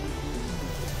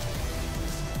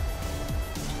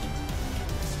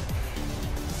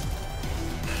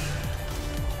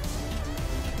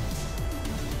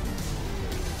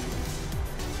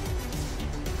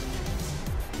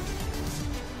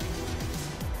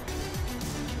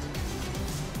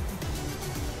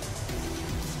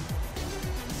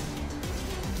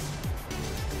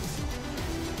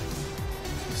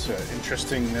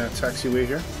 Interesting taxiway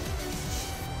here.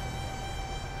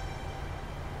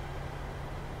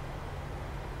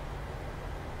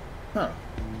 Huh.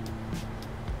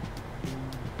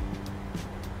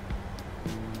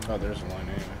 Oh, there's a line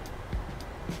anyway.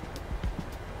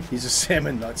 He's a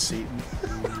salmon, not Satan.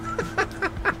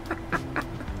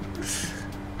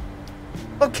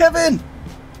 Oh, Kevin!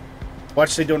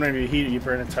 Watch, they don't overheat it, you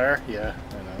burn a tire? Yeah,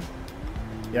 I know.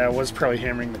 Yeah, I was probably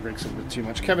hammering the brakes a bit too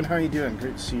much. Kevin, how are you doing?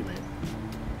 Great to see you, mate.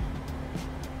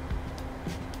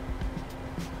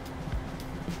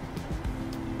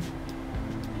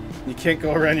 You can't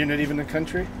go around, you're not even in the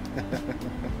country?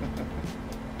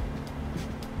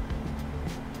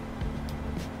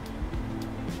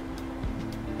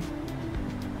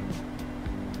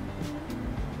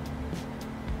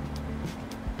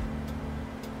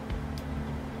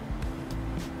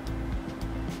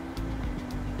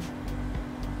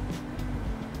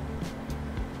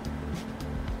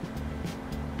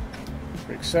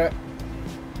 Brake set.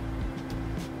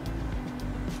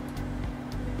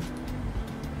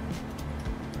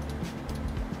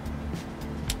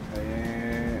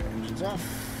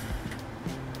 Off.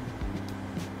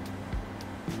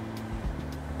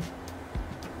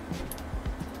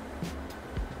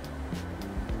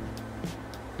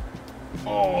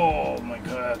 Oh my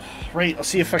god. Right, I'll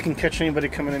see if I can catch anybody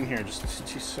coming in here. Just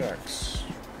 2 secs.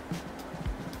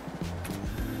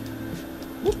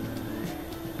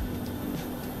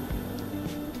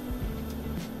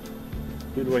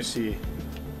 Who do I see?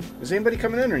 Is anybody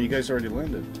coming in, or you guys already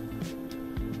landed?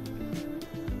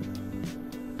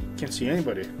 Can't see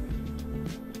anybody.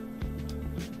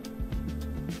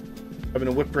 I'm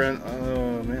gonna whip around.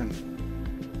 Oh man.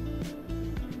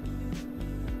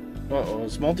 Uh-oh,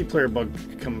 is multiplayer bug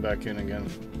coming back in again?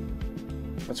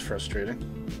 That's frustrating.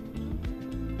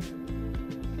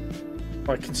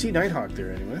 Oh, I can see Nighthawk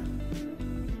there anyway.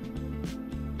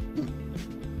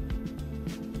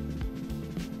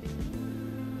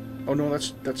 Oh no,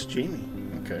 that's Jamie.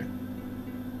 Okay.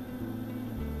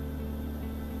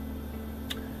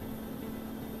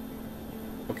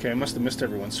 Okay, I must have missed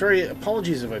everyone. Sorry,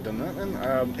 apologies if I've done that. And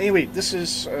anyway, this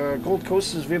is Gold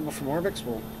Coast is available from Orbix.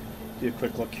 We'll do a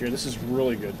quick look here. This is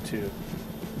really good too.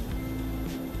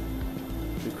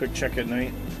 Do a quick check at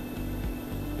night.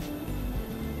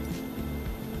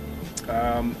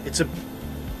 It's a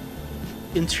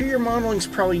interior modeling's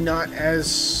probably not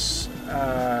as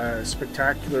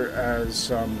spectacular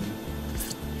as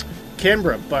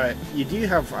Canberra, but you do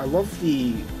have. I love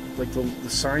the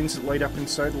signs that light up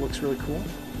inside. It looks really cool.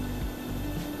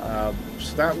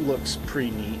 So that looks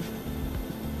pretty neat.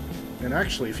 And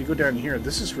actually, if you go down here,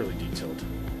 this is really detailed.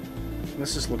 And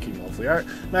this is looking lovely. I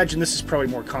imagine this is probably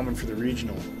more common for the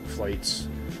regional flights.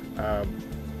 But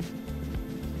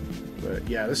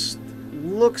yeah, this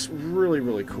looks really,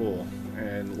 really cool.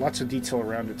 And lots of detail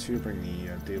around it too. Bring the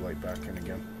daylight back in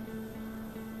again.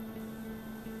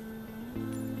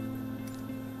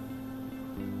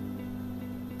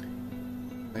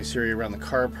 Nice area around the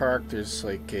car park. There's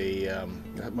like a,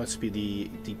 that must be the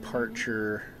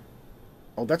departure.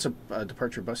 Oh, that's a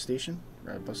departure bus station.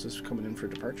 Buses coming in for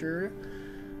departure area.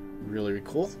 Really, really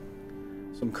cool.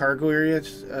 Some cargo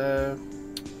areas,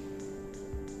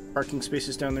 parking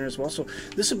spaces down there as well. So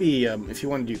this would be, if you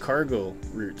want to do cargo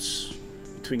routes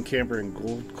between Canberra and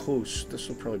Gold Coast, this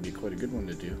will probably be quite a good one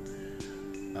to do.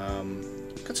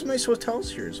 Got some nice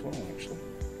hotels here as well, actually.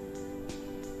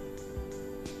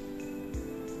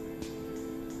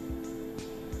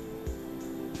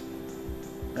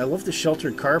 I love the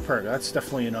sheltered car park. That's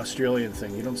definitely an Australian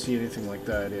thing. You don't see anything like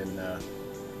that in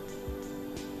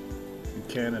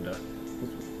Canada.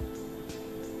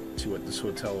 Let's see what this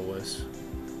hotel was.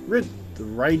 The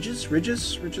Ridges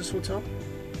Hotel.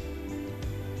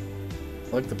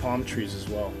 I like the palm trees as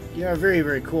well. Yeah, very,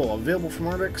 very cool. Available from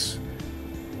Orbix.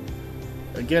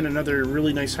 Again, another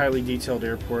really nice, highly detailed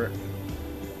airport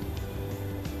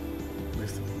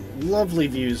with lovely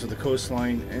views of the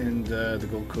coastline and the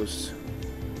Gold Coast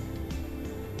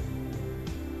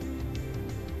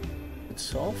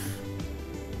itself.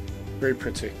 Very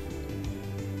pretty.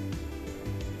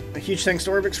 A huge thanks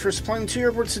to Orbix for supplying the two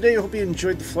airports today. I hope you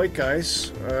enjoyed the flight,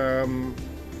 guys.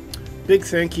 Big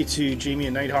thank you to Jamie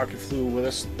and Nighthawk who flew with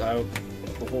us the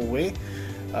whole way.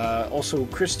 Also,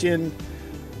 Christian,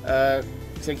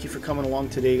 thank you for coming along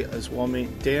today as well,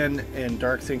 mate. Dan and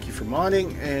Dark, thank you for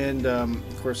modding. And,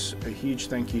 of course, a huge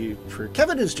thank you for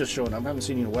Kevin, who's just showing up. I haven't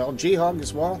seen you in a while. J-Hog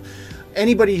as well.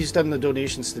 Anybody who's done the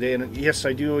donations today. And yes,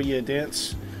 I do owe you a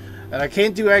dance. And I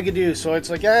can't do Agadoo, so it's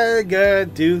like, I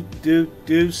got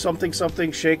do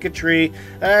something, shake a tree.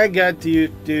 I got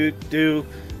do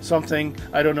something.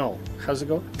 I don't know. How's it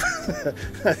go?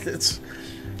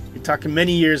 You're talking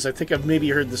many years. I think I've maybe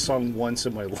heard the song once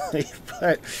in my life.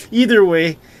 But either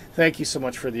way, thank you so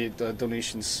much for the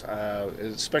donations,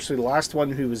 especially the last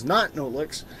one who was not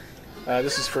Notlix.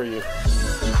 This is for you.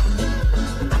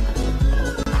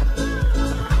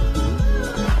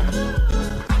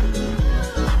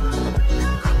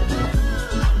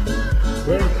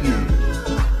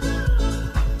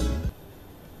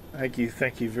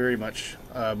 Thank you very much.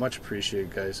 Much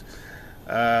appreciated, guys.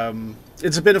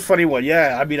 It's been a funny one.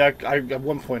 Yeah, I mean, I at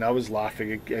one point I was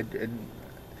laughing,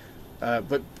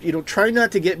 but you know, try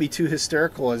not to get me too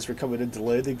hysterical as we're coming into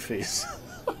landing phase.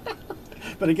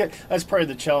 But again, that's part of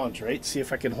the challenge, right? See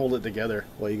if I can hold it together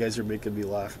while you guys are making me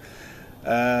laugh.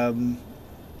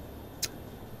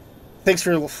 Thanks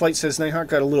for the flight, says Nighthawk.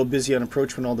 Got a little busy on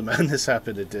approach when all the madness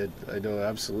happened. It did. I know,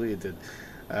 absolutely it did.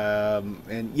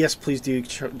 And yes, please do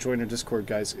join our Discord,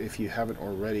 guys, if you haven't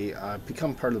already.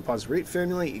 Become part of the Positive Rate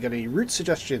family. You got any route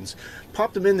suggestions,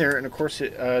 pop them in there, and of course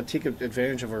take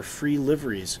advantage of our free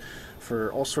liveries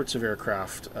for all sorts of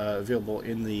aircraft available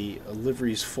in the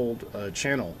liveries fold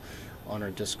channel on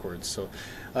our Discord. So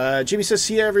Jamie says,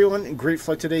 see ya everyone, great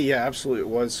flight today. Yeah, absolutely it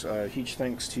was. Huge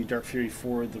thanks to Dark Fury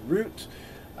for the route,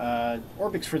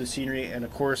 Orbix for the scenery, and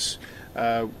of course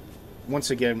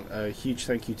once again, a huge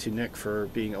thank you to Nick for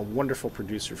being a wonderful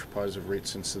producer for Positive Rate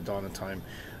since the dawn of time.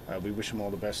 We wish him all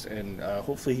the best, and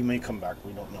hopefully he may come back.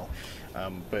 We don't know.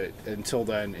 But until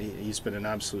then, he's been an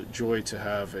absolute joy to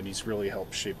have, and he's really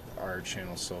helped shape our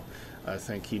channel. So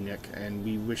thank you, Nick, and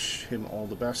we wish him all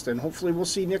the best. And hopefully we'll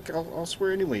see Nick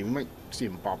elsewhere anyway. We might see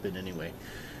him pop in anyway.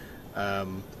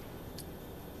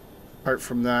 Apart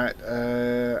from that,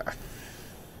 I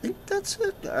think that's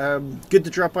it. Good to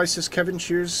drop by, says Kevin.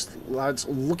 Cheers, lads.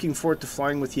 Looking forward to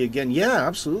flying with you again. Yeah,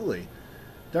 absolutely.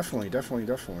 Definitely.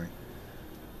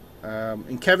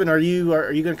 And Kevin, are you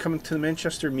going to come to the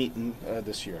Manchester meeting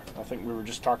this year? I think we were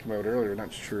just talking about it earlier.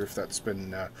 Not sure if that's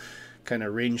been kind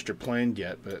of arranged or planned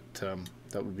yet, but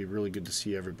that would be really good to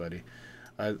see everybody.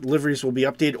 Liveries will be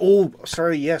updated. Oh,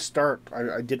 sorry, yes, Dark.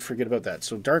 I did forget about that.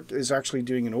 So Dark is actually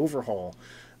doing an overhaul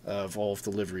of all of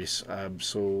the liveries,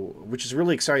 which is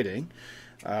really exciting.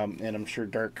 And I'm sure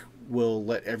Dark will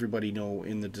let everybody know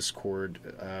in the Discord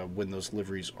when those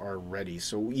liveries are ready.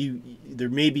 So there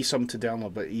may be some to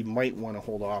download, but you might want to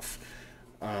hold off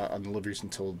on the liveries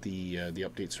until the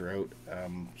updates are out.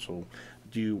 So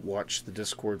do watch the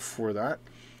Discord for that.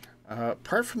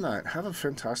 Apart from that, have a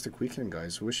fantastic weekend,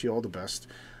 guys. Wish you all the best.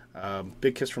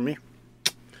 Big kiss from me.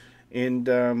 And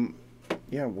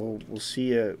yeah, we'll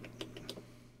see you.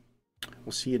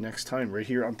 We'll see you next time right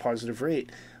here on Positive Rate.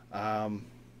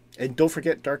 And don't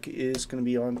forget, Dark is going to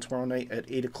be on tomorrow night at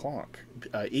 8 o'clock,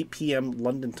 8 p.m.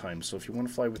 London time. So if you want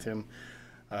to fly with him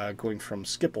going from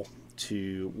Schiphol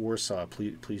to Warsaw,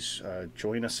 please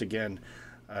join us again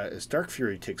as Dark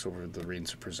Fury takes over the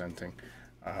reins of presenting.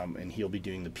 And he'll be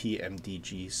doing the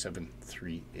PMDG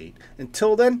 738.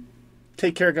 Until then,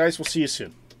 take care, guys. We'll see you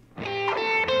soon.